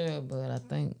 I'm unsure, but I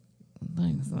think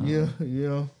so. Yeah.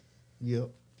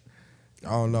 I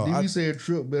don't know. DB said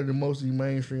Trip better than most of the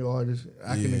mainstream artists.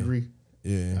 I can agree.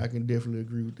 Yeah. I can definitely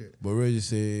agree with that. But Reggie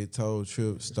said, told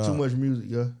Trip, stop. Too much music,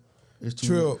 yeah. It's too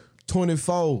Trip, much.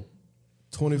 24.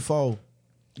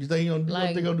 You think he gonna do?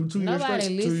 Like, they gonna do 2 years straight? nobody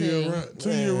listening.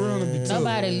 2 year run to be tough.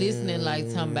 Nobody listening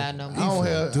like talking about no music.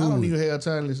 I don't even have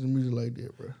time to listen to music like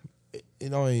that, bro. It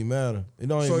don't even matter. It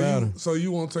don't even matter. So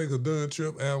you won't take a Dun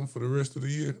Trip album for the rest of the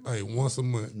year? Like once a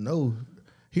month? No.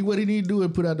 What he need to do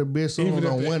is put out the best songs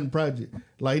on one project.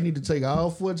 Like he need to take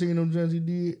all 14 of them joints he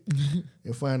did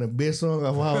and find the best song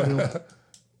of all of them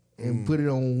and put it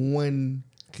on one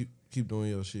Keep doing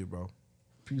your shit, bro.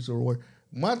 piece of work.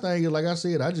 My thing is, like I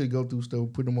said, I just go through stuff,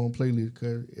 put them on playlist.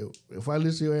 Cause if I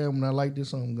listen to your album and I like this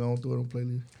song, I'm going to throw it on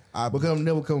playlist. Because I'm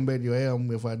never coming back to your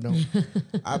album if I don't.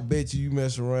 I bet you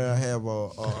mess around have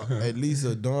at least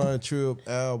a Don Trip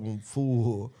album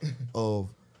full of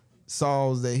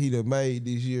songs that he done made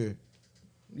this year.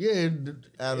 Yeah,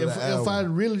 if I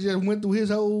really just went through his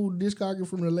whole discography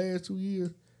from the last 2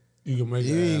 years, you can make.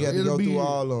 You ain't got to go through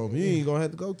all of them. You ain't gonna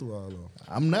have to go through all of them.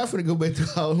 I'm not finna go back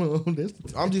through all of them.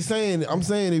 I'm just saying. I'm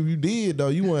saying if you did though,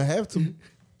 you wouldn't have to.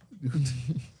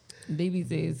 DB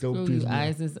says, "Screw you,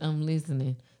 ISIS. I'm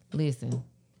listening. Listen,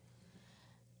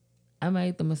 I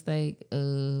made the mistake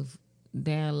of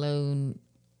downloading,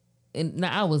 and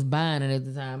now I was buying it at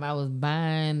the time. I was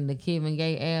buying the Kevin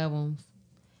Gates albums,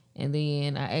 and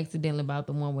then I accidentally bought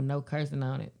the one with no cursing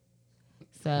on it.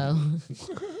 So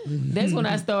that's when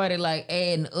I started like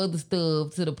adding other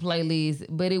stuff to the playlist.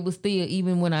 But it was still,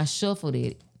 even when I shuffled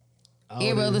it,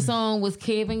 every other song was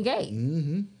Kevin Gates.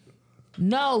 Mm-hmm.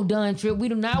 No, Dun Trip, we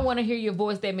do not want to hear your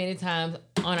voice that many times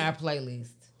on our playlist.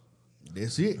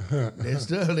 That's it.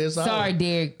 That's all. Sorry,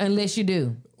 Derek, unless you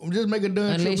do. Just make a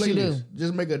Dun Trip playlist. You do.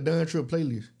 Just make a Dun Trip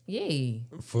playlist. Yeah.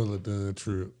 Full of Dun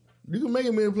Trip. You can make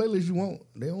them any playlist you want.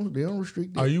 They don't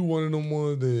restrict it. Are you one of them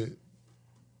ones that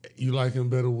you like him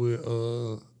better with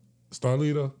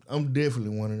Starlito? I'm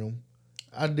definitely one of them.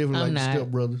 I definitely like the Step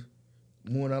Brothers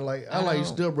more than I like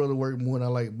Step Brother work more than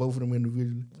I like both of them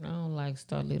individually. I don't like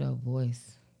Starlito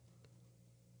voice.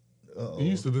 You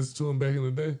used to listen to him back in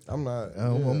the day. I'm not.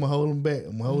 I'm gonna hold him back.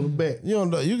 You don't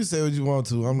know. You can say what you want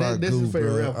to. I'm not good,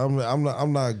 bro. Rapper.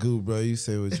 I'm not good, bro. You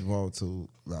say what you want to.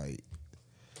 Like,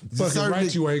 fucking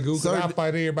right, you ain't good. Cause I fight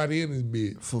everybody in this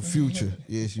bitch for Future.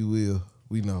 Yes, you will.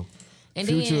 We know. And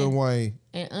Future then, and Wayne.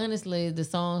 And honestly, the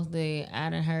songs that I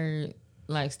done heard,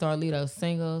 like Starlito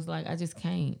singles, like I just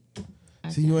can't.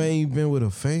 See, you ain't been with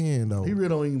a fan though. He really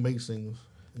don't even make singles.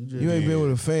 You ain't been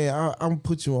with a fan. I'm gonna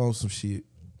put you on some shit.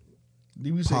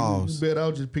 DB say you better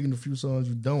out just picking a few songs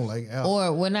you don't like out.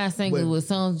 Or we're not singles with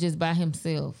songs just by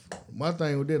himself. My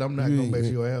thing with that, I'm not going back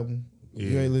to your album.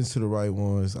 You ain't listen to the right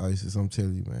ones, ISIS. I'm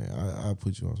telling you, man. I'll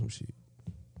put you on some shit.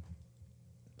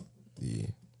 Yeah.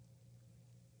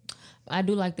 I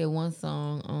do like that one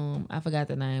song. I forgot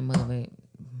the name of it.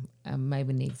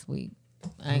 Maybe next week.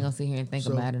 I ain't gonna sit here and think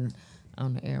about it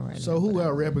on the air right now. So who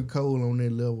out rapping Cole on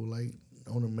that level, like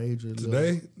on a major level?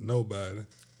 Today? Nobody.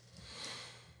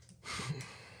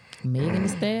 Megan Thee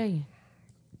Stallion.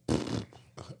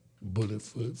 Bullet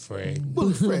fragment.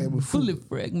 Bullet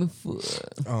fragment foot.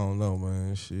 I don't know,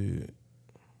 man. Shit.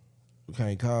 We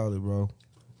can't call it, bro.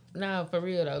 Nah, for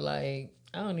real though, like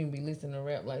I don't even be listening to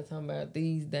rap like talking about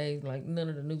these days, like none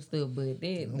of the new stuff. But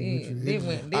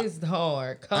this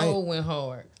hard. Cole went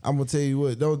hard. I'm gonna tell you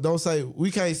what. Don't say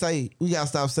we can't say we gotta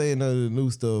stop saying none of the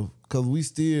new stuff because we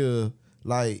still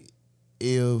like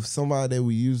if somebody that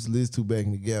we used to listen to back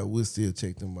in the gap, we'll still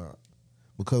check them out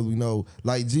because we know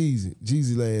like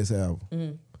Jeezy last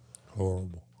album,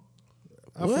 horrible.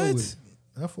 What?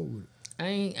 I fuck with it. I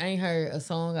ain't heard a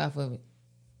song off of it.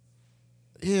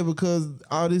 Yeah, because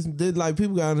all this, like,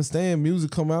 people gotta understand music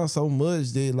come out so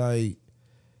much that, like,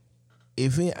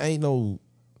 if it ain't no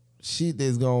shit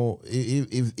that's gonna,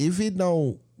 if it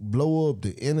don't blow up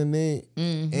the internet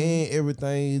and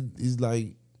everything, is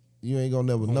like, you ain't gonna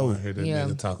never know. I hear that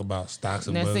nigga talk about stocks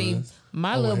and Now, bonds. see,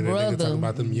 my little brother talk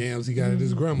about them yams he got at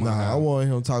his grandma's Nah, house. I want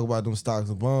him to talk about them stocks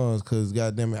and bonds, because,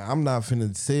 goddamn it, I'm not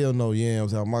finna sell no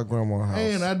yams out my grandma's house.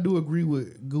 And I do agree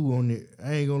with Goo on it.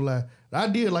 I ain't gonna lie. I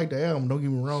did like the album, don't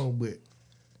get me wrong, but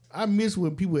I miss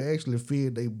when people actually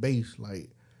fed their bass. Like,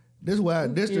 that's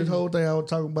the whole thing I was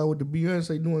talking about with the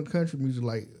Beyonce doing country music.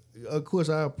 Like, of course,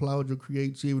 I applaud your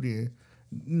creativity and,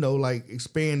 you know, like,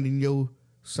 expanding your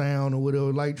sound or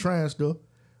whatever, like, trying stuff.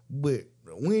 But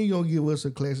when you gonna give us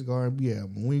a classic R&B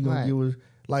album? When you gonna give us,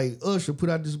 like, Usher put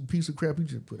out this piece of crap he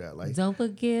just put out? Like, don't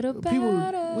forget about people,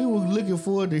 us. we were looking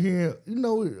forward to hearing, you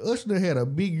know, Usher had a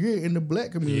big year in the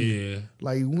black community. Yeah.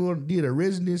 Like, we did a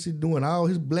residency doing all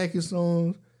his blackest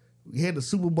songs. We had the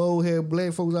Super Bowl, had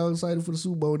black folks all excited for the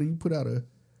Super Bowl, then you put out a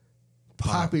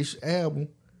popish album.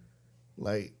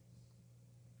 Like,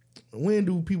 when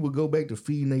do people go back to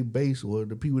feeding their bass, or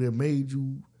the people that made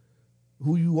you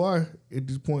who you are at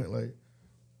this point? Like,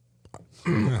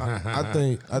 I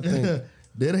think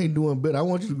that ain't doing better. I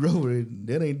want you to grow with it.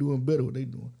 That ain't doing better what they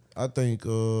doing. I think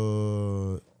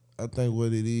what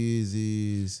it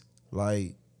is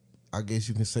like, I guess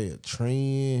you can say a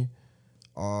trend,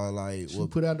 or like She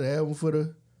what put out the album for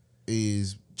the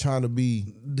is trying to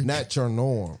be not your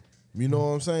norm. You know what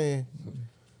I'm saying?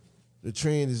 The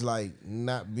trend is like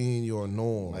not being your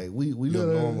norm, like we your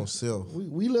let her, normal self.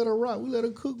 We let her rock. We let her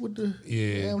cook with the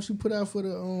album she put out for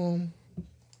the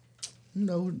you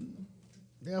know,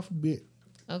 the alphabet.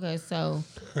 Okay, so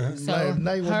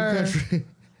now you want the country.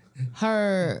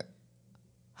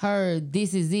 her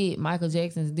This Is It, Michael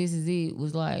Jackson's This Is It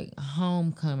was like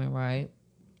homecoming, right?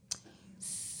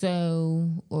 So,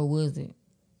 or was it?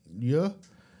 Yeah.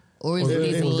 Or is it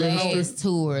this last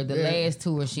tour? The last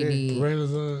tour she did.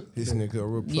 Renaissance. This nigga a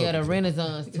Republican. Yeah, the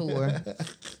Renaissance tour.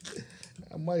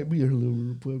 I might be a little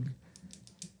Republican.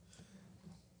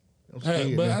 I'm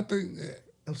scared. But now. I think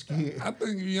I'm scared. I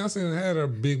think Beyonce had her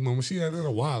big moment. She had that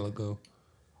a while ago.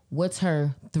 What's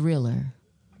her Thriller?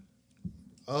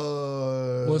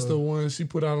 What's the one she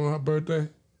put out on her birthday?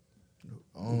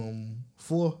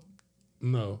 4.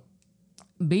 No.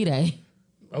 B-Day.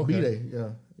 Okay. B-Day, yeah.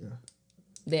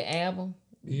 The album?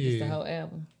 Yeah. Just the whole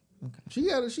album? She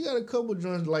had a couple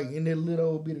joints like in that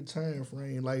little bit of time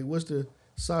frame. Like, what's the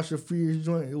Sasha Fierce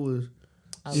joint? It was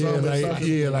like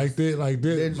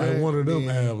that one of them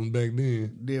albums back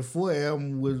then. Their 4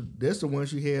 album that's the one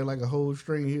she had like a whole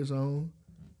string hits on.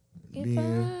 If I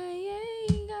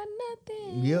ain't got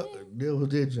nothing. Yep, that was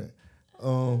that joint.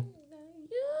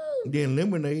 Then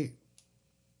Lemonade,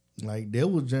 like that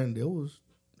was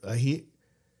a hit.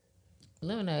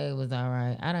 Lemonade was all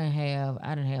right. I didn't have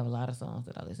a lot of songs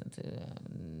that I listened to.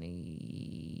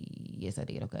 Yes, I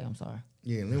did. Okay, I'm sorry.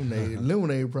 Yeah,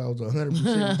 Lemonade probably was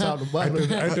 100% top to bottom. Ain't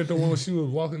that the one she was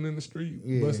walking in the street,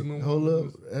 busting them? Hold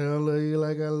up, and I love you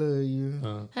like I love you.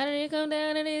 How did it come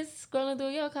down to this? Scrolling through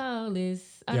your call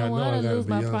list. I Yeah, don't I know I want to got a lose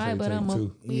my Beyonce pride, but tape I'm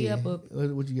too. be up.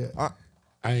 What you got?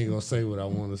 I ain't gonna say what I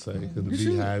want to say because the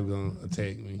Beehive gonna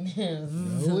attack me.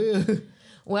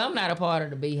 Well, I'm not a part of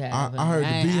the Beehive. I heard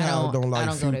the Beehive don't like I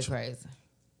don't go that Future. crazy.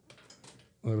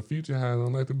 Well, the Future Hive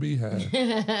don't like the Beehive.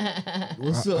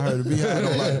 What's up? I heard the Beehive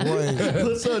don't like Wayne.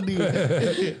 What's up, dude?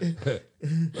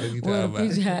 Like you Well, talking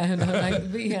the Future Hive don't like the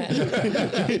Beehive.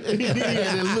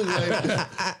 Look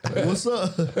like, what's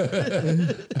up?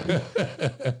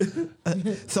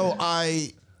 So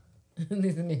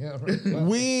Listen here.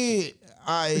 when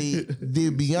I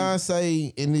did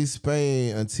Beyonce in this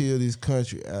span until this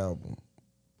country album,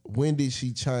 when did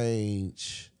she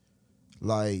change?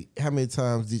 Like, how many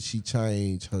times did she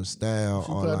change her style?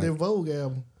 She put out that Vogue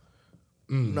album.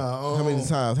 Nah, how many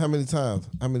times? How many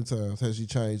times has she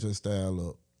changed her style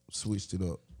up, switched it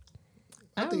up?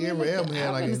 I think every album had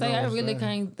like its I own really style.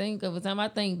 can't think of a time. I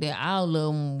think that all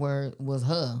of them was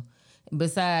her.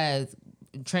 Besides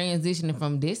transitioning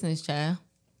from Destiny's Child.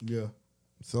 Yeah.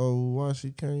 So why she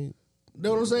can't?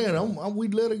 Know what I'm saying? We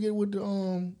let her get with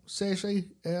the Sachet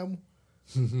album.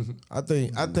 I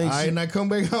think I ain't not come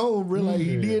back home, bro. Like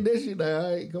he did that shit. Like,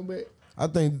 I ain't come back. I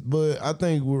think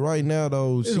right now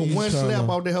though, It's she's one tryna- slap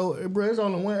out the whole, bro. It's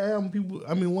only one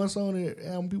one song that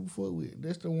album people fuck with.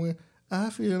 That's the one. I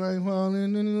feel like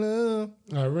falling in love.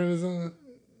 Renaissance.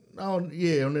 Oh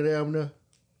yeah, on that album there.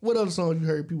 What other songs you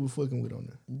heard people fucking with on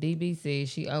there? DB said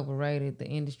she overrated. The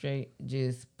industry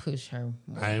just pushed her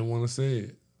more. I ain't want to say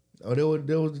it. Oh, that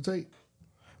was the tape.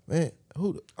 Man,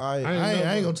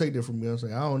 I ain't gonna take that from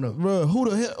Beyonce. I don't know, bro. Who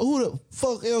the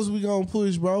fuck else we gonna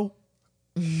push, bro?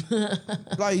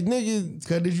 Like nigga,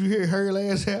 cause did you hear her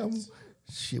last album?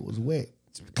 Shit was whack.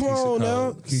 Come on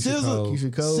now,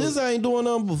 Keisha Cole. SZA ain't doing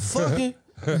nothing but fucking.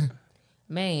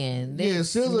 Man,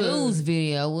 this news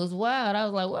video was wild. I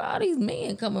was like, where are all these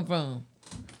men coming from?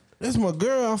 That's my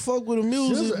girl. I fuck with the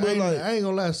music, but like, I ain't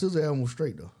gonna lie, SZA album was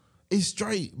straight though. It's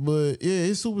straight, but yeah,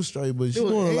 it's super straight. But she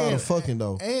doing a lot of fucking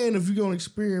though. And if you're gonna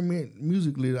experiment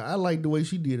musically, I like the way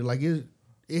she did it. Like it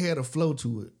had a flow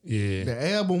to it. Yeah,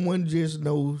 the album wasn't just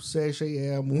no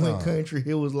sachet album, went country.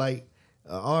 It was like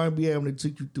an R&B album that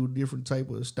took you through different type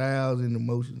of styles and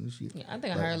emotions and shit. Yeah, I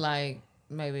think I heard like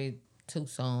maybe 2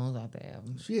 songs off the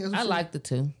album. I like liked the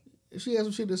 2. She had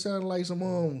some shit that sounded like some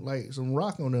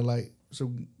rock on there, like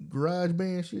some garage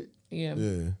band shit. Yeah.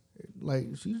 Like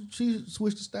she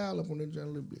switched the style up on that joint a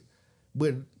little bit.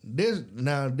 But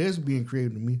that's being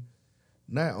creative to me.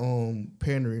 Not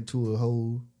pandering to a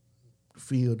whole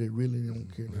field that really don't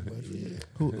care about you.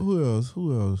 Who else?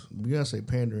 Beyonce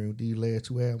pandering with these last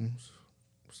 2 albums.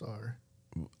 Sorry.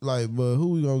 Like, but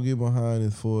who we gonna get behind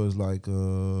as far as like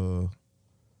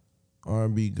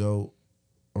R&B GOAT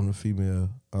on the female?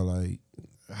 I like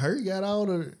her got all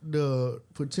the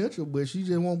potential, but she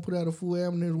just won't put out a full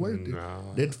album that's worth it.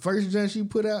 That first jump she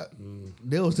put out,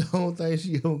 that was the only thing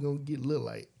she gonna get look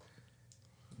like.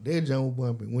 That jump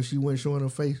was bumping when she wasn't showing her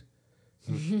face.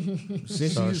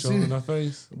 Since she showing her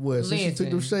face? Well, since she took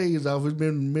them shades off, it's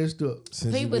been messed up.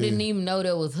 People didn't even know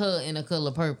that was her in the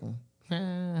color purple.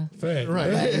 Fact.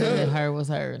 Right. Her was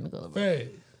her in the color purple. Fact.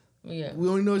 Yeah. We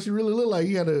only know what she really looked like.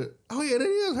 You had to, oh yeah, that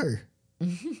is her.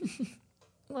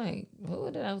 Like,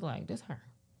 who did I was like, that's her.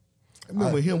 I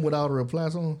remember him with all the reply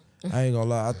songs. I ain't gonna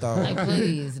lie, I thought like,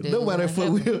 please, dude. Nobody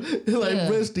fuck with him. Like,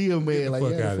 Brett still, man. Like,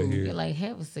 fuck out of here. Like,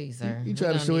 have a seat, sir. He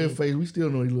tried to show his face. We still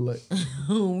know what he look like.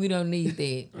 We don't need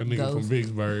that. A nigga from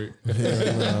Vicksburg.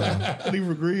 I need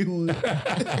for Greenwood.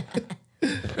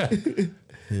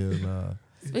 Hell nah.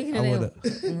 Speaking of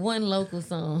that, one local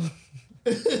song.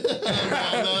 No.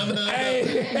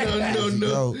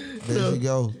 There you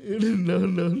go.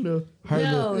 No.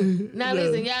 Now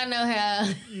listen, y'all know how.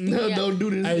 Don't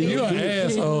do this. Hey, you an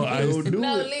asshole.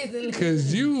 Listen.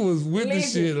 Because you was with the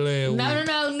shit last week.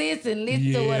 No. Listen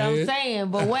to what I'm saying.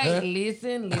 But wait,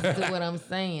 listen to what I'm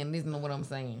saying. Listen to what I'm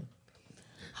saying.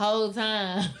 Whole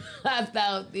time, I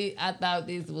thought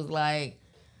this was like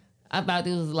a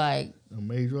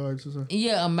major artist or something?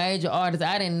 Yeah, a major artist.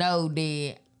 I didn't know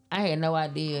that. I had no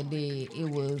idea that it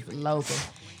was local.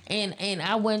 And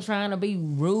I wasn't trying to be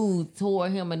rude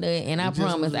toward him and that. And I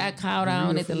promise, I caught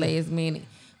on at the last minute.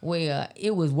 Well,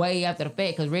 it was way after the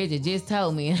fact because Reggie just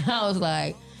told me. And I was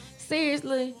like,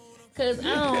 seriously? Cause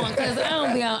I don't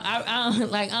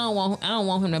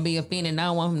want him to be offended. I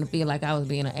don't want him to feel like I was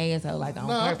being an asshole, like on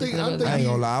purpose. I ain't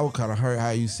gonna lie, I was kind of hurt how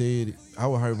you said it. I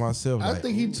would hurt myself. I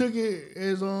think he took it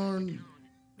as on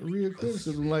real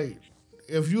criticism. Like,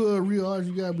 if you're a real artist,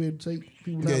 you gotta be able to take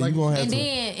people not like. You gonna have to.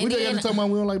 We just got to talk about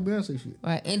we don't like Beyonce shit.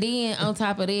 Right, and then on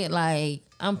top of that, like,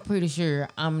 I'm pretty sure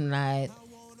I'm the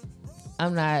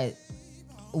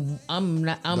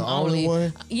only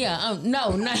one. Yeah,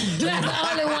 not the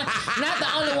only one. Not the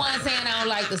only one saying I don't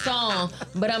like the song,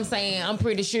 but I'm saying I'm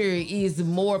pretty sure it's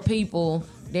more people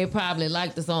that probably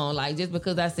like the song. Like, just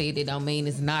because I said it don't mean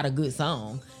it's not a good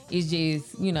song. It's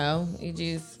just, it's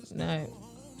just not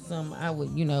something I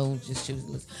would, just choose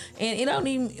to listen. And it don't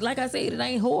even, like I said, it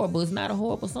ain't horrible. It's not a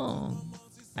horrible song.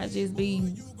 I just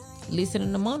be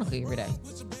listening to Monica every day.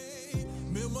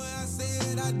 Remember I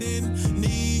said I didn't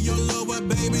need your love, but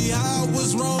baby, I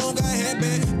was wrong. I had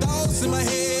bad thoughts in my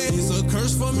head. It's a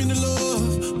curse for me to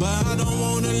love, but I don't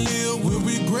want to live with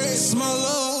regrets, my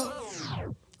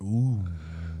love. Ooh.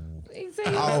 It's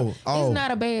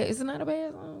not a bad song. It's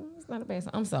not a bad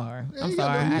song. I'm sorry. You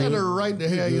got the right to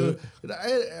have your.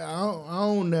 I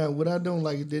own that. What I don't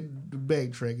like is the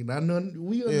backtracking. I know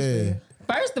we understand. Yeah.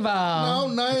 First of all,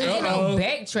 no, ain't no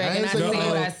backtracking. I said what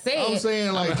I said. I'm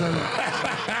saying like,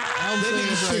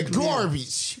 shit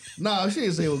garbage. No, she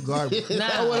didn't say it was garbage.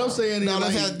 What I'm saying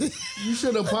is, you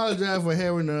should apologize for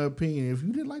having an opinion. If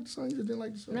you didn't like the song, you just didn't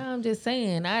like the song. No, I'm just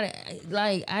saying. I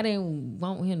didn't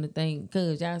want him to think,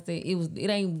 because y'all said it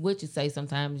ain't what you say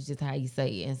sometimes, it's just how you say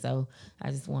it. And so I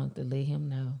just wanted to let him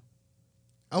know.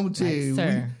 I'm gonna tell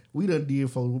you, we done did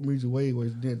folks music way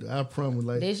worse than that. I promise.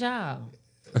 Like, this y'all.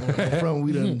 From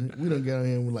we done got on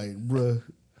him like, bruh,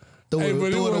 throw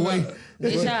it away.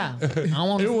 This y'all.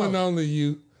 It wasn't only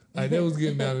you. Like, that was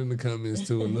getting out in the comments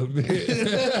too a little bit.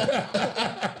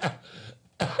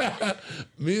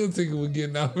 Meal ticket was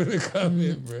getting out in the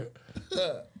comments, bro.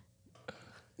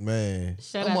 Man.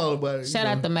 I'm all about it. Shout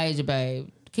out to Major Babe.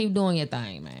 Keep doing your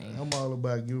thing, man. I'm all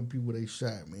about giving people they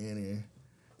shot, man, and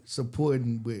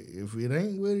supporting. But if it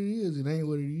ain't what it is, it ain't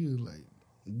what it is. Like,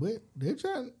 but they're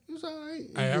trying. It's all right.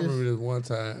 I remember this one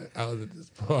time I was at this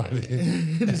party.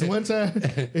 This one time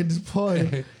at this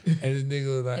party, and this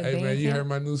nigga was like, "Hey man, you heard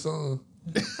my new song?"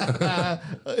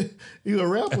 You a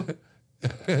rapper?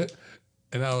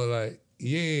 And I was like,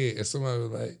 "Yeah." And somebody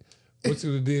was like, "What you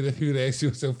would have did if you would asked you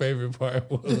what your favorite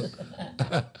part was?"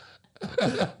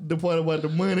 The part about the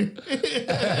money.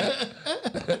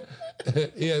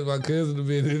 He asked my cousin to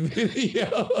be in the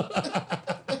video.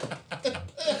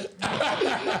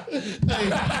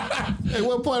 Hey,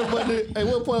 what part about the? Hey,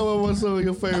 what part about some of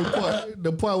your favorite part?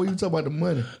 The part where you talk about the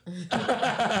money.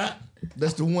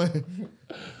 That's the one.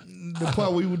 The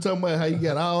part where you were talking about how you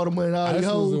got all the money, all the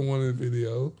hoes. was in one of the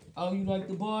videos. Oh, you like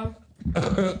the bar?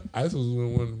 Ice was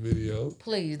in one of the videos.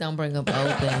 Please don't bring up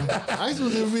old things. Ice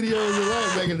was in videos a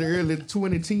lot back in the early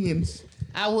 2010s.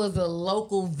 I was a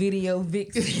local video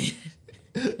vixen.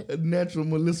 A natural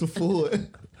Melissa Ford.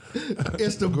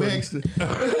 Esther Baxter.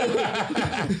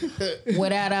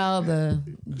 Without all the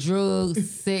drugs,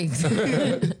 sex.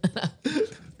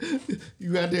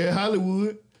 You out there in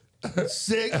Hollywood.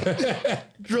 Sex,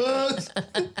 drugs.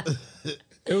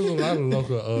 It was a lot of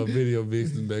local video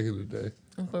vixens back in the day.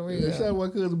 For real. Shout out to my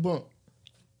cousin Bump.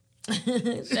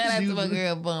 Shout out to my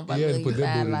girl Bump. I had to believe put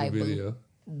that dude in the like video.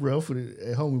 Bro, I'm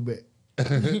finna hold me back.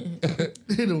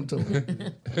 They don't talk.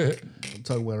 I'm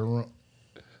talking about a rump.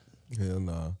 Hell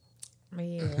nah. But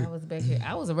yeah, I was back here.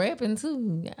 I was rapping too.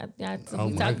 We talked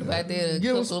God. about that a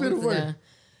Give couple him of weeks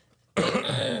spit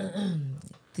ago.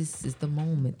 This is the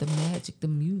moment, the magic, the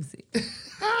music.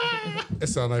 That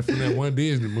sounds like from that one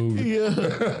Disney movie. Yeah,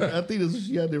 I think that's what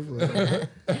she got there for.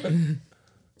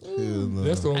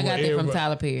 That's the one I got that from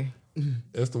Tyler Perry.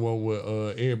 That's the one where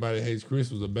Everybody Hates Chris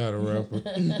was a battle rapper.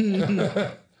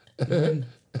 That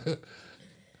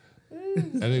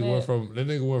nigga went from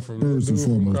dude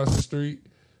from across the street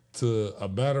to a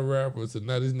battle rapper to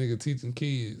now this nigga teaching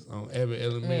kids on Abbott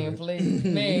Elementary. Man, please.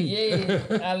 Man,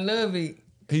 yeah. I love it.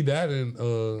 He died in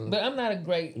But I'm not a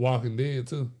great Walking Dead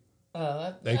too.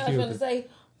 I They was killed gonna him. say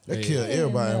They killed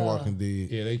everybody in Walking Dead.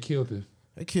 Yeah, they killed him.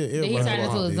 They killed did everybody. he turn in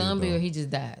into a Walking Dead, zombie though. or he just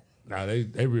died? Nah,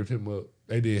 they ripped him up.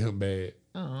 They did him bad.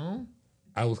 Oh.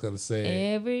 I was gonna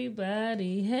say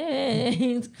Everybody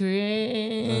hates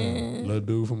Chris. little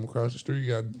dude from across the street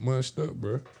got munched up,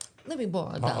 bro. Let me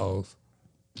borrow that. Pause.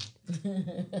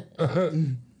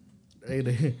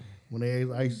 Hey, when they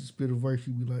ask Ice to spit a verse,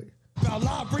 you be like,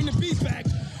 Allah, bring the beat back.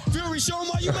 Fury, show him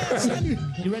why you mad,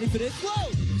 son. You ready for this?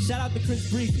 Whoa! Shout out to Chris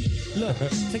Breezy. Look,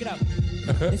 check it out.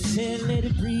 It said, let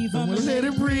it breathe. I'm gonna let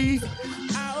it breathe.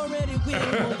 I already win,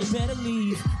 boy, you better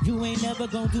leave. You ain't never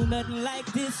gonna do nothing like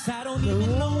this. I don't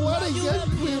even know why you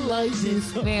love me like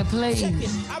this. Man, please. Check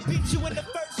it. I beat you in the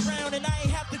first round, and I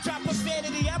ain't have to drop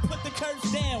profanity. I put the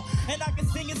curse down, and I can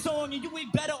sing a song, and you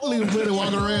ain't better off. Leave better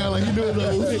walking around like you doing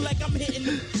those. Like I'm hitting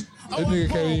them. That nigga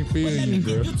can't even feel you,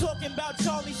 bro. You talking about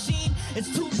Charlie Sheen? It's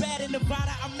too bad in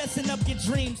Nevada. I'm messing up your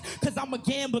dreams. Cause I'm a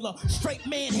gambler. Straight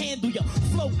man handle ya.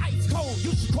 Flow ice cold.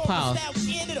 You should call Pause. me style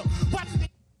Canada. Watch me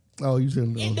Oh, you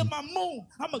said end of my moon.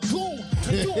 I'm a goon.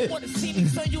 And you don't wanna see me,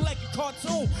 son. You like a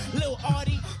cartoon. Lil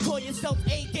Artie, call yourself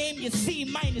A game. You're C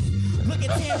minus. Look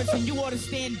at Terrence and you ought to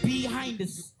stand behind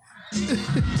us.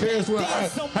 Terrence,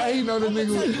 how he know that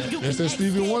nigga? That's that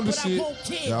Stevie Wonder shit.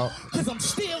 Cause I'm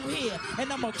still here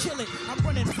and I'm gonna kill it. I'm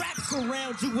running racks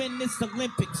around you in this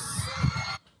Olympics.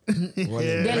 The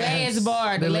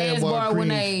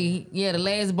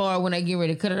last bar when they get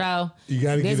ready to cut it off. You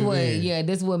gotta get it in. Yeah,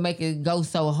 this what make it go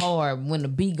so hard when the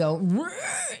beat go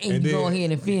and you go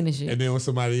ahead and finish it. And then when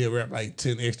somebody rap like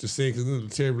 10 extra seconds, then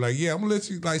the Terry be like, yeah, I'm gonna let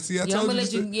you like see I Yeah, I'm told gonna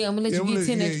you. let you get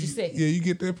 10 extra seconds. Yeah, you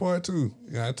get that part too.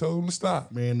 Yeah, I told him to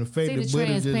stop. Man, the fact See that the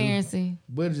transparency.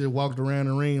 Buddy just walked around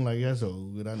the ring like that's so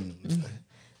good. I knew.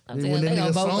 I'm Then telling when you, they that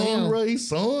gonna nigga vote for song, him. bro, he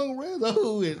song,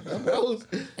 bro.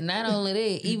 And not only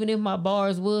that, even if my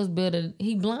bars was better,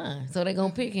 he blind, so they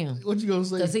gonna pick him. What you gonna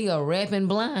say? Cause he a rapping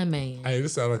blind man. Hey,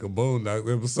 this sound like a Boondock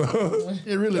episode.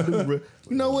 It really do, bro.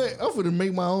 You know what? I'm finna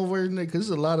make my own version of it because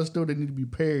there's a lot of stuff that need to be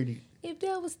parodied. If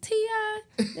that was T.I.,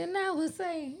 then I would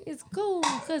say it's cool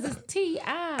because it's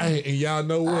T.I. Hey, and y'all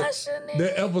know what? Usher, nigga.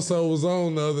 That episode was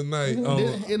on the other night.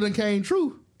 It done came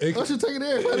true. Usher taking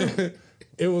everybody.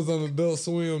 It was on Adult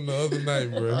Swim the other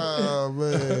night, bro. Oh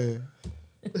man.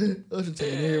 Usher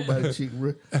taking everybody cheek,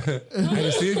 bro. I can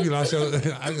see if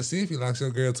you lost your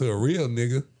girl to a real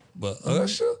nigga, but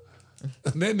Usher,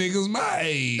 that nigga's my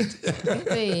age. He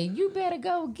said, you better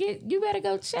go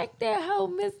check that hoe,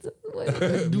 Mr.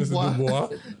 Mr. Dubois.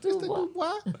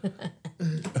 Dubois.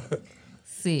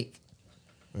 sick.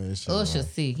 Man, Usher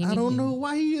sick. I don't know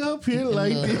why he up here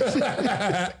like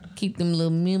this. Keep them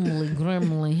little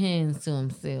gremlin hands to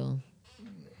himself.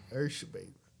 Usher,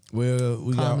 baby. Well,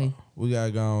 we Call got me.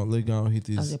 let's go and hit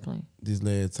I'm just playing. this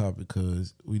last topic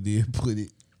because we did put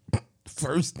it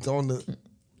first on the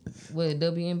What,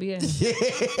 WNBA?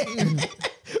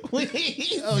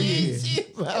 Oh yeah,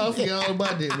 I forgot all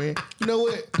about that, man. You know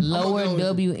what? Lower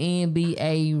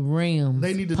WNBA rims.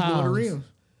 They need to lower the rims.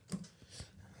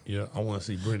 Yeah, I want to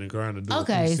see Brendan Grinder do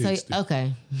Okay, a so 360.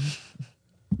 okay.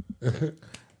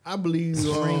 I believe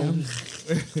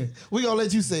we gonna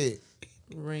let you say it.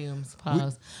 Rims,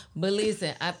 pause. But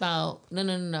listen, I thought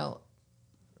no.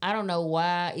 I don't know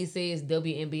why it says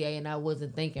WNBA and I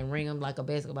wasn't thinking rim like a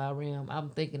basketball rim. I'm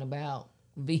thinking about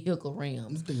vehicle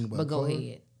rims. But go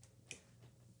ahead.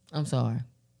 I'm sorry.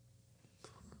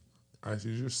 I see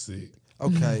you're sick.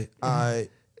 Okay, all right.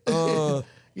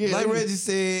 Yeah, like Reggie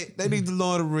said, they need to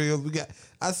lower the rims.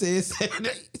 I said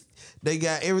they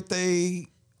got everything.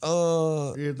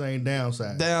 Everything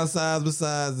downside. Downside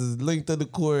besides the length of the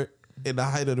court and the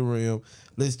height of the rim.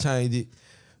 Let's change it.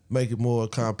 Make it more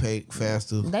compact,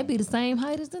 faster. They be the same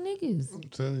height as the niggas. I'm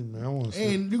telling you, man. I want to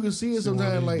see. And you can see it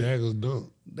sometimes like daggers dunk.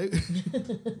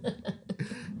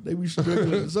 They be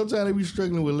struggling. Sometimes they be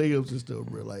struggling with layups and stuff,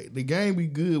 bro. Like the game be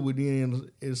good, but then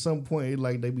at some point it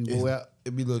like they be wore out.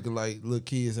 It be looking like little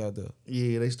kids out there.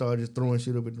 Yeah, they start just throwing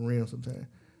shit up at the rim sometimes.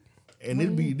 And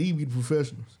these be the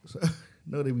professionals. So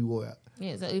no, they be wore out.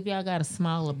 Yeah, so if y'all got a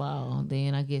smaller ball,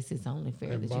 then I guess it's only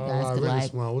fair that you Ball guys could already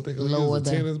like small. What they gonna lower use,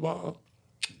 a the tennis ball?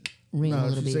 rim a Nah,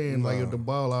 little she's bit. saying like if the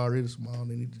ball already small,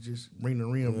 they need to just bring the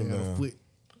rim down a foot.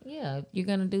 Yeah, if you're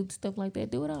gonna do stuff like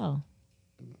that, do it all.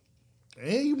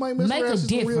 And you might mess Make around a and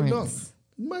see some real difference. dunks.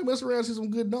 You might mess around and see some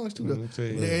good dunks too. Though. Let me tell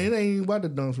you. And it ain't even about the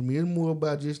dunks for me. It's more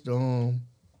about just the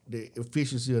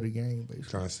efficiency of the game, basically.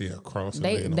 Trying to see a cross.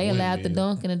 They allowed the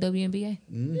dunk in the WNBA.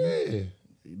 Yeah.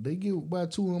 They give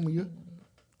about 2 of them a year.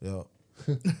 Yeah.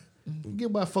 Get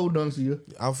about 4 dunks a year.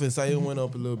 I was finna say it went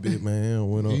up a little bit, man. It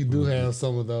went up. You do have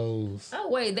some of those. Oh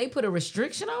wait, they put a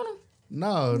restriction on them?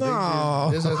 No.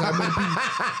 That's how many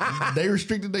people. They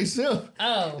restricted themselves.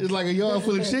 Oh. It's like a yard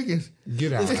full of chickens.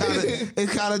 Get out.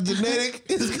 It's kind of genetic.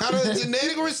 It's kind of a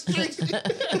genetic restriction.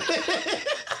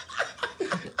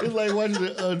 It's like watching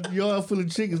a yard full of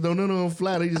chickens. Don't none of them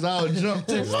fly. They just all jump.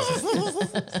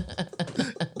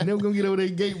 Never gonna get over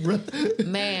that gate, bro.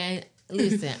 Man,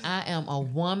 listen, I am a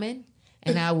woman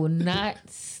and I will not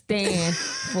stand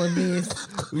for this.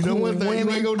 You know one thing, you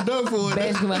ain't gonna dunk for it.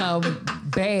 Basketball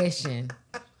bashing.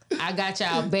 I got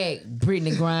y'all back,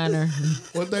 Brittany Griner.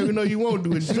 One thing we know you won't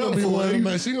do is jump for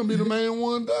it. She gonna be the main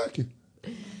one dunking.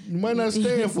 You might not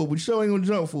stand for it, but you sure ain't gonna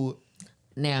jump for it.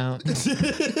 Now,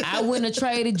 I wouldn't have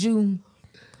traded you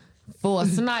for a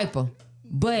sniper,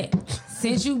 but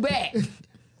since you back,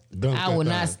 I will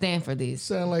not stand for this.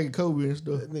 Sound like Kobe and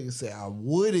stuff. That nigga said I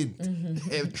wouldn't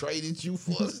have traded you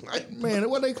for a sniper. Man,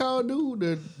 what they call dude?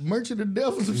 The merchant of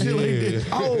death or some shit like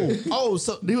that. Oh,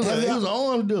 so he was an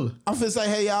arms dealer. I'm finna say,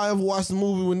 hey, y'all ever watched the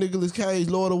movie with Nicolas Cage,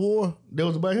 Lord of War? That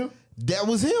was about him? That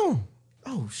was him.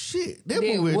 Oh shit. That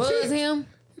It movie was intense. him?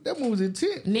 That movie was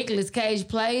intense. Nicolas Cage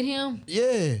played him?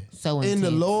 Yeah. So in the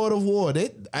intense. Lord of War.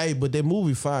 But that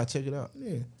movie fire. Check it out.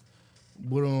 Yeah.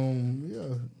 But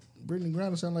yeah, Brittany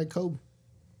Griner sound like Kobe.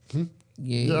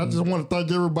 Yeah. I just want to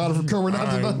thank everybody for coming out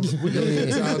tonight. We gonna get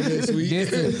y'all next week. This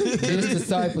the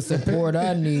type of support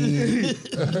I need.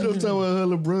 I'm talking about her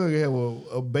little brother have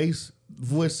a bass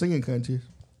voice singing contest.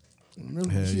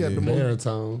 She got the most.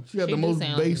 Baritone. She got She the do most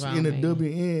sound bass like in the Ron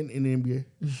W and in the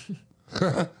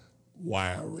NBA.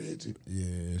 Wow, Reggie.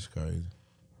 Yeah, it's crazy.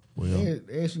 Well,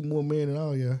 And she more man than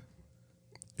all y'all.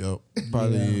 yep.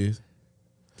 Probably is.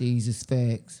 These is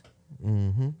facts.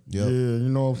 Mm-hmm. Yep. Yeah, you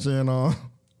know what I'm saying?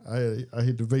 I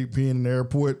hit the vape pen in the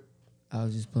airport. I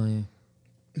was just playing.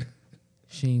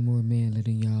 She ain't more manly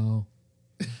than y'all.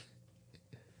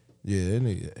 Yeah, that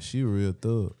nigga, she a real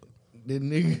thug. That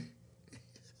nigga.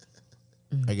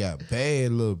 I got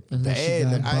bad little Unless she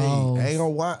bad. got I balls. ain't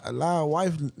gonna lie.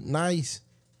 Wife nice.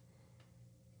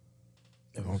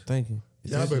 If I'm thinking.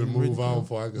 Y'all better move on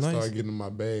before I can Nice. start getting in my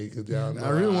bag. Cause y'all know I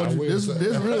really want you. will This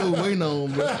say- really what waiting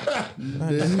on, bro.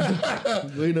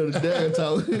 Waiting on the dad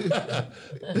talk.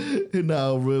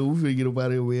 Nah, bro, we finna get up out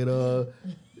of here with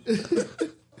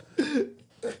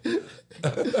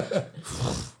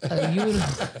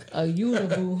A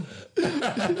uniboo.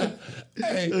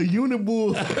 a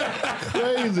unibull.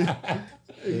 Crazy.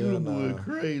 A unibull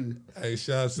crazy. Hey,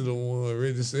 shout out to the one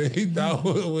Reggie said he thought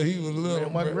when he was little.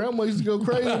 Man, my grandma used to go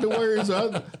crazy with the words.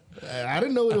 So I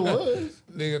didn't know what it was.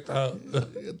 Nigga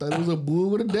thought it was a bull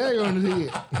with a dagger on his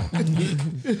head.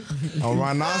 A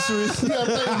rhinoceros? You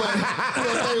gotta think about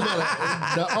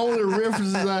it. The only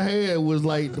references I had was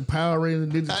like the Power Rangers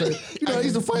and Ninja Turtles. You know, I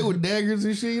used to fight with daggers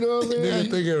and shit, you know what I'm saying?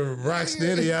 nigga thinking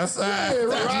Rocksteady outside.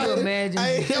 Yeah, Can you imagine?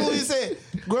 Hey, that's what he said.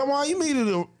 Grandma, you needed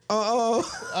a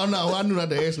Oh no, I knew not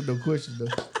to ask her no questions though.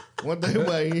 One thing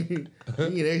about he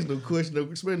ain't ask no question, no,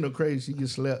 especially no crazy, she get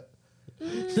slapped. I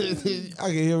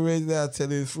can hear Reggie now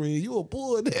telling his friend, "You a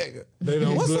bull dagger." They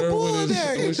don't What's a blur bull when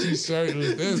dagger? she's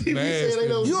shirtless. That's They nasty.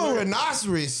 don't You a blur-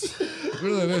 rhinoceros.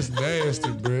 Really, that's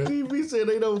nasty, bro. TV said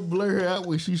they don't blur her out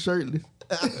when she's shirtless.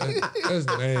 That's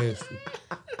nasty.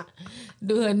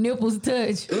 Do her nipples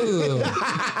touch? Ugh.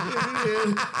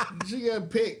 She got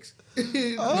pecs.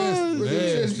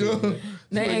 That's nasty.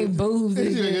 They ain't boobs.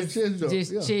 It's She got just chest jump,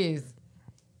 just yeah. chest.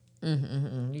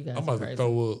 You guys I'm about to crazy.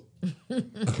 throw up.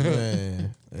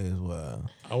 Man, that is wild.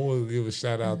 I want to give a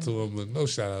shout out to him, but no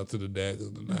shout out to the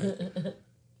daggers tonight.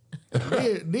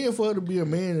 then for her to be a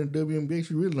man in WNBA,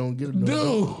 she really don't get it.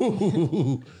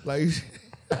 Dude. Like,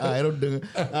 all right, I'm done.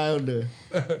 I'm done.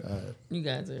 You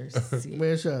guys are sick.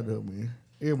 Man, shout out to her, man.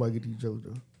 Everybody get these jokes,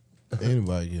 though.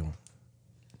 Anybody get them.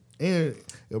 And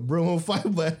if bro won't fight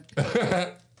back,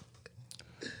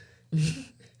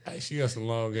 Hey, she got some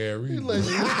long ass reasons. like,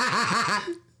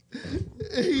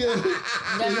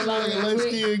 That's a long light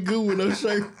skin good with no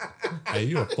shirt. Hey,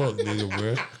 you a fuck nigga,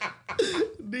 bro.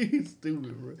 These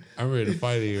stupid, bro. I'm ready to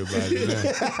fight everybody now.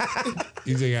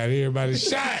 You just got everybody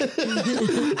shot.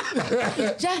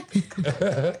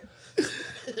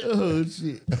 Oh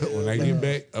shit! When I get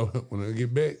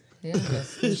back, Yeah,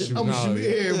 shoot I'm all shooting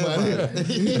everybody.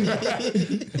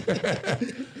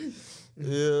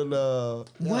 Yeah, no.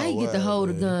 why you get to hold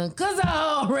a gun? Cause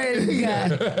I already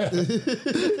got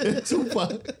it.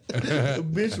 Tupac, the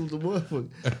bitch was the motherfucker.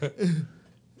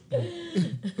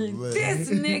 This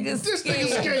nigga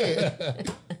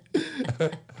scared.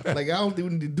 Like I don't think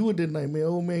we need to do it that night, man.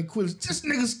 Old man quit. This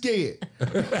nigga scared.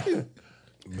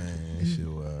 Man, that shit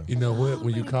wild. you know what?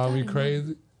 When you call me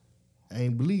crazy, I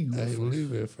ain't believe you. I ain't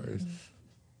believe it at first.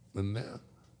 But now,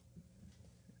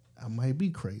 I might be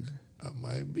crazy. I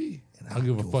might be. I don't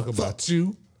give a fuck about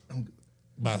you,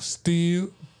 about Steel.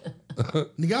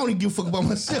 Nigga, I don't even give a fuck about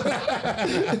myself.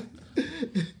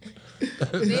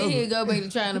 Then he'll go back to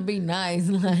trying to be nice.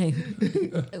 Like,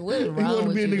 what is You wrong want to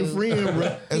with be a you? nigga friend,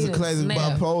 bro. That's a classic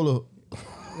bipolar.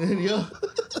 Yeah.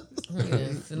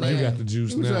 You got the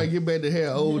juice We now. trying to get back to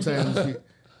hair old times and shit.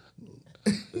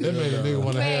 That made a nigga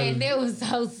want to Man, have. that was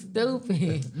so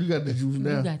stupid. You got the juice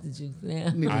now. You got the juice now.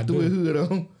 Nigga I threw do. his hood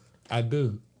on. I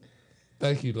do.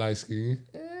 Thank you, light skin.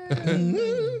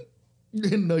 You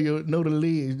didn't know the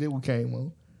legs that we came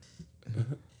on.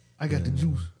 I got the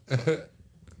juice.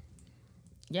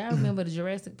 Y'all remember the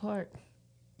Jurassic Park?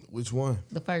 Which one?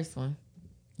 The first one.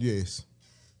 Yes.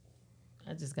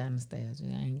 I just got nostalgia.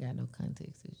 I ain't got no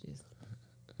context. It's just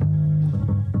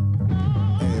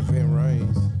Had Vin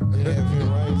Rames. They had Vin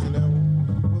Rames in that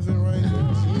one. What Vin Rames?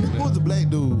 Who was the black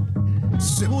dude?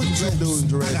 Who was the black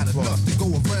dude in I got Jurassic Park? enough to go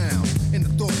around, and the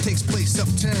thought takes place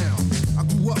uptown. I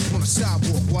grew up on a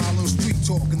sidewalk while on street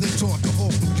talk, and they taught the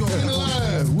whole New York.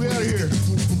 We out of here.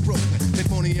 From Brooklyn, make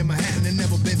money in Manhattan and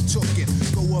never been took it.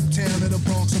 Go uptown to the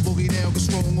Bronx and boogie down, get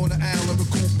strong on the island,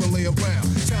 recoup and lay around.